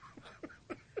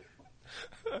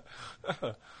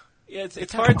 Yeah,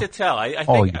 it's hard to tell. I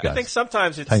think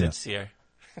sometimes it's sincere.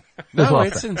 No,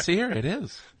 it's sincere. It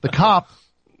is. The cop.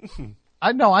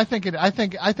 I think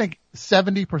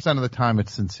 70% of the time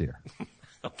it's sincere.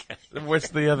 Okay. What's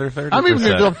the other 30%? I'm even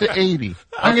going to go up to 80.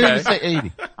 I'm going to say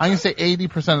 80. I'm going to say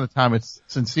 80% of the time it's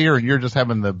sincere, and you're just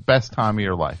having the best time of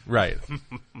your life. Right.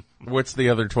 What's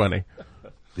the other 20?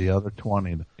 The other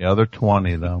 20. The other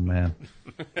 20, though, man.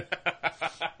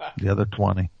 The other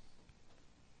 20.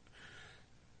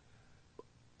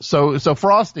 So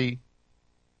Frosty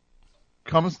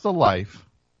comes to life.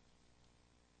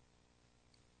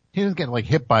 He doesn't get like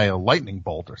hit by a lightning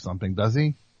bolt or something, does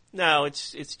he? No,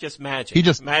 it's just magic. He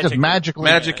just magically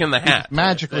magic in the hat.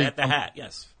 Magically the hat,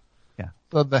 yes. Yeah.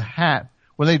 So the hat,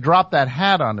 when they drop that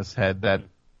hat on his head, that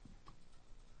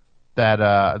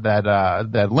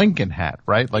Lincoln hat,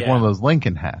 right? Like one of those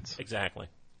Lincoln hats. Exactly.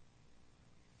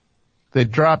 They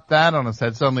drop that on his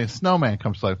head. Suddenly a snowman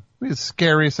comes to life. It's the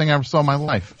scariest thing I ever saw in my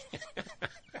life.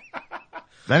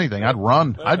 If anything, I'd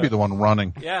run. I'd be the one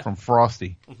running from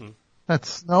Frosty. Mm-hmm. That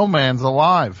snowman's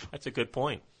alive. That's a good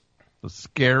point. The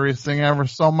scariest thing I ever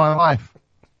saw in my life.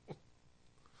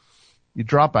 You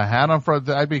drop a hat on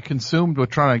Frosty, I'd be consumed with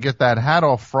trying to get that hat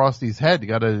off Frosty's head. You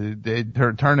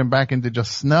gotta turn him back into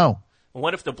just snow. Well,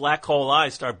 what if the black hole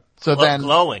eyes start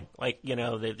glowing? Like,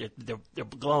 they're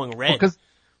glowing red. Because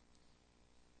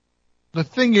the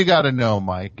thing you gotta know,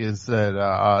 Mike, is that,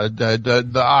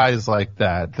 the eyes like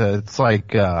that, it's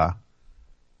like,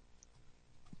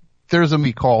 there's a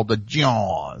movie called The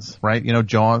Jaws, right? You know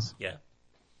Jaws? Yeah.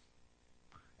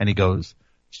 And he goes,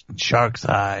 shark's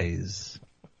eyes.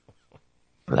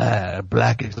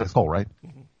 Blackish. That's cool, right?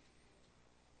 Mm-hmm.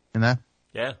 In that?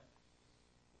 Yeah.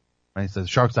 And he says,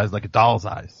 shark's eyes like a doll's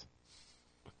eyes.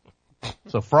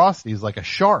 So Frosty's like a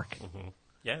shark. Mm-hmm.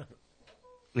 Yeah.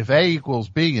 If A equals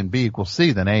B and B equals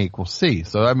C, then A equals C.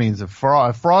 So that means if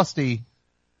Frosty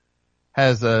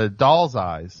has a doll's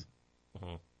eyes,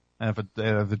 mm-hmm. and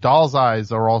if the doll's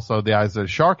eyes are also the eyes that a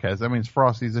shark has, that means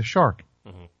Frosty's a shark.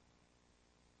 Mm-hmm.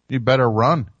 You better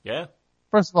run. Yeah.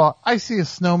 First of all, I see a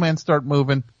snowman start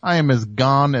moving. I am as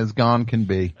gone can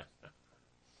be.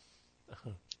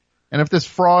 And if this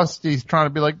Frosty's trying to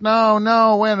be like, no,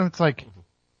 and it's like,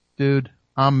 dude,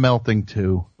 I'm melting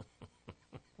too.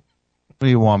 What do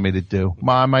you want me to do?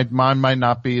 Mine might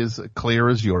not be as clear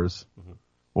as yours. Mm-hmm.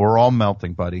 We're all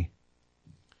melting, buddy.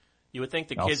 You would think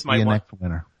the I'll kids see might you want. Next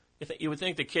winter. You would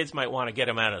think the kids might want to get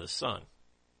him out of the sun.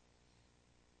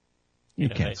 You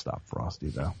can't stop Frosty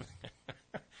though.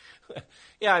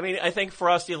 Yeah, I mean, I think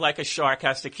Frosty, like a shark,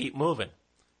 has to keep moving.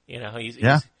 He's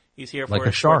here for like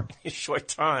a shark. Short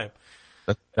time.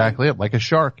 That's exactly it. Like a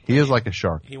shark. He is like a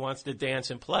shark. He wants to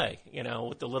dance and play,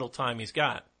 with the little time he's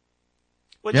got.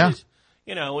 Which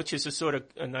is a sort of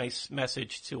a nice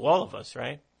message to all of us,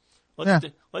 right?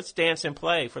 Let's dance and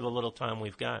play for the little time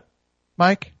we've got.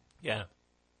 Mike? Yeah.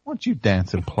 Why don't you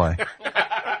dance and play?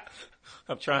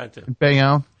 I'm trying to.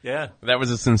 Bayonne? Yeah. That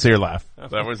was a sincere laugh.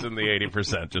 That was in the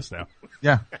 80% just now.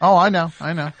 Yeah. Oh, I know.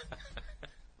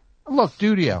 Look,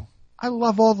 Dudio, I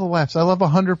love all the laughs. I love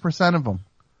 100% of them.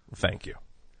 Thank you.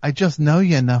 I just know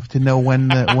you enough to know when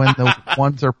the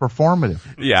ones are performative.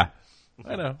 Yeah.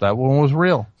 I know. That one was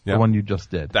real. Yeah. The one you just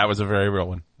did. That was a very real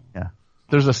one. Yeah.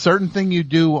 There's a certain thing you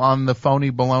do on the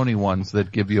phony baloney ones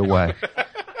that give you away.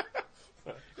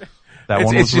 That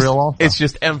one was real also. It's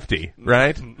just empty,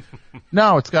 right?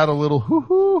 No, it's got a little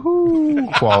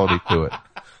hoo-hoo-hoo quality to it.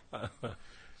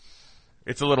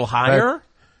 It's a little higher?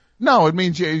 No, it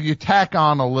means you tack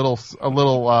on a little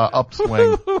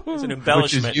upswing. It's an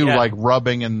embellishment. Which is you like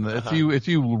rubbing in the, it's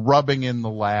you rubbing in the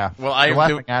laugh. Well, you're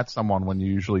laughing at someone when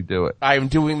you usually do it. I'm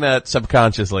doing that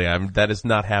subconsciously. That is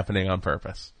not happening on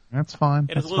purpose. That's fine.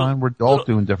 That's fine. We're all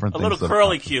doing different things. A little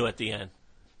curly cue at the end.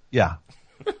 Yeah.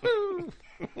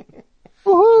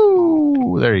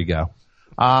 Woohoo! There you go.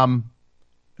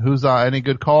 Who's any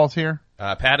good calls here?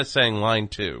 Pat is saying line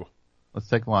 2. Let's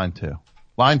take line 2.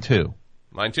 Line 2.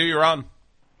 Line 2, you're on.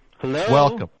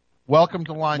 Hello. Welcome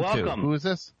to line 2. Welcome. Who is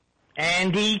this?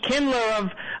 Andy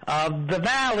Kindler of the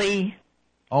Valley.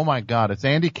 Oh my God, it's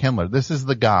Andy Kindler. This is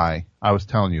the guy I was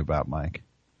telling you about, Mike.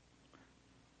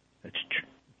 That's true.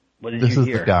 What did This you is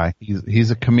hear? the guy.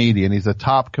 He's a comedian. He's a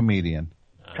top comedian.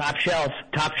 Top Shelf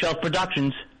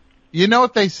Productions. You know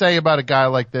what they say about a guy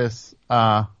like this?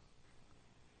 There's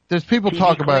people TV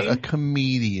talk about queen? a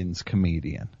comedian's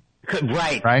comedian.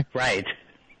 Right.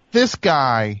 This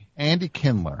guy, Andy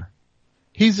Kindler,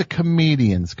 he's a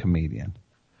comedian's comedian.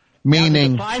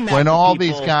 Meaning, define that when for all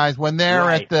people. these guys, when they're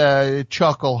Right. at the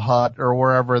Chuckle Hut or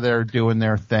wherever they're doing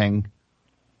their thing,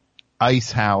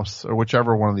 Ice House or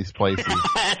whichever one of these places.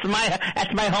 That's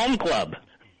my home club.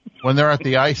 When they're at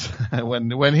the ice,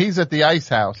 when he's at the Ice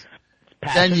House,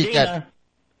 then you get,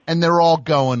 and they're all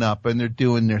going up and they're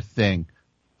doing their thing.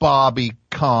 Bobby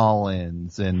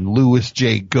Collins and Louis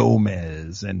J.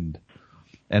 Gomez and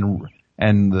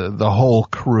the whole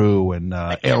crew and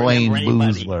Elaine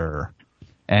Boozler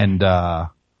and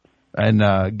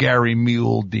Gary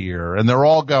Mule Deer, and they're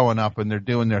all going up and they're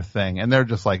doing their thing, and they're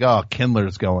just like, oh,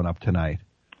 Kindler's going up tonight.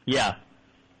 Yeah.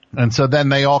 And so then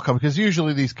they all come, because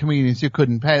usually these comedians you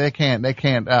couldn't pay, you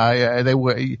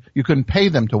couldn't pay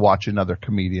them to watch another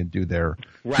comedian do their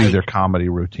comedy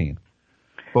routine.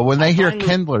 But when they hear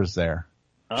Kindler's there,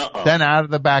 then out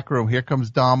of the back room, here comes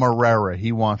Dom Herrera.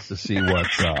 He wants to see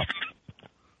what's up.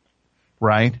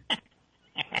 Right?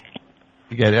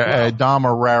 You get Dom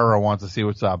Herrera wants to see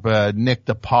what's up. Nick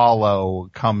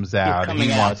DiPaolo comes out. He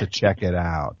wants to check it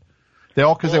out. They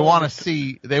all, cause they want to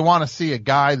see a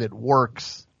guy that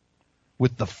works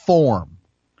with the form.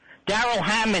 Daryl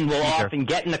Hammond will often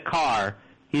get in the car.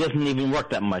 He doesn't even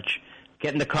work that much.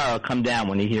 Get in the car, he'll come down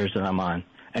when he hears that I'm on.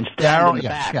 And stand in the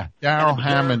back. Yeah, Daryl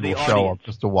Hammond will show up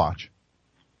just to watch.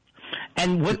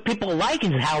 And what people like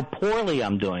is how poorly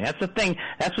I'm doing. That's the thing.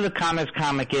 That's what a comic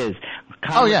is.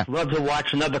 Love to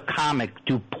watch another comic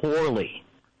do poorly.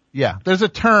 Yeah, there's a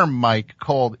term, Mike,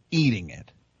 called eating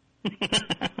it.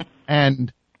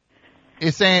 And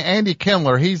it's Andy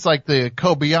Kindler. He's like the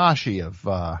Kobayashi of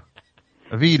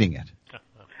eating it.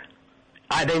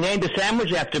 They named a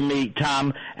sandwich after me,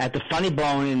 Tom, at the Funny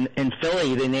Bone in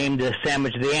Philly. They named the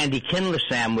sandwich the Andy Kindler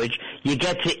sandwich. You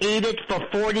get to eat it for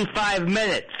 45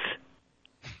 minutes.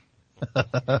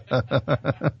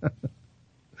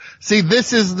 See,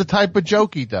 this is the type of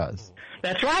joke he does.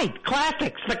 That's right.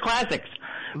 Classics. The classics.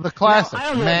 The classics. Now,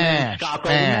 I don't know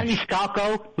Manny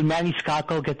Scalco. Would Manny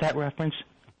Scalco get that reference?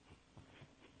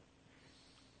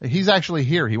 He's actually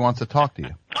here. He wants to talk to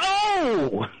you.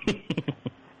 Oh!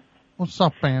 What's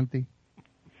up, Andy?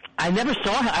 I never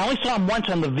saw him. I only saw him once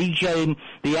on the VJ,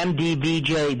 the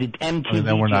MDVJ, the MTV.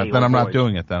 Then we're not. Then I'm not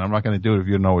doing it. Then I'm not going to do it if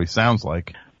you know what he sounds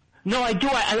like. No, I do.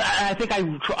 I think I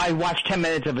watched 10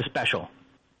 minutes of a special.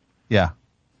 Yeah,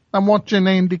 I'm watching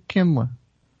Andy Kindler.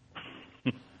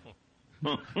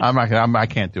 I'm not. I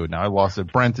can't do it now. I lost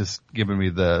it. Brent is giving me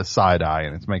the side eye,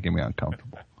 and it's making me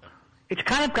uncomfortable. It's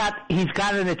kind of he's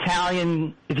got an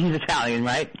Italian, if he's Italian,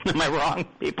 right? Am I wrong,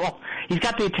 people? He's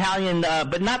got the Italian,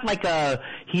 but not like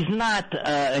it's not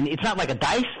like a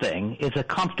Dice thing. It's a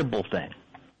comfortable thing.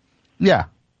 Yeah.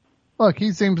 Look,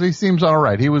 he seems all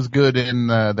right. He was good in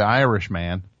the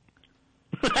Irishman.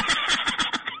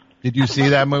 Did you see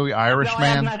that movie, Irishman? No,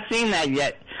 I have not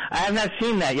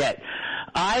seen that yet.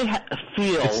 I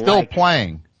feel it's still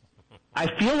playing. I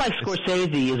feel like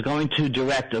Scorsese is going to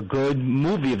direct a good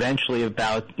movie eventually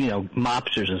about,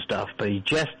 mobsters and stuff, but he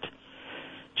just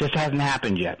hasn't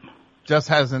happened yet. Just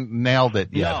hasn't nailed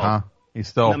it yet, huh? He's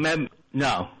still...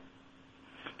 No.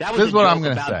 That was This is a what joke I'm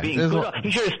gonna about say. being This is good. what- He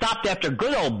should have stopped after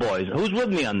Good Old Boys. Who's with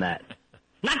me on that?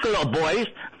 Not Good Old Boys.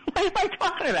 What am I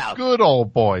talking about? Good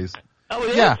Old Boys. Oh,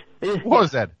 it Yeah. is? What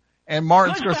was that? And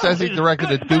Martin Goodfellas. Scorsese directed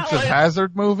the Dukes of Goodfellas.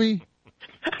 Hazzard movie?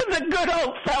 The Good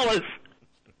Old Fellas.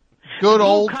 Good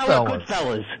old Blue-collar fellas.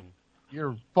 Goodfellas.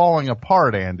 You're falling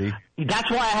apart, Andy.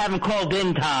 That's why I haven't called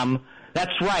in, Tom.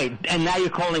 That's right. And now you're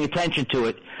calling attention to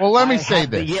it. Well, let me I say have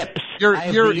this. The yips. You're, I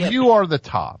have you're, the yips. you are the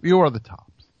top. You are the tops.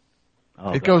 Oh,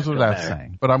 It God, goes feel without better.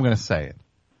 saying, but I'm going to say it.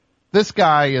 This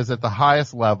guy is at the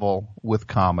highest level with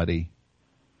comedy.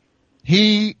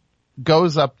 He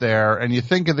goes up there, and you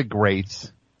think of the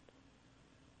greats.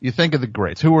 You think of the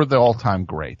greats. Who are the all-time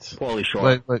greats? Pauly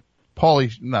Shore.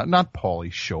 Not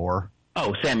Pauly Shore.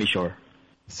 Oh, Sammy Shore.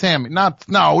 Not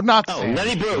Oh, Sammy.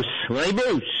 Lenny Bruce. Lenny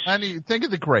Bruce. Think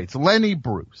of the greats. Lenny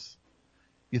Bruce.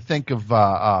 You think of, Bill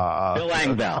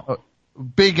Engvall.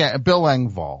 Bill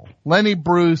Engvall. Lenny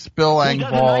Bruce, Bill Who does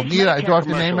a Engvall. nice Do I have to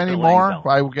Medicare name any commercial,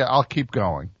 Bill more? Engvall. I'll keep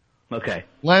going. Okay.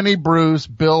 Lenny Bruce,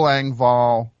 Bill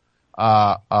Engvall,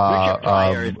 Richard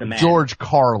Pryor is the man. George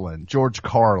Carlin,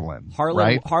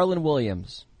 right? Harlan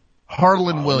Williams.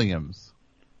 Harlan Williams.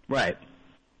 Right.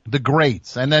 The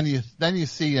greats. And then you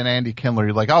see an Andy Kindler,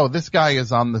 you're like, oh, this guy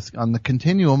is on the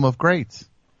continuum of greats.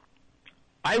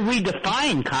 I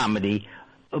redefine comedy.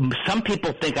 Some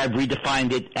people think I've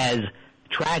redefined it as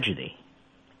tragedy.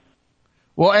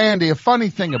 Well, Andy, a funny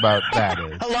thing about that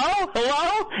is.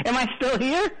 Hello? Am I still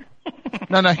here?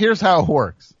 No, here's how it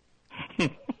works.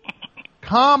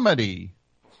 Comedy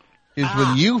is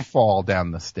when you fall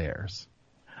down the stairs.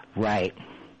 Right.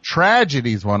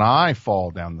 Tragedy's when I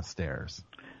fall down the stairs.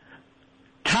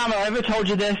 Tom, have I ever told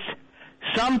you this?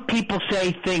 Some people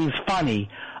say things funny.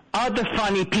 Other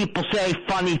funny people say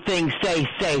funny things, say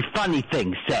funny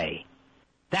things, say.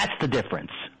 That's the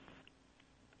difference.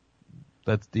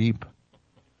 That's deep.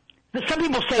 Some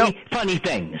people say funny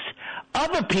things.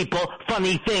 Other people,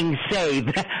 funny things say,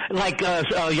 like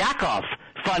Yakov,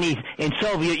 funny in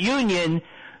Soviet Union,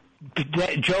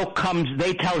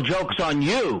 they tell jokes on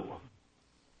you.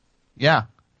 Yeah.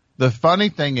 The funny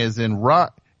thing is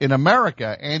in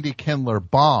America, Andy Kindler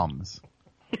bombs.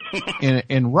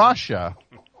 In Russia,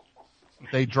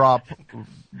 they drop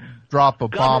a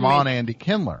bomb on Andy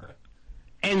Kindler.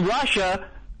 In Russia,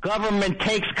 government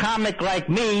takes comic like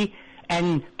me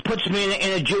and puts me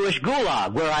in a Jewish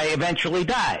gulag where I eventually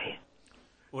die.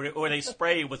 Or they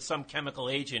spray you with some chemical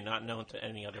agent not known to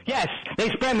any other. Yes, they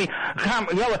spray me.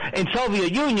 In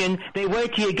Soviet Union, they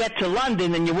wait till you get to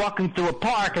London and you're walking through a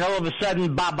park and all of a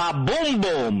sudden, boom,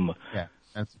 boom. Yeah,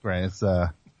 that's great. It's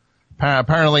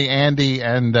apparently Andy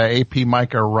and AP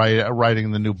Mike are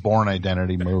writing the new Bourne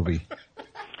Identity movie.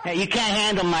 Hey, you can't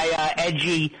handle my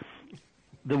edgy,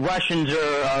 the Russians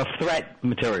are a threat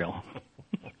material.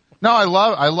 No, I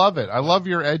love it. I love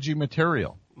your edgy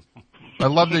material. I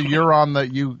love that you're on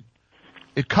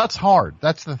it cuts hard.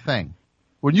 That's the thing.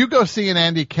 When you go see an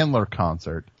Andy Kindler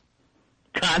concert,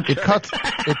 it cuts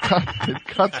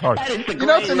hard. You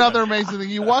know, it's another amazing thing.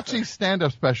 You watch these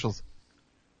stand-up specials.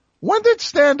 When did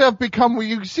stand-up become,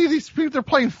 you see these people, they're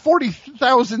playing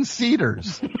 40,000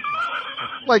 seaters.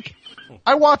 Like,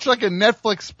 I watch like a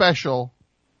Netflix special.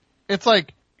 It's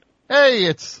like, hey,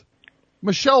 it's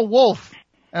Michelle Wolf.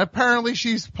 And apparently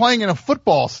she's playing in a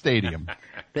football stadium.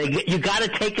 You got to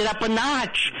take it up a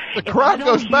notch. The crowd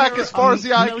goes back as far as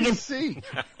the eye can see.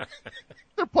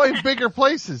 They're playing bigger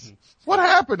places. What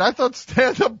happened? I thought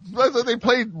they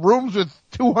played rooms with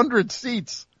 200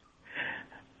 seats.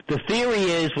 The theory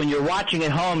is when you're watching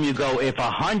at home, you go, if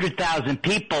 100,000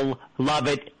 people love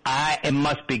it, it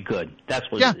must be good. That's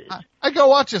what it is. I go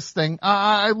watch this thing.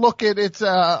 I look at it's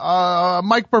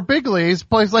Mike Birbiglia. He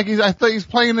plays like I thought he's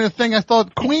playing in a thing. I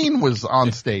thought Queen was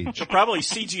on stage. They're probably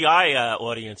CGI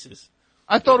audiences.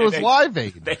 I thought it was Live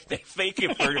Aid. They fake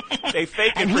it for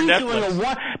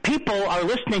Netflix. People are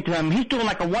listening to him. He's doing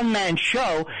like a one-man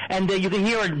show, and you can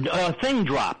hear a thing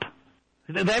drop.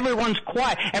 Everyone's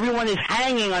quiet. Everyone is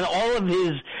hanging on all of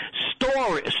his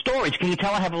stories. Can you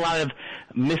tell I have a lot of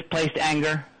misplaced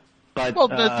anger? But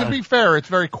to be fair, it's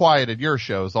very quiet at your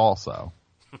shows also.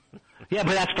 Yeah,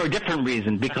 but that's for a different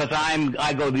reason. Because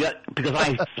because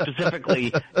I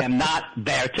specifically am not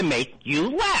there to make you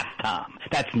laugh, Tom.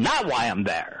 That's not why I'm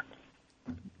there.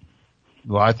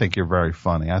 Well, I think you're very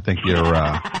funny. I think you're.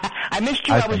 I missed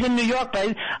you. I was in New York,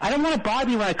 but I don't want to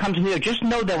bother you when I come to New York. Just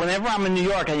know that whenever I'm in New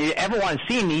York and you ever want to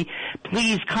see me,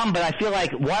 please come. But I feel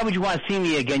like, why would you want to see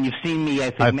me again? You've seen me,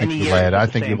 I think many years. I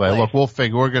think you're glad. Look, we'll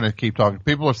figure. We're going to keep talking.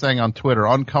 People are saying on Twitter,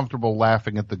 uncomfortable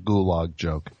laughing at the gulag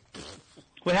joke.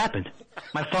 What happened?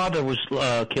 My father was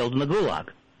killed in the gulag.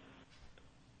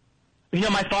 You know,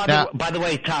 my father, Now, by the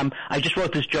way, Tom, I just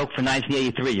wrote this joke for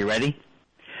 1983. You ready?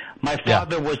 My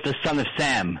father was the son of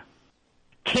Sam.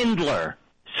 Kindler.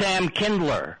 Sam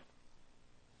Kindler.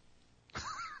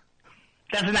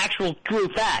 That's an actual true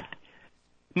fact.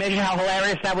 Imagine how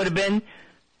hilarious that would have been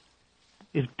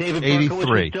if David Berkowitz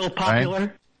was still popular.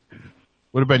 Right?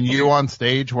 Would have been you on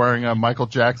stage wearing a Michael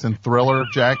Jackson Thriller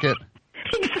jacket.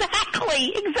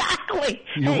 Exactly.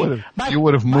 You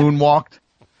would have moonwalked.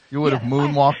 You would have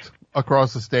moonwalked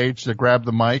across the stage to grab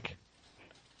the mic.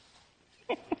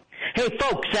 Hey,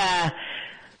 folks,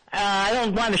 I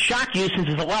don't want to shock you since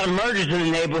there's a lot of murders in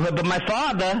the neighborhood, but my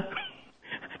father,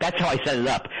 that's how I set it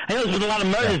up. I know there's a lot of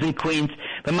murders in Queens,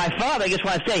 but my father, I just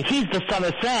want to say, he's the son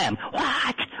of Sam.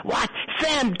 What?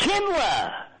 Sam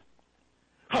Kindler.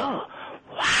 Oh,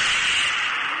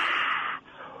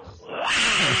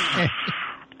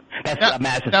 That's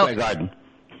Madison Square Garden.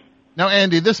 Now,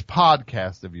 Andy, this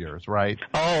podcast of yours, right?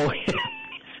 Oh,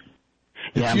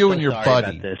 it's you and your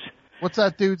buddy. What's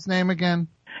that dude's name again?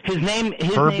 His name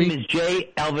is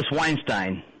J. Elvis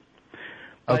Weinstein.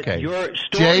 Okay,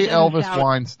 J. Elvis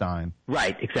Weinstein.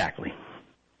 Right, exactly.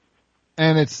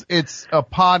 And it's a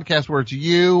podcast where it's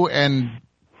you and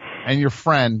your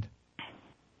friend,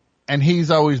 and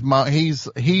he's always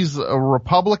he's a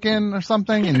Republican or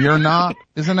something, and you're not.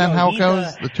 Isn't that how it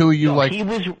goes? The two of you he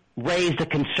was raised a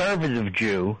conservative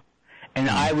Jew, and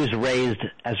I was raised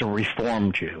as a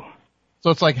Reform Jew. So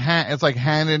it's like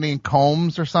Hannity and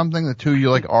Combs or something. The two of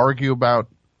you argue about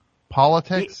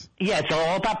politics. Yeah, it's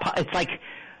all about. It's like,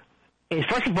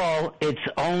 first of all, it's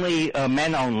only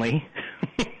men only.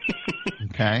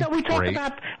 Okay. So we talk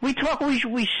we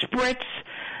spritz,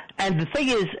 and the thing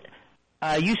is,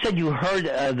 you said you heard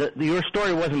your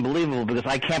story wasn't believable because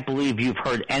I can't believe you've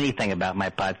heard anything about my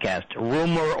podcast,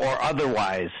 rumor or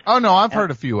otherwise. Oh no, I've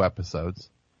heard a few episodes.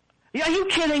 Are you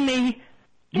kidding me?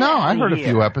 No, I heard a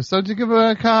few episodes. You give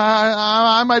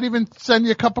I might even send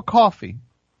you a cup of coffee.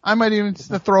 I might even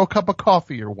throw a cup of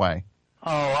coffee your way.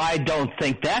 Oh, I don't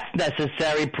think that's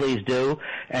necessary. Please do.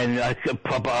 And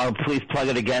please plug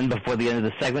it again before the end of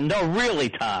the segment. No, really,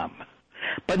 Tom.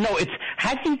 But no, it's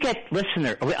how do you get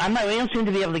listeners? We don't seem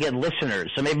to be able to get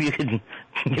listeners, so maybe you can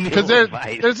give me a little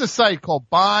advice. There's a site called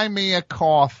Buy Me a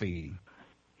Coffee.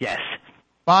 Yes.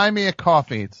 Buy Me a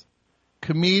Coffee. It's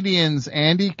comedians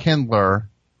Andy Kindler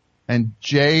and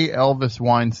J. Elvis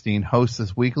Weinstein host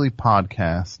this weekly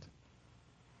podcast.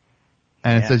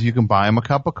 And it says you can buy him a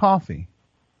cup of coffee.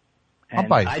 I'll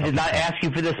buy you I did not ask you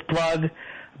for this plug,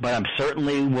 but I'm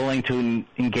certainly willing to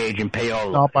engage in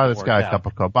payola. I'll buy this guy a cup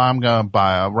of coffee. I'm going to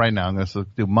buy right now. I'm going to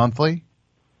do monthly.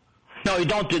 No,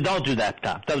 don't do that,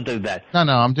 Tom. Don't do that. No,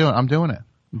 I'm doing it.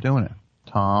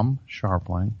 Tom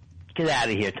Sharpling. Get out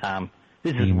of here, Tom.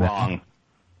 This is wrong.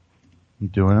 I'm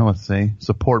doing it. Let's see.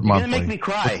 Support monthly. You're going to make me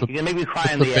cry. You're going to make me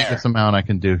cry in the air. What's the biggest amount I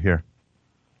can do here?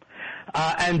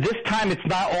 And this time it's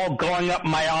not all going up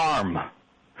my arm.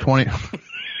 20.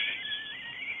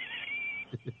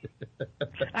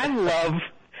 I love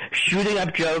shooting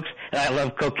up jokes, and I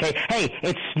love cocaine. Hey,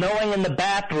 it's snowing in the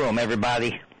bathroom,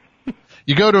 everybody.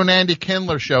 You go to an Andy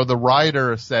Kindler show, the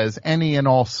writer says any and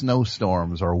all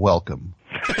snowstorms are welcome.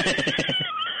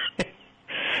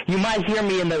 You might hear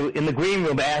me in the green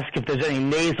room ask if there's any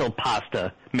nasal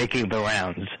pasta making the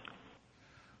rounds.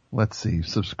 Let's see.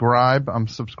 Subscribe. I'm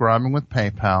subscribing with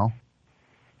PayPal.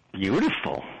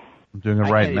 Beautiful. I'm doing it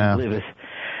right now. This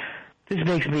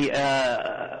makes me,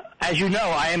 as you know,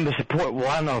 I am the support. Well,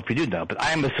 I don't know if you do know, but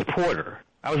I am a supporter.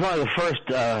 I was one of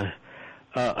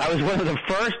the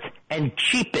first and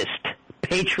cheapest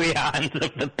Patreons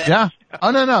of the best. Yeah.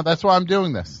 Oh no. That's why I'm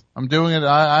doing this. I'm doing it.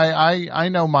 I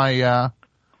know my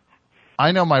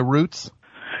roots.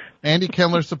 Andy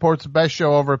Kindler supports the best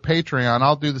show over at Patreon.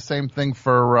 I'll do the same thing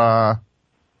for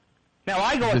now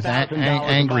I go this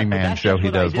Angry Man show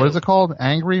he does. What is it called?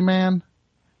 Angry Man?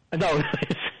 No,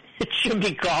 it should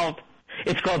be called.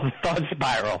 It's called the Thought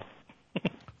Spiral.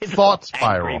 Thought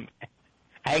Spiral.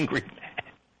 Angry Man.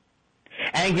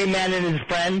 Angry Man and his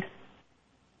friend.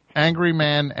 Angry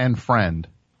Man and friend.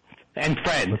 And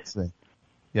friend. Let's see.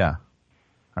 Yeah.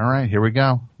 All right, here we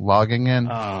go. Logging in.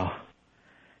 Oh.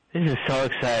 This is so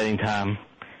exciting, Tom.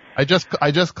 I just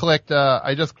clicked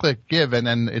give, and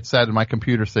then it said, my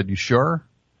computer said, "You sure?"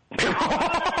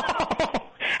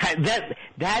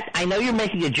 That I know you're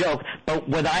making a joke, but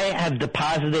would I have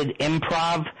deposited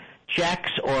improv checks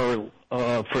or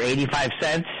for 85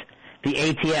 cents? The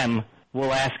ATM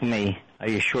will ask me, "Are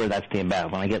you sure that's the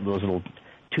amount?" When I get those little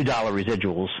 $2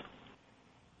 residuals.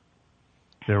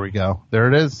 There we go.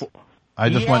 There it is. I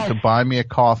just went to Buy Me a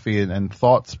Coffee and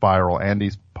Thought Spiral,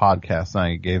 Andy's podcast, and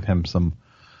I gave him some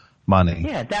money.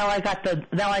 Yeah,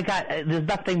 there's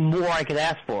nothing more I could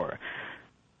ask for.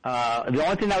 The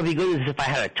only thing that would be good is if I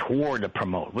had a tour to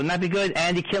promote. Wouldn't that be good?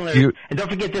 Andy Kindler. And don't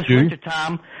forget this winter,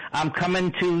 Tom, I'm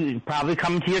probably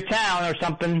coming to your town or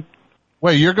something.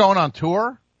 Wait, you're going on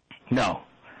tour? No.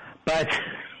 But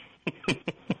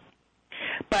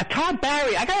Todd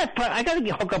Barry, I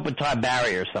gotta hook up with Todd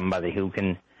Barry or somebody who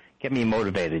can get me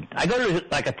motivated. I go to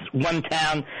one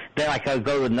town, then I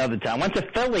go to another town. Went to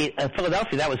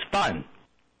Philadelphia. That was fun.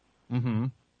 Mm-hmm.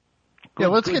 Yeah,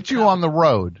 let's get you on the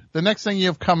road. The next thing you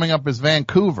have coming up is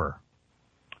Vancouver.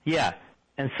 Yeah,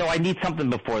 and so I need something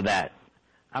before that.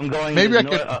 I'm going. Maybe I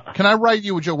could. Can I write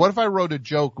you a joke? What if I wrote a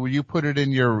joke? Will you put it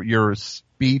in your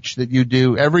speech that you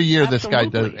do every year? Absolutely.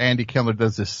 This guy Andy Kindler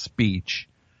does this speech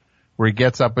where he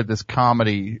gets up at this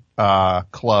comedy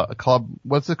club.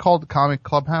 What's it called? The Comic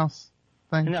Clubhouse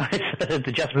thing? No, it's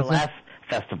the Just for Laughs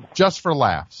festival. Just for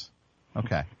Laughs.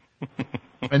 Okay.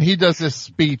 And he does this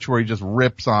speech where he just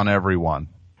rips on everyone.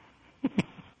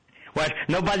 What?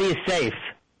 Nobody is safe.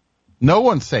 No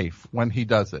one's safe when he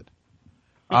does it.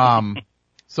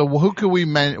 So who can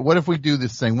what if we do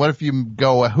this thing? What if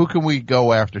who can we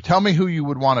go after? Tell me who you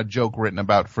would want a joke written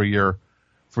about for your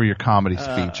comedy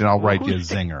speech, and I'll write you a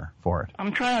zinger for it.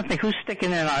 I'm trying to think who's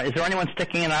sticking in. Is there anyone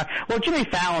sticking in? Well, Jimmy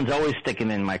Fallon's always sticking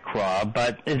in my craw,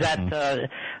 but is that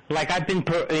I've been,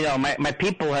 my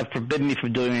people have forbidden me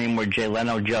from doing any more Jay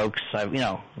Leno jokes.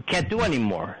 Can't do any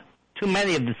more. Too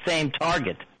many of the same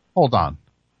target. Hold on.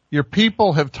 Your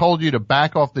people have told you to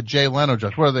back off the Jay Leno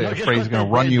jokes. What are they afraid he's going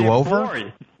to run you over?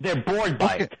 Bored. They're bored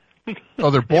by it. Oh,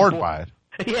 they're bored by it.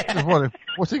 Yeah.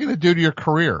 What's he going to do to your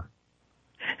career?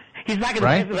 He's not going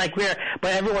to make my career,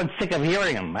 but everyone's sick of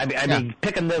hearing him. I mean,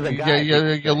 pick another guy.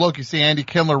 You see Andy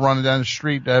Kindler running down the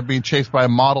street being chased by a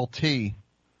Model T.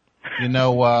 Jay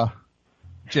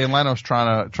Leno's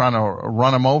trying to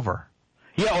run him over.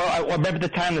 Yeah, or remember the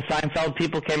time the Seinfeld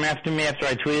people came after me after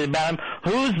I tweeted about him?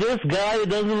 Who's this guy who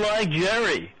doesn't like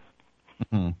Jerry?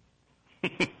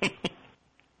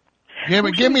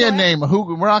 Give me a name.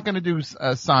 We're not going to do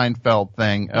a Seinfeld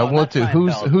thing.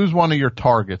 Who's one of your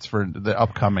targets for the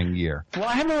upcoming year? Well,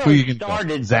 I haven't really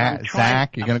started.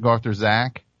 Zach? You're going to go after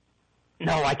Zach?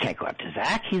 No, I can't go after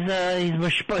Zach. He's my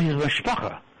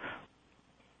schpucker.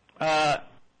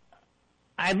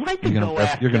 I'd like to go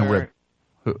after. You're going to rip.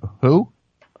 Who?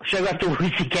 Should I go after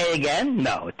Louis C.K. again?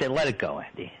 No, let it go,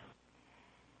 Andy.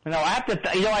 No, I have to.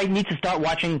 I need to start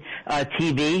watching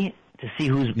TV to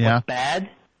see what's bad.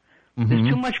 Mm-hmm. There's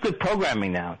too much good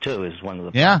programming now, too. Is one of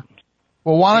the problems.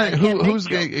 Well, who's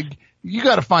you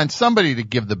got to find somebody to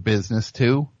give the business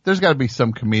to. There's got to be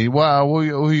some comedian. Well,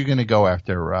 who are you going to go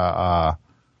after?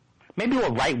 Maybe a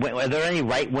right wing. Are there any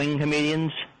right wing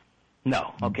comedians?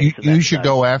 No. Okay. You should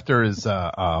go after is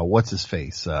what's his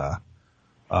face?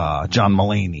 John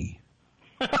Mulaney.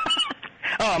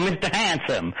 Oh, Mr.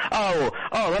 Handsome. Oh,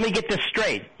 let me get this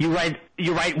straight. You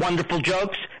write wonderful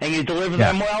jokes and you deliver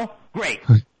them well? Great.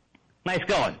 Nice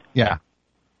going. Yeah.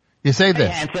 You say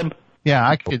this. Handsome.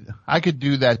 Yeah, I could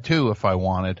do that too if I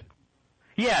wanted.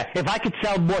 Yeah, if I could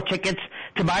sell more tickets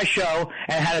to my show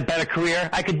and had a better career,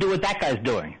 I could do what that guy's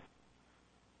doing.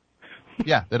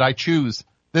 Yeah, that I choose.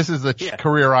 This is the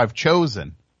career I've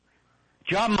chosen.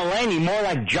 John Mulaney, more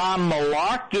like John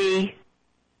Malarkey.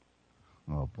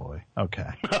 Oh boy. Okay.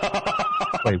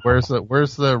 Wait, where's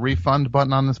the refund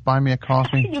button on this Buy Me a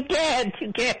Coffee? You can't.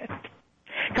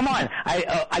 Come on.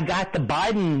 I got the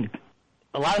Biden.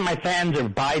 A lot of my fans are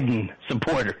Biden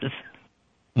supporters.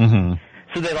 Mm-hmm.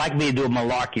 So they like me to do a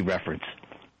Malarkey reference.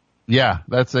 Yeah,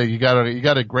 you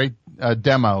got a great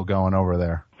demo going over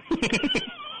there.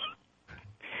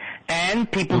 And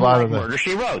people who like Murder,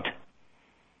 She Wrote.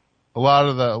 A lot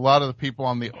of the people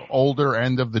on the older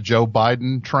end of the Joe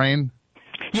Biden train.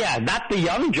 Yeah, not the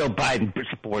young Joe Biden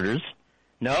supporters.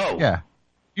 No. Yeah.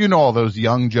 You know all those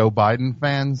young Joe Biden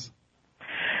fans?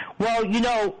 Well,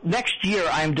 next year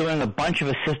I'm doing a bunch of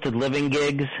assisted living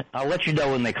gigs. I'll let you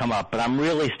know when they come up, but I'm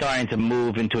really starting to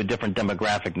move into a different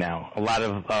demographic now. A lot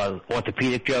of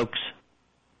orthopedic jokes.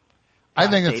 I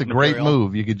think it's a great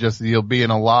move. You'll be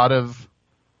in a lot of...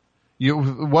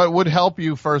 What would help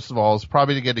you, first of all, is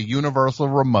probably to get a universal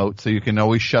remote so you can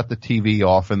always shut the TV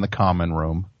off in the common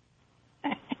room.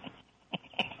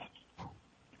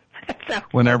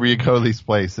 Whenever you go to these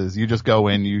places, you just go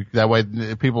in. That way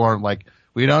people aren't like,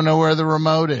 we don't know where the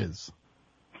remote is.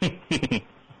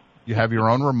 You have your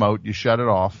own remote. You shut it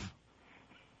off.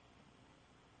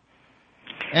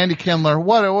 Andy Kindler,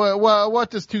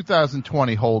 what does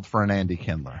 2020 hold for an Andy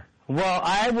Kindler? Well,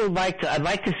 I'd like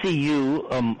to see you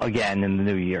again in the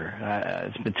new year.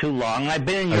 It's been too long. I've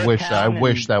been in your town. I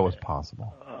wish that was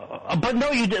possible. But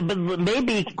no, you did. But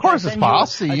maybe. Of course, it's possible. I'll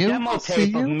see you. A demo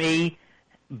tape of me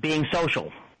being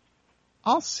social.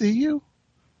 I'll see you.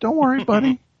 Don't worry,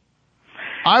 buddy.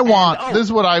 This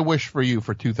is what I wish for you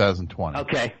for 2020.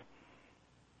 Okay.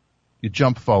 You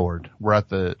jump forward. We're at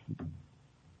jump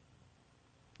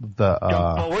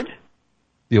forward?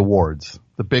 The awards.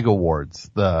 The big awards.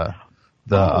 The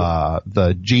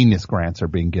Genius Grants are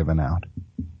being given out.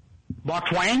 Mark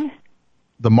Twain?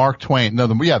 The Mark Twain. No,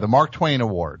 the Mark Twain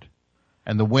Award.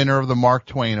 And the winner of the Mark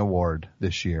Twain Award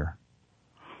this year.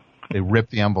 They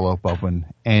ripped the envelope open.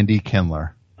 Andy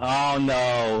Kindler. Oh,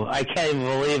 no. I can't even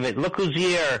believe it. Look who's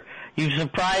here. You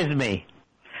surprised me.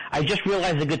 I just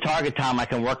realized the good target, Tom, I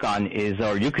can work on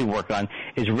or you can work on,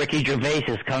 is Ricky Gervais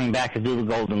is coming back to do the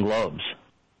Golden Globes.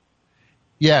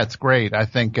 Yeah, it's great. I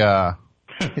think, how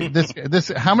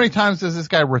many times does this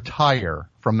guy retire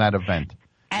from that event?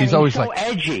 And he's always so like,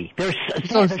 edgy. They're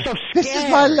so scared. This is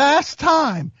my last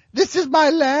time. This is my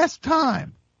last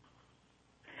time.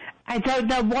 I don't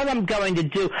know what I'm going to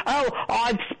do. Oh,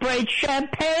 I've sprayed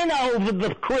champagne over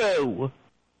the crew.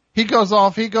 He goes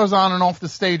on and off the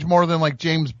stage more than like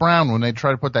James Brown when they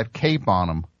try to put that cape on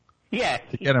him. Yeah.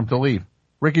 To get him to leave.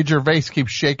 Ricky Gervais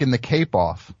keeps shaking the cape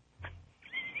off.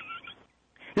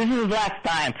 This is his last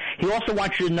time. He also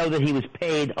wants you to know that he was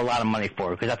paid a lot of money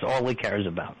for it, because that's all he cares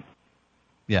about.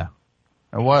 Yeah.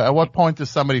 At what point does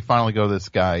somebody finally go, this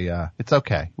guy, it's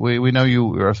okay. We know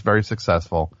you are very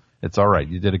successful. It's all right.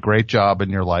 You did a great job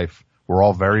in your life. We're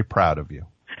all very proud of you.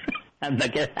 Now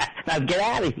get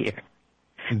out of here.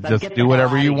 Just do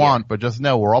whatever you want, but just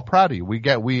know we're all proud of you.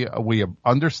 We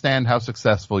understand how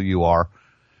successful you are.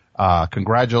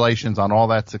 Congratulations on all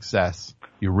that success.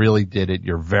 You really did it.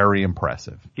 You're very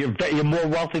impressive. You're more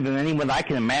wealthy than anyone I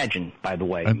can imagine, by the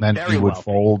way. And then very he would wealthy.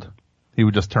 fold. He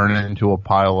would just turn it into a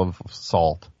pile of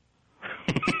salt.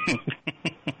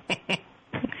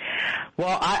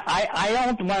 Well, I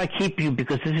don't want to keep you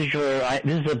because this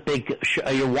is a big show.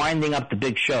 You're winding up the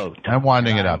big show. I'm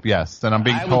winding it up, yes. And I'm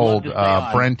being told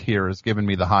Brent here has given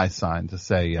me the high sign to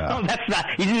say. No, that's not.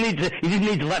 You didn't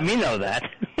need to let me know that.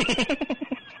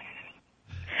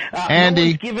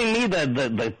 Andy, giving me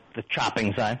the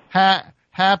chopping sign.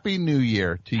 Happy New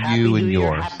Year to you and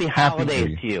yours. Happy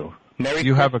holidays to you. Merry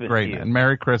you Christmas have a great and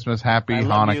Merry Christmas, Happy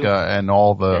Hanukkah, and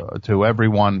all to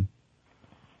everyone.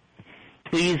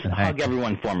 Please hug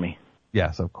everyone for me.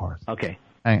 Yes, of course. Okay.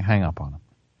 Hang up on him.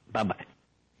 Bye-bye.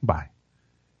 Bye.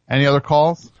 Any other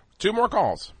calls? 2 more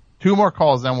calls. 2 more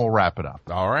calls, then we'll wrap it up.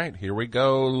 All right, here we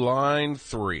go. Line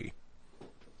 3.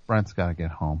 Brent's got to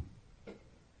get home.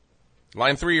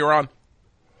 Line 3, you're on.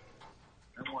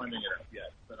 I'm winding it up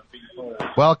yet, but I'm being told.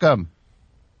 Welcome.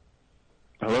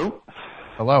 Hello?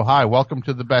 Hello. Hi. Welcome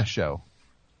to the Best Show.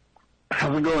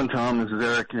 How's it going, Tom? This is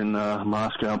Eric in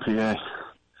Moscow, PA.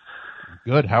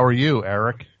 Good. How are you,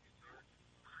 Eric?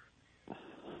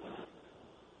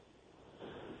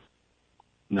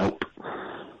 Nope.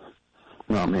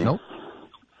 Not me. Nope.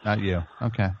 Not you.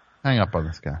 Okay. Hang up on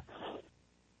this guy.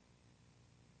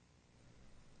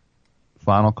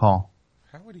 Final call.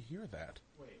 How would he hear that?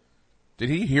 Did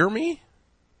he hear me?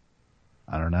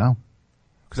 I don't know.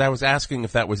 Because I was asking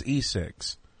if that was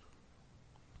E6.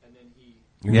 And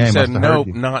Yeah, he he said, must have nope,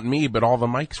 heard you. not me, but all the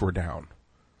mics were down.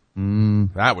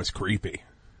 That was creepy.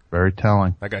 Very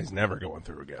telling. That guy's never going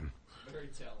through again. Very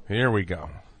telling. Here we go.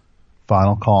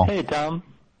 Final call. Hey, Tom.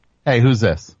 Hey, who's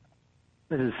this?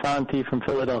 This is Santi from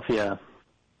Philadelphia.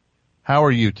 How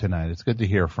are you tonight? It's good to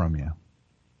hear from you.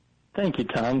 Thank you,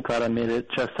 Tom. Glad I made it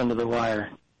just under the wire.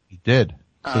 You did.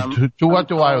 So to what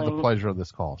do I owe the pleasure of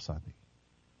this call, Santi?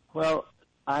 Well,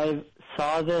 I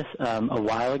saw this a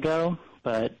while ago,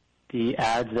 but the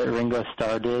ads that Ringo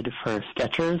Starr did for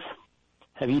Skechers,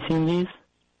 have you seen these?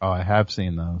 Oh, I have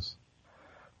seen those.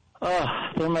 Oh,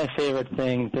 they're my favorite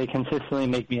thing. They consistently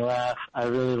make me laugh. I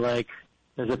really like,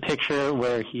 there's a picture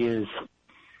where he is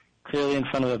clearly in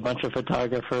front of a bunch of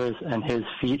photographers and his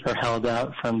feet are held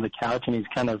out from the couch and he's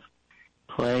kind of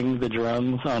playing the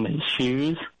drums on his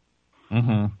shoes.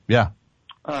 Mm-hmm. Yeah.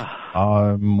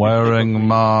 I'm wearing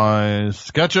my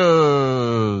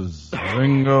Skechers.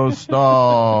 Ringo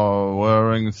Starr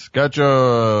wearing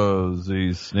Skechers.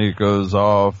 These sneakers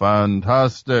are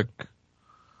fantastic.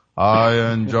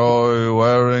 I enjoy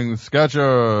wearing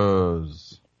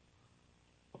Skechers.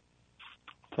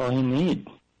 That's all you need.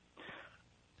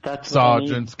 That's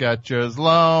Sergeant Skechers,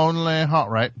 lonely heart,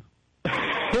 right?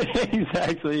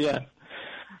 Exactly, yeah.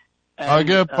 And, I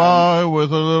get by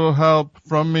with a little help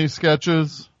from me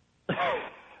Skechers.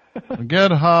 I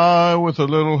get high with a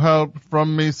little help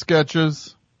from me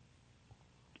Skechers.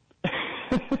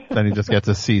 Then he just gets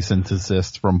a cease and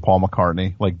desist from Paul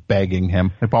McCartney, like begging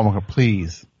him. Hey, Paul McCartney,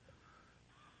 please.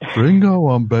 Ringo,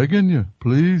 I'm begging you,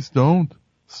 please don't.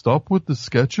 Stop with the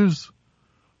sketches.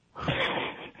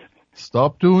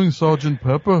 Stop doing Sgt.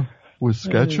 Pepper with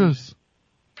sketches.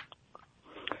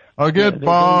 I get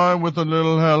by with a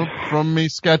little help from me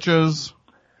sketches.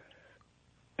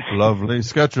 Lovely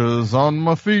sketches on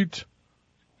my feet.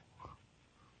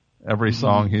 Every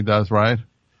song he does, right?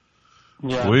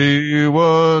 Yeah. We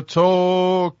were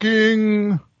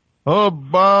talking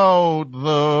about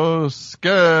the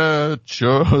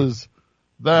sketches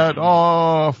that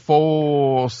are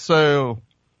for sale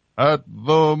at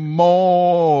the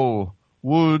mall.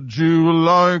 Would you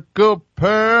like a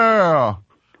pair?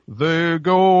 They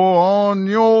go on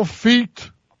your feet.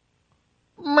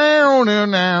 Meow, now,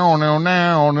 now, now,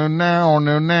 now, now, now,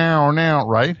 now, now,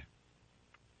 right?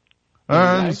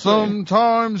 And Exactly.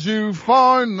 sometimes you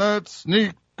find that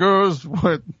sneakers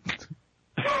with...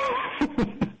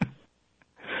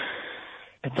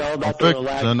 It's all about the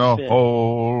relaxed fixing a fit.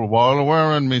 hole while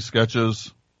wearing me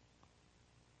sketches.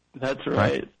 That's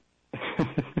right.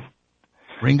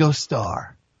 Ringo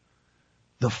Starr,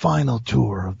 the final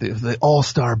tour of the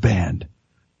all-star band,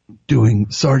 doing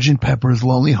Sgt. Pepper's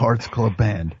Lonely Hearts Club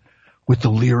Band with the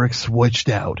lyrics switched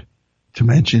out to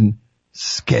mention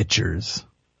Skechers.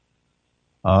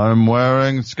 I'm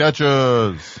wearing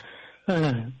Skechers.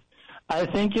 I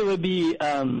think it would be,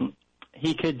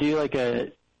 he could do like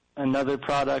another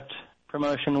product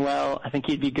promotion well. I think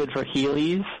he'd be good for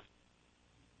Heelys.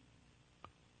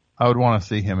 I would want to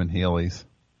see him in Heelys.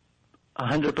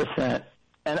 100%.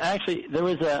 And actually,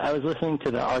 I was listening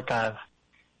to the archive,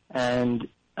 and,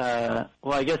 well,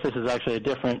 I guess this is actually a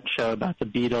different show about the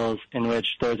Beatles, in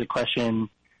which there's a question,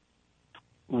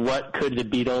 what could the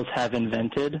Beatles have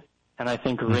invented? And I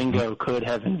think Ringo could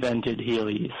have invented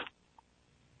Heelys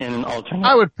in an alternate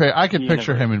I could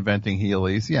picture universe. him inventing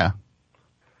Heelys, yeah.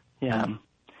 Yeah.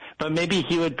 But maybe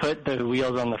he would put the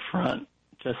wheels on the front,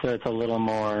 just so it's a little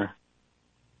more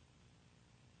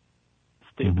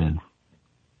stupid.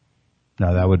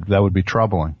 No, that would be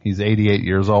troubling. He's 88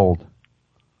 years old.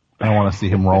 I don't want to see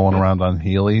him rolling around on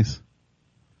Heelys.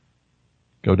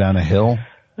 Go down a hill.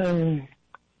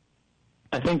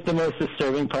 I think the most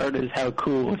disturbing part is how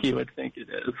cool he would think it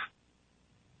is.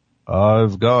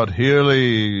 I've got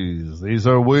Heelys. These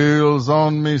are wheels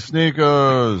on me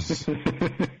sneakers.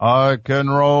 I can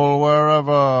roll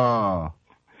wherever.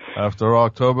 After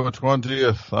October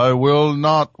 20th, I will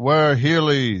not wear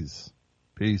Heelys.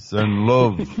 Peace and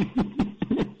love.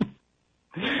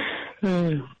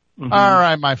 All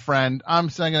right, my friend. I'm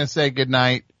going to say good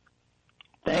night.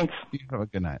 Thanks. You have a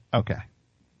good night. Okay.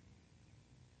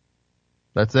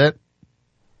 That's it?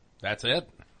 That's it.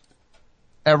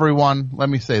 Everyone, let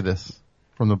me say this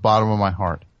from the bottom of my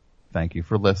heart. Thank you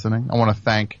for listening. I want to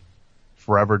thank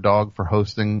Forever Dog for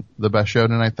hosting the best show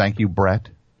tonight. Thank you, Brett,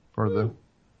 for the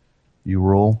You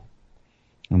Rule.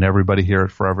 And everybody here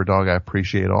at Forever Dog, I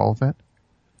appreciate all of it.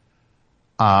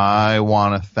 I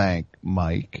want to thank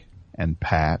Mike and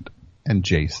Pat and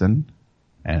Jason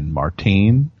and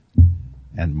Martine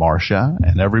and Marcia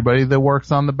and everybody that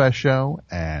works on the best show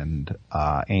and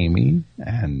Amy,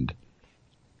 and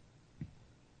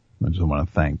I just want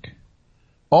to thank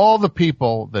all the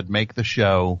people that make the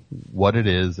show what it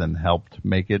is and helped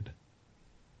make it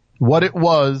what it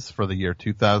was for the year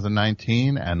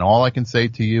 2019. And all I can say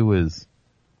to you is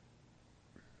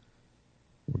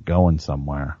we're going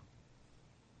somewhere.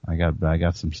 I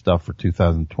got some stuff for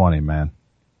 2020, man.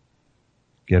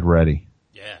 Get ready.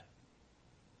 Yeah.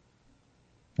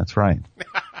 That's right.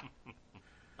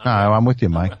 I'm with you,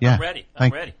 Mike. Yeah. I'm ready.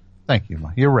 I'm ready. Thank you,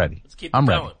 Mike. You're ready. Let's keep it I'm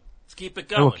going. ready. Let's keep it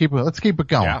going. Let's keep it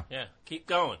going. Yeah. Keep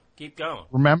going. Keep going.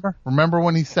 Remember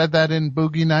when he said that in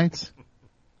Boogie Nights?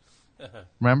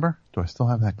 Remember? Do I still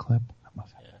have that clip? I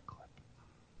must have that clip.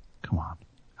 Come on.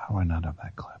 How do I not have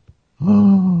that clip?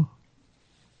 Oh,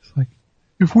 it's like,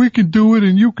 if we can do it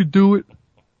and you could do it,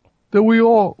 then we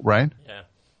all, right? Yeah.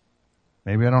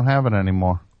 Maybe I don't have it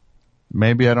anymore.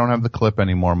 Maybe I don't have the clip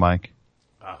anymore, Mike.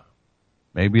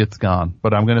 Maybe it's gone.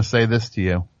 But I'm going to say this to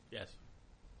you. Yes.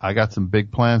 I got some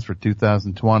big plans for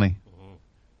 2020.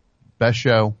 Best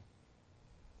show.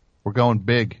 We're going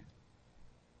big.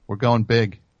 We're going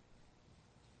big.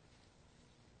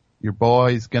 Your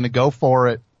boy's going to go for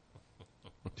it.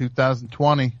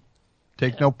 2020.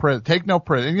 Take no credit. Take no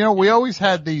credit. And, you know, we always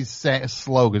had these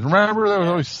slogans. Remember there was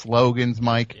always slogans,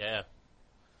 Mike? Yeah.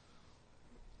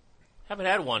 Haven't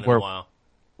had one in a while.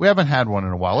 We haven't had one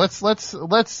in a while. Let's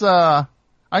I'm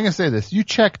going to say this. You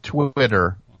check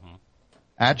Twitter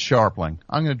at Sharpling.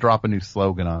 I'm going to drop a new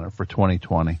slogan on it for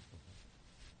 2020.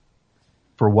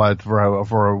 For what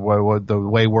the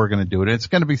way we're going to do it. It's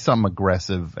going to be something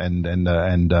aggressive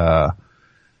and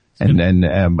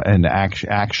and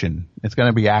action. It's going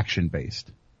to be action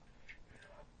based.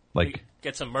 Like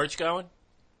get some merch going.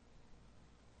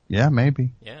 Yeah,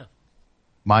 maybe. Yeah.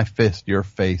 My fist, your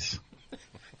face.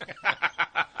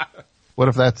 What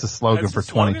if that's the slogan for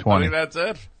 2020? I think that's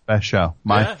it. Best show.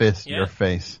 My fist, your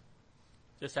face.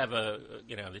 Just have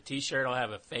the T-shirt will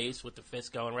have a face with the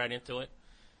fist going right into it.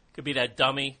 Could be that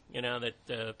dummy,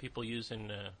 that people use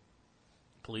in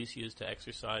police use to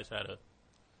exercise how to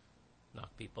knock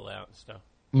people out and stuff.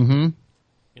 Mm-hmm.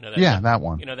 That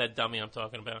one. You know that dummy I'm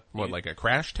talking about? What, like a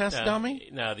crash test dummy?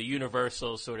 No, the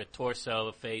universal sort of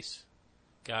torso face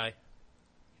guy.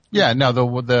 Yeah, no,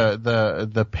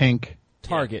 the pink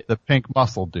target, the pink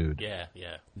muscle dude. Yeah.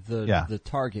 The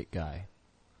target guy.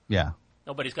 Yeah.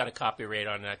 Nobody's got a copyright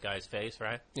on that guy's face,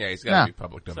 right? Yeah, he's got to be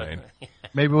public domain.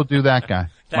 Maybe we'll do that guy.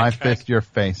 My fist, your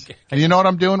face. And you know what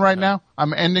I'm doing right now?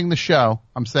 I'm ending the show.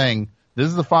 I'm saying this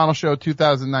is the final show of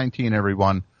 2019,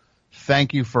 everyone.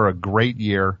 Thank you for a great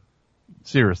year.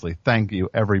 Seriously, thank you,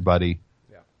 everybody.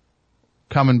 Yeah.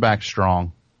 Coming back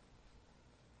strong.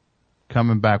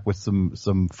 Coming back with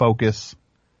some focus.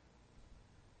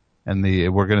 And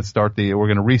we're going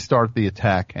to restart the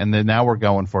attack. And then now we're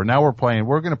going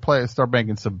to start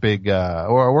making some big,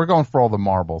 we're going for all the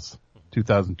marbles.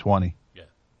 2020. Yeah.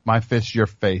 My fist, your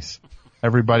face.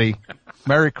 Everybody,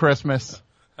 Merry Christmas.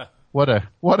 What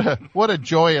a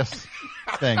joyous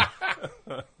thing.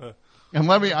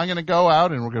 And I'm going to go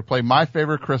out and we're going to play my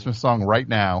favorite Christmas song right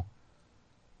now.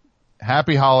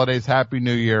 Happy holidays, Happy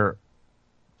New Year.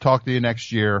 Talk to you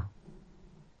next year.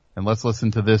 And let's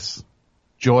listen to this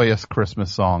joyous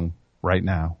Christmas song right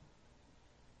now.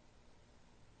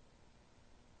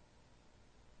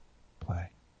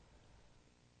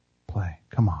 Play.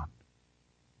 Come on.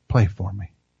 Play for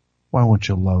me. Why won't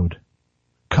you load?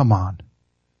 Come on.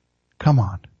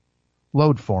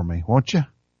 Load for me, won't you?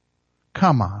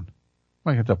 Come on.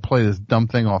 I have to play this dumb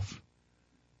thing off.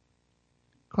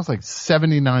 It costs like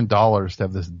 $79 to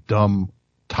have this dumb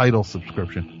title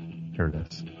subscription. Here it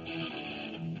is.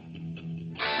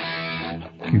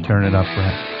 Can you turn it up,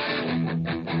 Brett?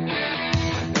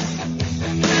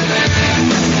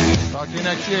 Talk to you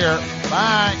next year.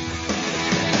 Bye.